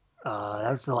Sizemore. That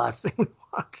was the last thing we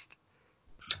watched.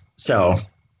 So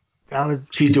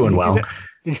she's doing well.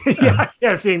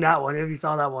 Yeah, seeing that one. Have you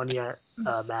saw that one yet,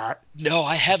 Matt? No,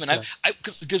 I haven't. I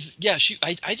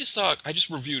just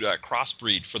reviewed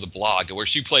Crossbreed for the blog where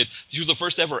she was the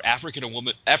first ever African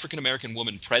American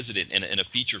woman president in a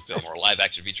feature film or a live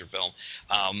action feature film.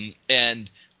 And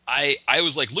I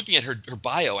was like looking at her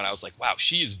bio and I was like, wow,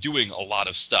 she is doing a lot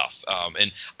of stuff.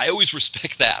 And I always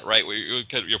respect that, right?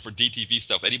 For DTV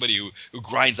stuff, anybody who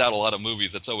grinds out a lot of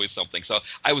movies, that's always something. So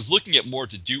I was looking at more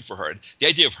to do for her. And the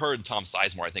idea of her and Tom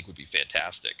Sizemore, I think, would be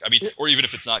fantastic. Or even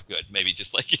if it's not good, maybe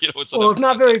just like, it's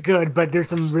not very good, but there's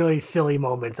some really silly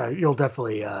moments you'll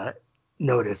definitely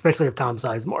notice, especially if Tom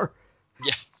Sizemore.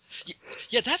 Yeah.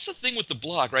 Yeah, that's the thing with the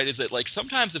blog, right? Is that like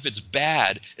sometimes if it's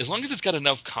bad, as long as it's got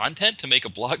enough content to make a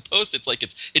blog post, it's like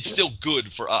it's still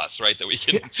good for us, right? That we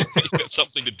can have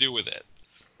something to do with it.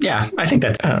 Yeah, I think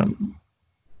that's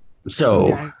so.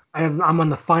 Yeah, I'm on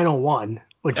the final one,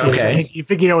 which is, okay. you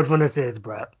think you know which one this is,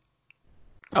 Brett?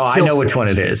 Oh, I know which one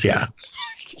it is. Yeah.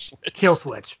 Kill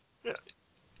Switch. Yeah.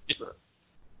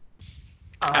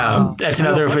 That's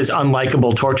another of his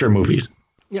unlikable torture movies.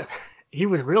 Yes. He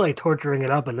was really torturing it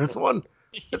up in this one.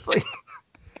 It's like,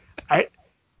 if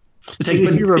you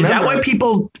remember, is that why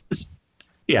people?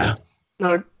 Yeah.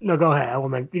 No, go ahead. I'll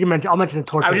mention the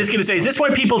torture. I was just going to say, is this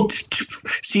why people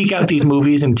seek out these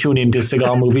movies and tune into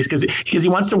Seagal movies? Because he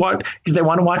wants to watch, because they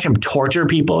want to watch him torture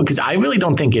people? Because I really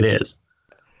don't think it is.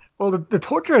 Well, the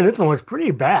torture in this one was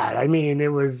pretty bad. I mean,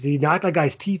 he knocked that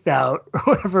guy's teeth out or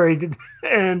whatever he did,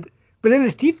 but then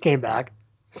his teeth came back.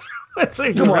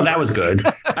 Well, that was good.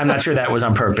 I'm not sure that was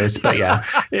on purpose, but yeah,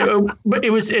 but it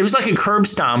was like a curb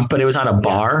stomp, but it was on a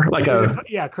bar, curb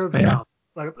stomp,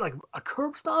 like a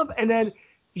curb stomp, and then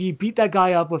he beat that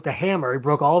guy up with the hammer. He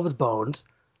broke all of his bones.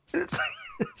 It's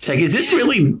like, is this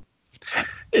really?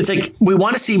 It's like, we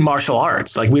want to see martial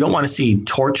arts, like we don't want to see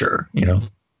torture,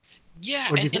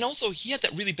 Yeah, and also he had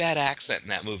that really bad accent in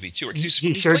that movie too. Because he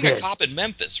was sure playing did. a cop in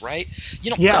Memphis, right?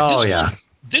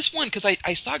 This one, because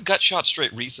I saw Gut Shot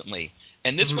Straight recently,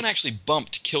 and this one actually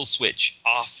bumped Kill Switch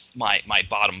off my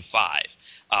bottom 5.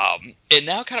 And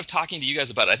now kind of talking to you guys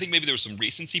about it, I think maybe there was some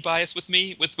recency bias with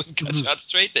me with Gut Shot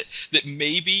Straight that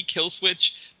maybe Kill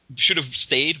Switch should have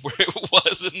stayed where it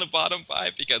was in the bottom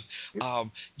 5 because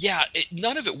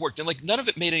none of it worked, and like none of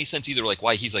it made any sense either, like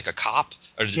why he's like a cop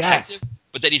or a detective,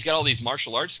 but then he's got all these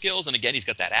martial arts skills, and again he's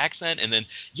got that accent, and then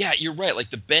you're right, like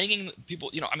the banging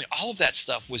people, I mean all of that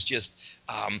stuff was just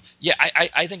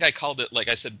I think I called it, like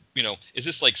I said, is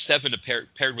this like Seven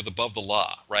paired with Above the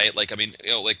Law, right? Like I mean,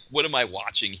 like what am I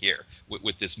watching here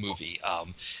with this movie?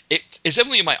 It's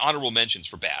definitely in my honorable mentions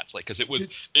for Bats, like because it was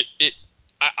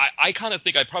I kind of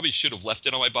think I probably should have left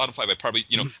it on my bottom 5. I probably,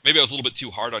 maybe I was a little bit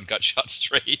too hard on Gut Shot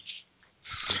Straight.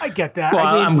 I get that. Well,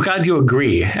 I'm glad you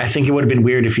agree. I think it would have been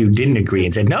weird if you didn't agree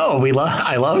and said, no,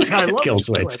 I love Kill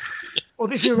Switch.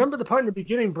 Well, if you remember the part in the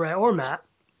beginning, Brett or Matt,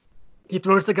 he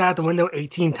throws the guy out the window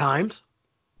 18 times.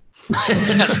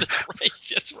 Yes,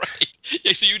 that's right.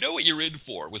 Yeah, so you know what you're in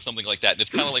for with something like that, and it's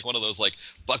kind of like one of those like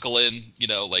buckle in,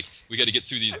 like we got to get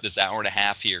through this hour and a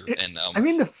half here. And I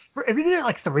mean, if you did it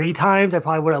like 3 times, I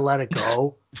probably would have let it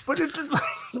go. But it's just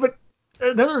but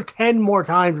another 10 more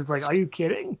times, it's like, are you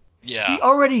kidding? Yeah. He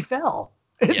already fell.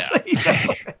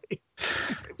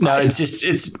 No, it's just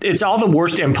it's all the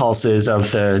worst impulses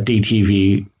of the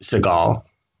DTV Seagal,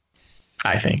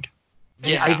 I think.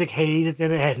 And Isaac Hayes is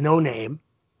in it, has no name.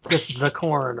 Just the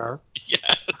coroner.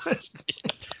 Yes.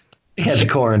 Yeah, the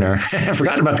coroner. I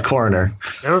forgot about the coroner.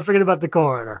 Never forget about the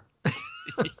coroner.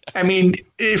 I mean,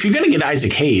 if you're going to get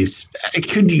Isaac Hayes,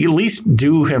 could you at least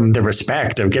do him the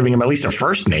respect of giving him at least a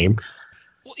first name?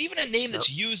 Well, even a name that's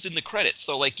used in the credits.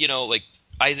 So, like, like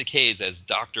Isaac Hayes as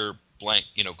Dr. Blank,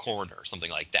 coroner or something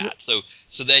like that. So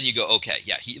then you go, okay,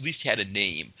 yeah, he at least had a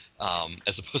name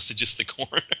as opposed to just the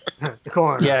coroner. The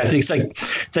coroner. Yeah, it's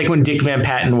like when Dick Van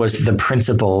Patten was the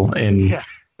principal in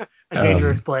A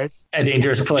Dangerous Place. A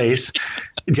Dangerous Place.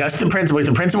 Just the principal. He's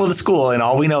the principal of the school, and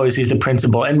all we know is he's the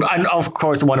principal. And of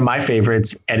course, one of my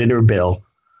favorites, Editor Bill.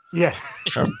 Yeah.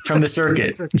 From the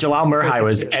circuit. Jalal Murhai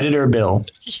was Editor Bill.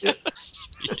 Yeah.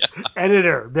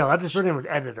 Editor Bill. That's his first name was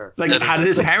Editor. Like, how did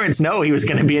his parents know he was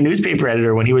going to be a newspaper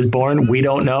editor when he was born? We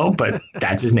don't know, but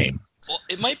that's his name. Well,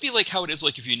 it might be like how it is,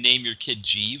 like if you name your kid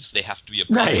Jeeves, they have to be a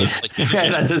right. Like,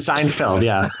 That's a Seinfeld,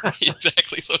 yeah.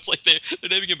 Exactly. So it's like they're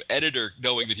naming him Editor,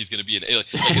 knowing that he's going to be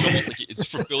it's almost like it's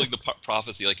fulfilling the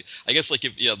prophecy. Like I guess like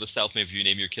if the South, maybe if you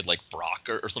name your kid like Brock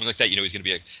or something like that, he's going to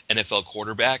be an NFL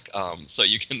quarterback. So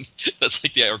you can that's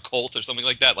like or Colt or something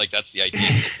like that. Like that's the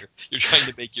idea. You're trying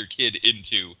to make your kid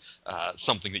into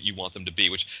something that you want them to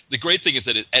be. Which the great thing is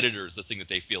that editor is the thing that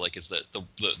they feel like is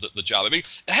the job. I mean,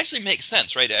 it actually makes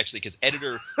sense, right? Actually, because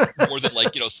editor more than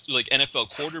like like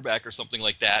NFL quarterback or something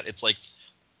like that. It's like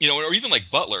or even like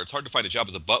butler. It's hard to find a job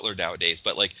as a butler nowadays.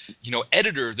 But like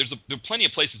editor, there are plenty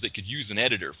of places that could use an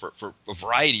editor for a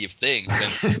variety of things.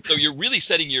 And so you're really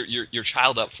setting your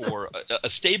child up for a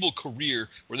stable career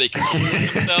where they can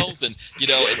support themselves. And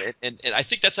and I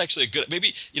think that's actually a good.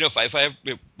 Maybe if I have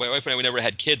my wife and I, we never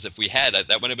had kids. If we had,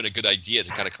 that would have been a good idea to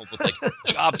kind of come up with like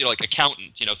jobs. Like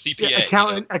accountant,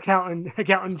 CPA,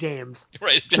 accountant James,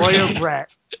 right? Lawyer Brett,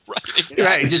 right? Exactly.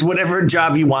 Right. Just whatever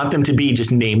job you want them to be,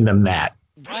 just name them that.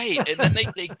 Right, and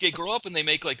then they grow up and they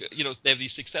make like they have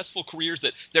these successful careers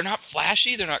that they're not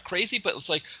flashy, they're not crazy, but it's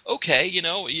like okay,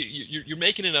 you're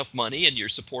making enough money and you're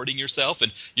supporting yourself,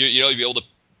 and you'll be able to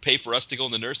pay for us to go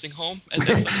in the nursing home, and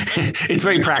that's like, it's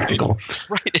very practical.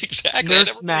 Right, exactly.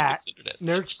 Nurse Matt,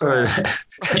 Nurse Brett.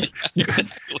 Right, exactly.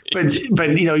 But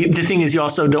the thing is, you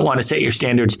also don't want to set your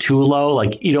standards too low.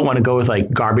 Like you don't want to go with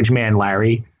like Garbage Man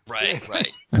Larry. Right. So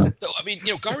I mean,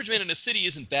 Garbage Man in a city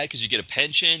isn't bad because you get a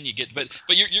pension, but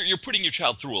you're putting your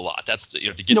child through a lot. That's to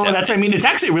get. That's what I mean. It's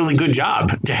actually a really good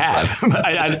job to have.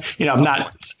 I'm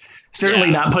not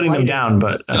Certainly not putting them down,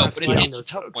 but no, but it's a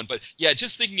tough one. But yeah,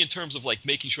 just thinking in terms of like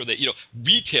making sure that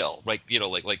retail, like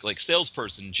like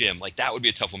salesperson Jim, like that would be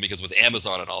a tough one because with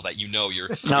Amazon and all that, you're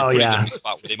putting them in a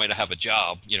spot where they might not have a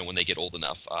job, when they get old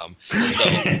enough. So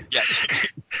yeah,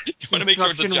 you want to make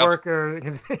sure it's a job.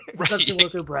 Construction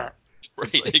worker Brett.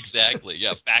 Right, exactly.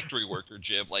 Yeah, factory worker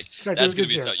Jim, like that's going to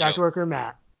be a tough. Factory worker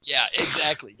Matt. Yeah,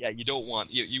 exactly. Yeah, you don't want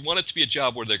you want it to be a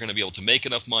job where they're going to be able to make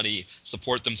enough money,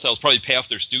 support themselves, probably pay off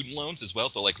their student loans as well.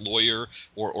 So like lawyer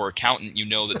or accountant,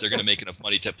 that they're going to make enough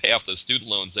money to pay off those student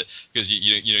loans because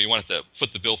you want to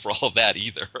foot the bill for all of that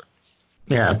either.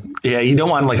 Yeah, you don't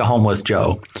want like a homeless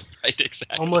Joe. Right,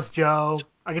 exactly. Homeless Joe.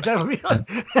 I guess that would be.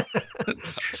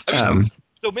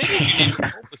 So maybe if you name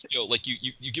them homeless Joe, like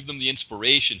you give them the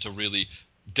inspiration to really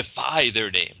defy their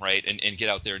name, right, and get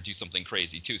out there and do something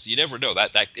crazy too. So you never know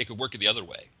that it could work the other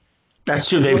way. That's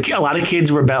true. A lot of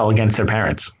kids rebel against their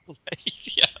parents.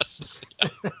 Yes.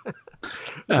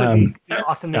 Yeah. The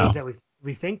awesome names that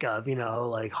we think of,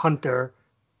 like Hunter,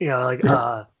 like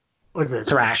what is it?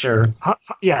 Thrasher.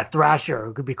 Yeah,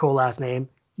 Thrasher could be a cool last name.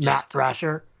 Matt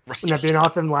Thrasher. Right. Wouldn't that be an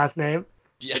awesome last name?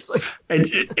 Yes.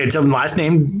 It's a last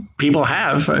name people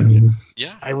have.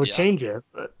 I would change it,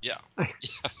 but yeah,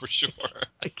 for sure.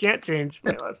 I can't change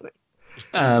my last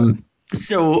name.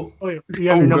 So we're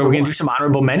going to do some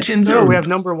honorable mentions? No, we have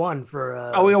number one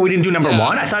for. We didn't do number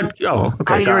one? I thought. Oh,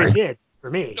 okay, sorry. I did for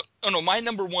me. No. My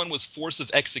number one was Force of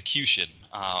Execution.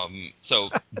 So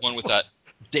one with that.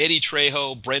 Danny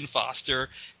Trejo, Bren Foster,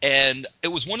 and it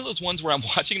was one of those ones where I'm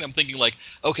watching and I'm thinking like,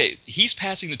 okay, he's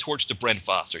passing the torch to Bren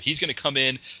Foster. He's going to come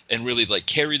in and really like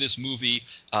carry this movie.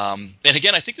 And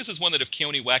again, I think this is one that if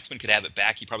Keone Waxman could have it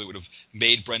back, he probably would have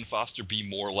made Bren Foster be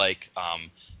more like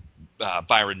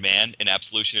Byron Mann in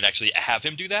Absolution and actually have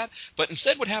him do that. But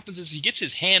instead what happens is he gets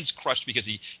his hands crushed because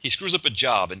he screws up a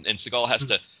job and Seagal has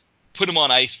to put him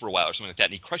on ice for a while or something like that,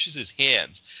 and he crushes his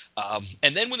hands.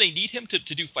 And then when they need him to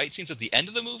do fight scenes at the end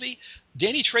of the movie,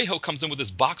 Danny Trejo comes in with this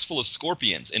box full of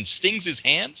scorpions and stings his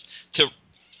hands to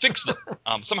fix them.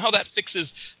 Somehow that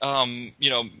fixes,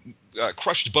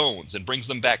 crushed bones and brings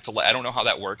them back to life. I don't know how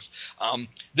that works.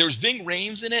 There's Ving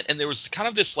Rhames in it, and there was kind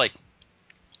of this like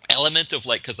element of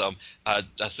like because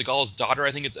Seagal's daughter,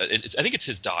 I think it's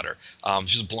his daughter.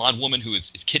 She's a blonde woman who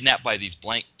is kidnapped by these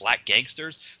black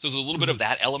gangsters. So there's a little bit of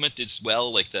that element as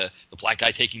well, like the black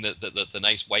guy taking the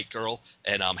nice white girl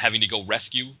and having to go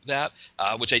rescue that,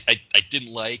 which I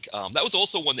didn't like. That was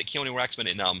also one that Keone Waxman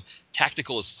in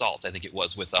Tactical Assault, I think it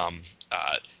was, with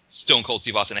Stone Cold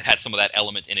Steve Austin. It had some of that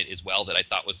element in it as well that I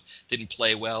thought didn't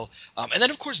play well. And then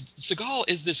of course Seagal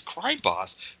is this crime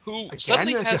boss who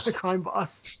suddenly has a crime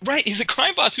boss. Right, he's a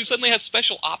crime boss who suddenly has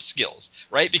special ops skills,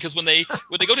 right? Because when they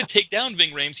go to take down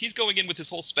Ving Rhames, he's going in with his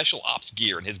whole special ops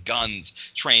gear and his guns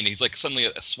trained. He's like suddenly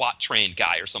a SWAT trained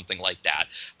guy or something like that.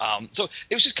 So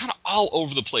it was just kind of all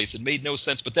over the place. It made no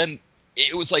sense. But then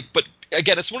it was like, but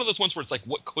again, it's one of those ones where it's like,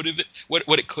 what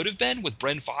it could have been with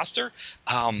Bren Foster,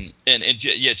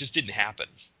 it just didn't happen.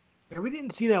 Yeah, we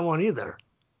didn't see that one either,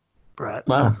 Brett.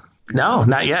 Well, no,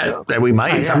 not yet. We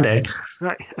might someday.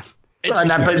 Right.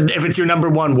 But if it's your number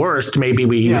one worst, maybe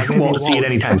we won't see it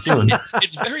anytime soon.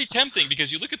 It's very tempting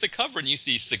because you look at the cover and you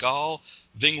see Seagal,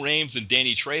 Ving Rhames, and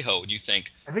Danny Trejo, and you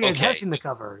think, I think I've seen the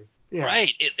cover. Yeah.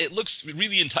 Right. It looks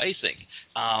really enticing,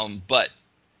 but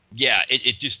yeah,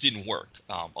 it just didn't work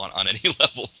on any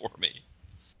level for me.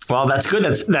 Well, that's good.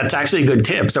 That's actually a good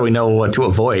tip, so we know what to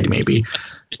avoid, maybe.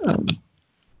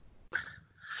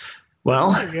 Well,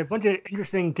 we have a bunch of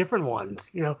interesting, different ones,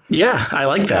 Yeah, I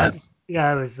like that.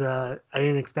 I was. I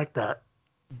didn't expect that.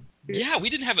 Yeah, we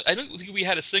didn't have. I don't think we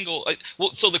had a single.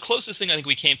 So the closest thing I think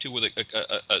we came to with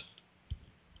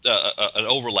an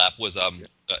overlap was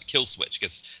Kill Switch,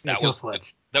 because that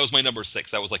was my number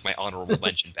 6. That was like my honorable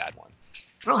mention bad one.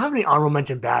 I don't have any honorable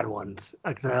mention bad ones.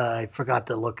 I forgot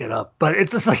to look it up, but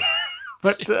it's just like,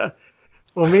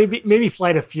 well, maybe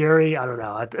Flight of Fury. I don't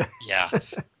know. Yeah.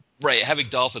 Right, having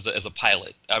Dolph as a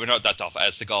pilot. I mean, not Dolph,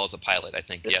 as Seagal as a pilot, I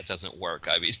think, it doesn't work.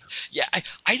 I mean,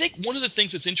 I think one of the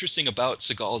things that's interesting about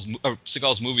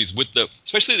Seagal's movies,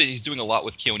 especially that he's doing a lot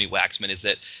with Keone Waxman, is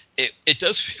that it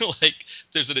does feel like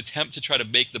there's an attempt to try to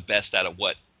make the best out of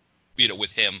what,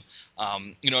 with him.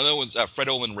 Another one's Fred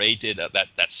Olen Ray did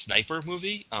that Sniper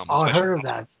movie. I heard of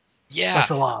that. Yeah.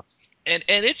 Special Ops. And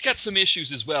it's got some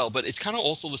issues as well, but it's kind of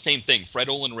also the same thing. Fred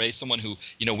Olen Ray, someone who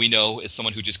we know is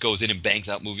someone who just goes in and bangs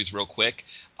out movies real quick,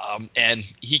 and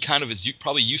he kind of is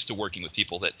probably used to working with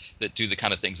people that do the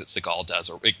kind of things that Seagal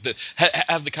does, or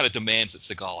have the kind of demands that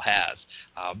Seagal has.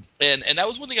 And that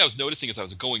was one thing I was noticing as I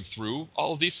was going through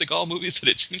all of these Seagal movies, that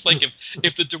it seems like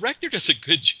if the director does a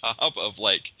good job of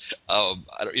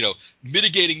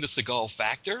mitigating the Seagal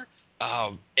factor,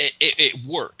 it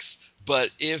works.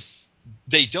 But if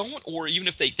they don't, or even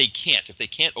if they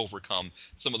can't overcome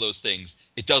some of those things,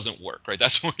 it doesn't work, right?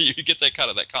 That's where you get that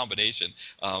combination.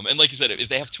 And like you said, if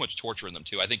they have too much torture in them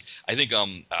too, I think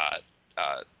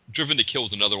Driven to Kill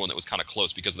is another one that was kind of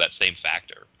close because of that same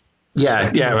factor.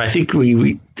 Yeah, I think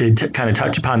we did kind of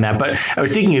touch upon that, but I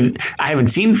was thinking, I haven't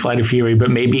seen Flight of Fury,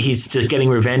 but maybe he's just getting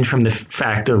revenge from the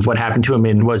fact of what happened to him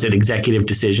in, was it Executive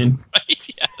Decision? Right,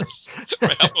 yes.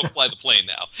 Right, I'm going to fly the plane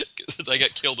now because I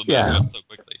got killed in that one so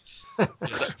quickly. But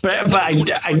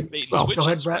go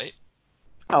ahead, Brett. Right?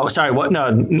 Oh, sorry. What?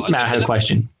 No, Matt had a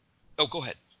question. Oh, go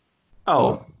ahead.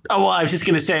 Oh, well, I was just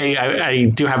going to say I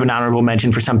do have an honorable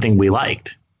mention for something we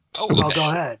liked. Oh, okay. Go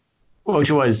ahead. Which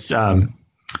was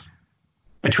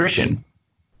Attrition.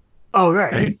 Oh,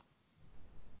 right.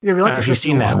 Yeah, we liked if you've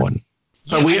seen that one.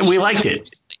 Yeah, but we liked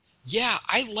it. Yeah,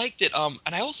 I liked it. And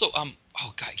I also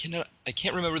oh god, I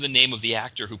can't remember the name of the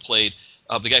actor who played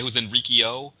the guy who was in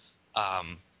Rikio.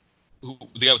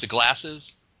 The guy with the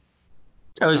glasses?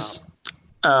 Is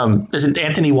it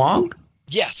Anthony Wong?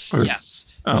 Yes.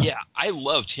 Oh. Yeah, I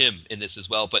loved him in this as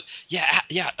well. But yeah,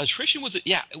 Attrition was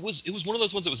it was one of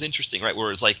those ones that was interesting, right? Where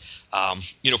it was like,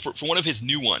 for one of his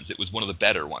new ones, it was one of the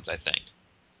better ones, I think.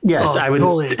 Yes, I would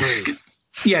totally agree.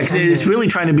 Yeah, because it's really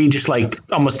trying to be just like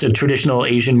almost a traditional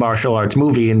Asian martial arts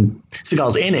movie, and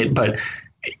Seagal's in it, but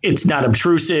it's not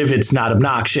obtrusive, it's not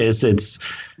obnoxious, it's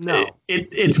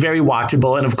very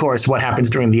watchable, and of course what happens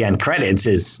during the end credits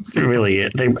is really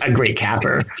a great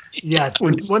capper. Yes,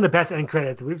 one of the best end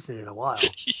credits we've seen in a while.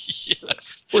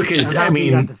 Yes. Because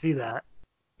you got to see that.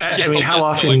 How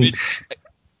often?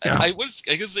 I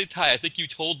guess say, Ty, I think you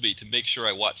told me to make sure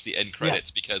I watched the end credits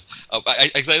because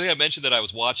I think I mentioned that I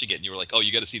was watching it and you were like, oh,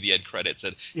 you got to see the end credits,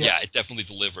 and it definitely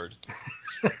delivered.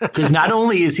 Because not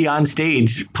only is he on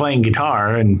stage playing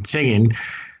guitar and singing,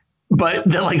 but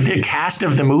the cast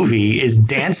of the movie is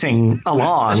dancing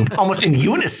along almost in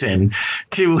unison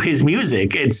to his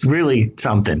music. It's really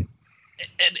something.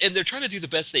 And they're trying to do the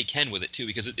best they can with it too,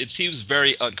 because it seems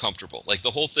very uncomfortable. Like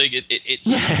the whole thing, it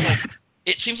seems like.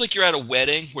 It seems like you're at a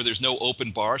wedding where there's no open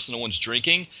bar, so no one's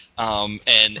drinking, and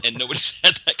nobody's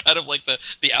had that kind of like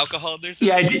the alcohol in there.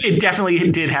 Yeah, it definitely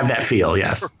did have that feel,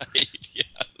 yes. Right,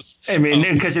 yes. I mean,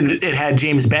 because it had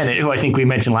James Bennett, who I think we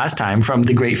mentioned last time, from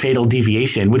The Great Fatal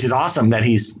Deviation, which is awesome that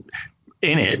he's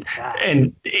in it.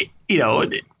 And,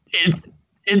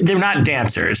 they're not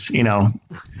dancers,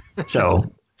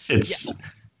 so it's...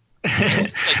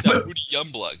 It's like that Rudy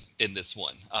Youngblood in this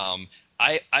one.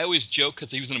 I always joke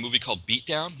because he was in a movie called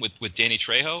Beatdown with Danny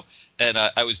Trejo, and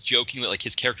I was joking that like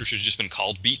his character should have just been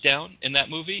called Beatdown in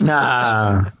that movie.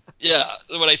 Nah. Yeah,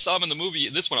 when I saw him in the movie,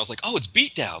 this one I was like, oh, it's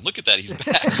Beatdown. Look at that, he's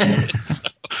back.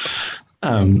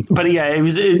 But yeah,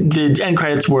 the end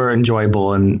credits were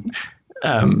enjoyable, and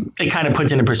it kind of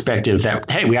puts into perspective that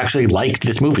hey, we actually liked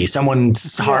this movie.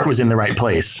 Someone's heart was in the right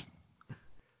place.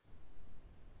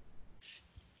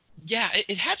 Yeah,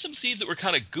 it had some scenes that were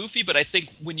kind of goofy, but I think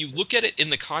when you look at it in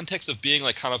the context of being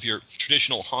like kind of your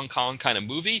traditional Hong Kong kind of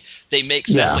movie, they make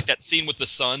sense. Yeah. Like that scene with the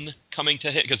son coming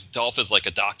to him, because Dolph is like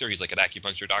a doctor, he's like an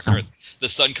acupuncture doctor, and the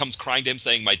son comes crying to him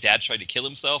saying, my dad tried to kill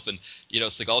himself, and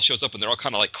Seagal shows up and they're all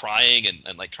kind of like crying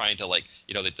and like trying to like,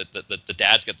 the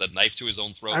dad's got the knife to his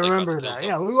own throat. I remember that.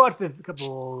 Yeah, we watched it a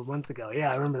couple months ago. Yeah,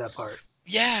 I remember that part.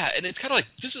 Yeah, and it's kind of like,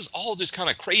 this is all just kind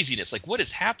of craziness. Like, what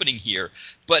is happening here?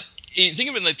 But think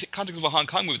of it in the context of a Hong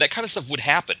Kong movie, that kind of stuff would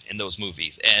happen in those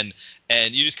movies. And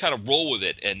you just kind of roll with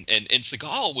it. And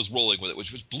Seagal was rolling with it,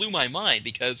 which blew my mind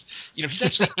because, he's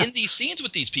actually in these scenes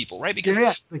with these people, right? Because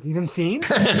like he's in scenes?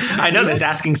 I know, that's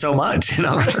asking so much,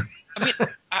 I mean,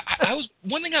 I was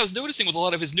one thing I was noticing with a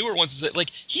lot of his newer ones is that like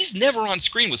he's never on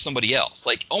screen with somebody else,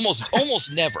 like almost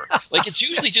never. Like it's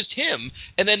usually just him,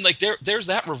 and then like there's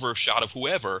that reverse shot of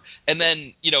whoever, and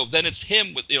then then it's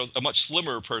him with a much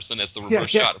slimmer person as the reverse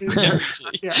shot of him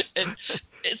usually. Yeah. And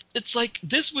it's like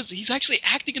he's actually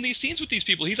acting in these scenes with these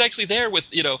people. He's actually there with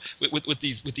with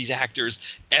these actors,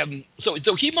 and so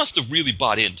he must have really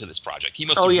bought into this project. He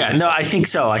must. Oh yeah, no, I think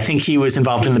so. I think he was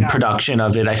involved in the production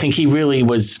of it. I think he really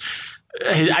was.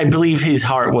 I believe his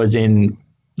heart was in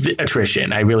the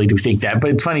Attrition. I really do think that.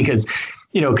 But it's funny because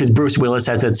because Bruce Willis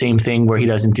has that same thing where he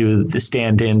doesn't do the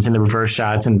stand-ins and the reverse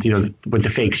shots and, with the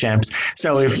fake shemps.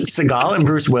 So if Seagal and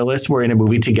Bruce Willis were in a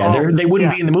movie together, they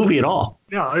wouldn't be in the movie at all.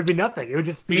 No, it would be nothing. It would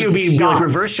just be like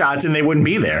reverse shots and they wouldn't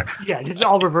be there. Yeah, just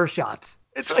all reverse shots.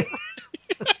 It's like...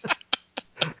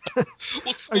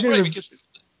 right, because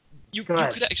you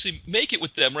could actually make it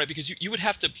with them, right? Because you would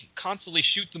have to constantly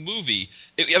shoot the movie.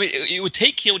 It would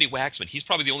take Keone Waxman. He's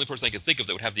probably the only person I can think of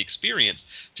that would have the experience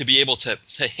to be able to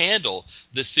handle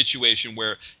this situation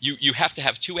where you have to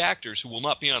have two actors who will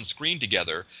not be on screen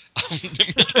together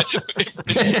to make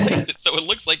it so it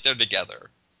looks like they're together.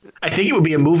 I think it would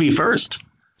be a movie first.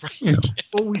 Right.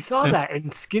 Well, we saw that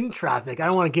in Skin Traffic. I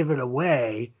don't want to give it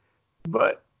away,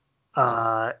 but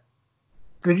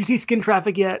did you see Skin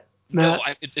Traffic yet, Matt? No,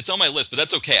 it's on my list, but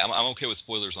that's okay. I'm okay with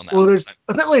spoilers on that. Well, it's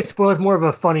not really a spoiler. It's more of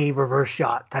a funny reverse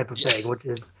shot type of thing, which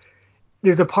is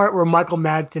there's a part where Michael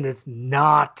Madsen is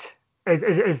not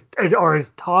is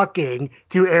talking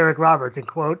to Eric Roberts in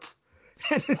quotes.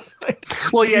 It's like,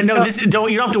 well, yeah, no, you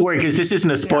don't have to worry because this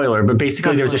isn't a spoiler. But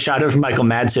basically, there's a shot of Michael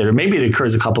Madsen, or maybe it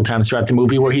occurs a couple times throughout the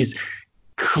movie where he's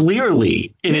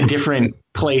clearly in a different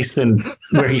place than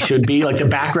where he should be. Like the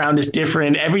background is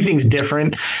different, everything's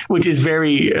different, which is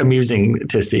very amusing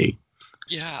to see.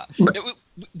 Yeah,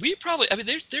 we probably.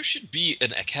 There should be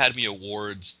an Academy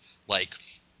Awards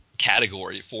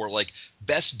category for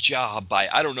best job by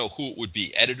I don't know who it would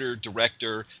be, editor,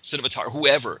 director, cinematographer,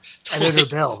 whoever. Editor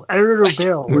Bill. I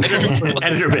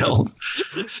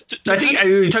think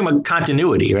you're talking about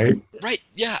continuity, right? Right.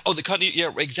 Yeah. Oh, the continuity.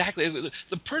 Yeah. Exactly.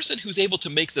 The person who's able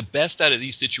to make the best out of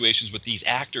these situations with these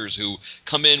actors who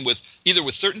come in with either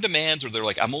with certain demands or they're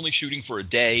like, I'm only shooting for a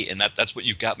day, and that's what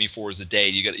you've got me for is a day.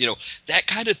 You got that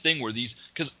kind of thing where these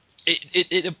because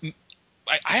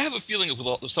I have a feeling with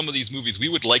some of these movies, we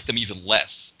would like them even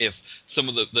less if some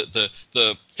of the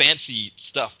fancy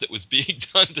stuff that was being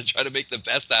done to try to make the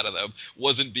best out of them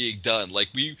wasn't being done.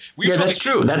 That's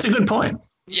true. That's a good point.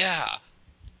 Yeah.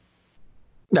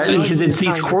 Because it's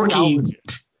these quirky,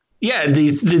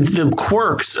 the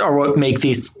quirks are what make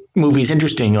these movies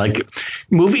interesting. Like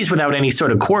movies without any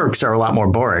sort of quirks are a lot more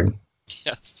boring.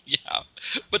 Yes, yeah,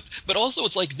 but also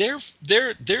it's like they're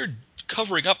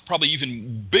covering up probably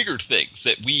even bigger things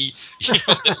that we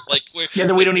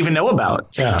that we don't even know about.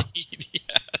 Yeah.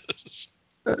 Yes.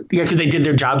 Because they did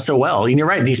their job so well. And you're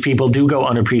right, these people do go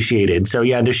unappreciated. So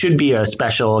yeah, there should be a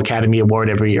special Academy Award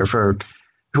every year for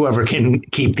whoever can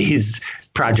keep these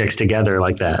projects together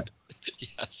like that.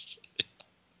 Yes.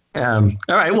 All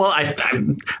right. Well,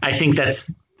 I think that's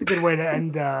a good way to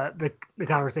end the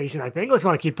conversation. I think. Let's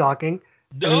want to keep talking.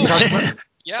 No.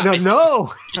 Yeah.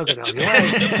 No. Okay, no.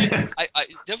 Yeah. I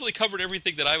definitely covered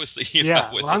everything that I was thinking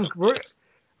about. We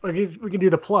can do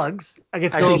the plugs. I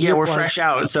guess. I think we're fresh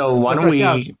out. So why don't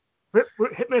we?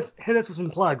 Hit us with some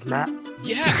plugs, Matt.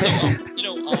 Yeah.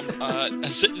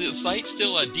 So the site's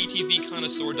still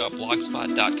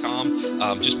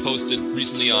dtvconnoisseur.blogspot.com. Just posted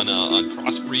recently on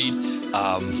Crossbreed.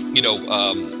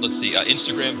 Let's see.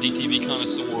 Instagram DTV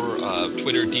Connoisseur.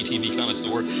 Twitter DTV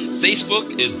Connoisseur.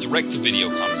 Facebook is Direct To Video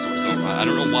Connoisseur. So I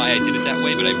don't know why I did it that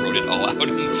way, but I wrote it all out for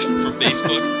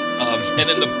Facebook. And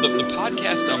then the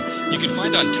podcast you can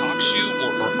find on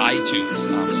TalkShoe or iTunes.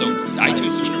 So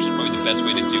iTunes subscription is probably the best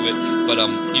way to do it. But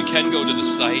you can go to the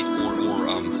site or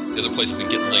the other places and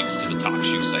get links to the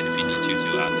TalkShoe site if you need to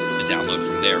download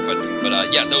from there. But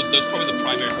those probably the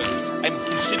primary places. I'm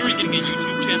considering getting a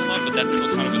YouTube channel up, but that's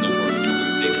still kind of in the works. So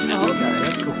we'll see. Oh, okay,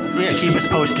 that's cool. Yeah, keep us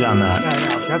posted on that.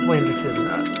 Yeah, I'm definitely interested in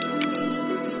that.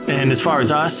 And as far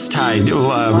as us, Ty,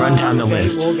 run down the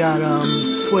list. We got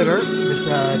Twitter. It's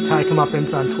Ty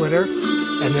Comeuppance on Twitter.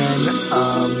 And then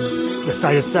the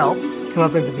site itself,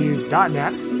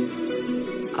 comeuppance.net.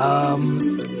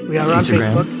 We are on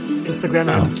Facebook.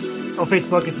 Instagram.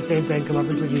 Facebook is the same thing,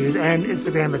 Comeuppance Reviews. And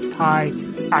Instagram is Ty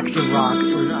Action Rocks,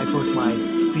 where I post my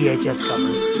VHS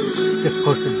covers. Just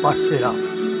posted Busted Up.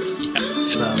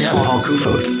 Paul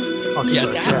Kufos.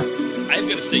 I've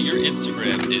got to say, your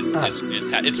Instagram is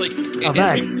fantastic. It's like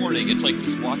every morning, it's like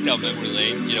this walk down memory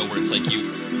lane, where it's like you.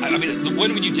 I mean, the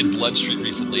one when you did Blood Street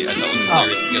recently, I thought was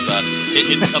hilarious because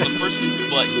it's on the first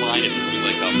line. It's something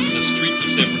like the streets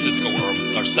of San Francisco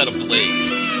are set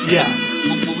ablaze. Yeah.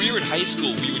 When we were in high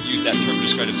school, we would use that term to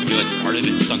describe if somebody farted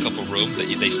and stunk up a room that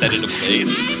they set it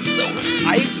ablaze. So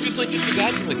I just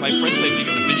imagine my friends being in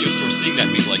the video store seeing that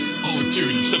and being like, oh dude,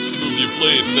 he sets the movie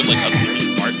ablaze, and then us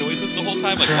making fart noises the whole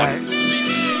time watching the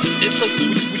movie. It's like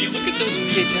when you look at those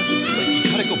VHSs, it's like you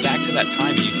gotta go back to that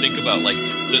time and you think about the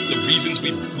reasons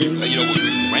we when we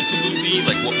rent a movie,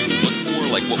 what we would look for,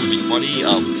 like what would be funny.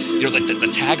 Like the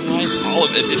taglines, all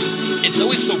of it. It's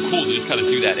always so cool to just kind of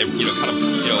do that. And,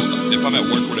 if I'm at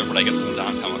work or whatever, and I get some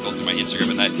downtime, I'll go through my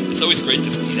Instagram, and it's always great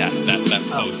to see that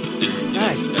post.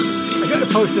 Nice. I got a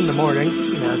post in the morning.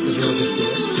 It's a really good see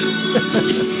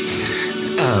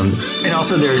it. And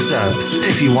also there's,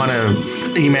 if you want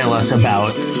to email us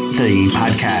about the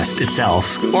podcast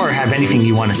itself or have anything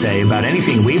you want to say about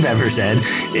anything we've ever said,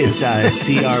 it's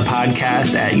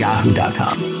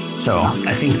crpodcast@yahoo.com. So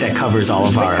I think that covers all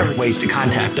of our ways to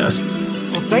contact us.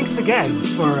 Well, thanks again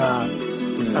for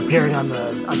appearing on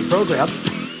the program.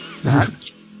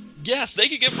 Yes, thank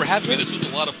you again for having me. This was a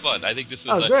lot of fun. I think this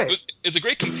is it's a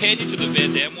great companion to the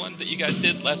Van Damme one that you guys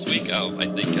did last week. I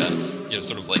think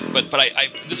sort of like, but I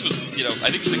this was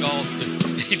I think Seagal,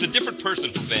 he's a different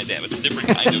person from Van Damme. It's a different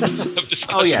kind of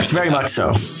discussion. Oh yes, very much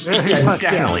so.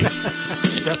 Definitely.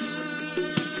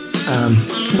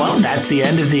 Well, that's the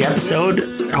end of the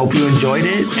episode. Hope you enjoyed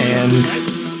it, and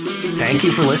thank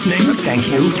you for listening. Thank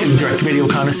you to Direct To Video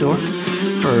Connoisseur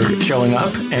for showing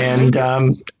up, and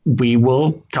we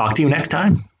will talk to you next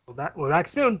time. We're back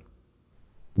soon.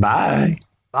 Bye.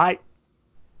 Bye.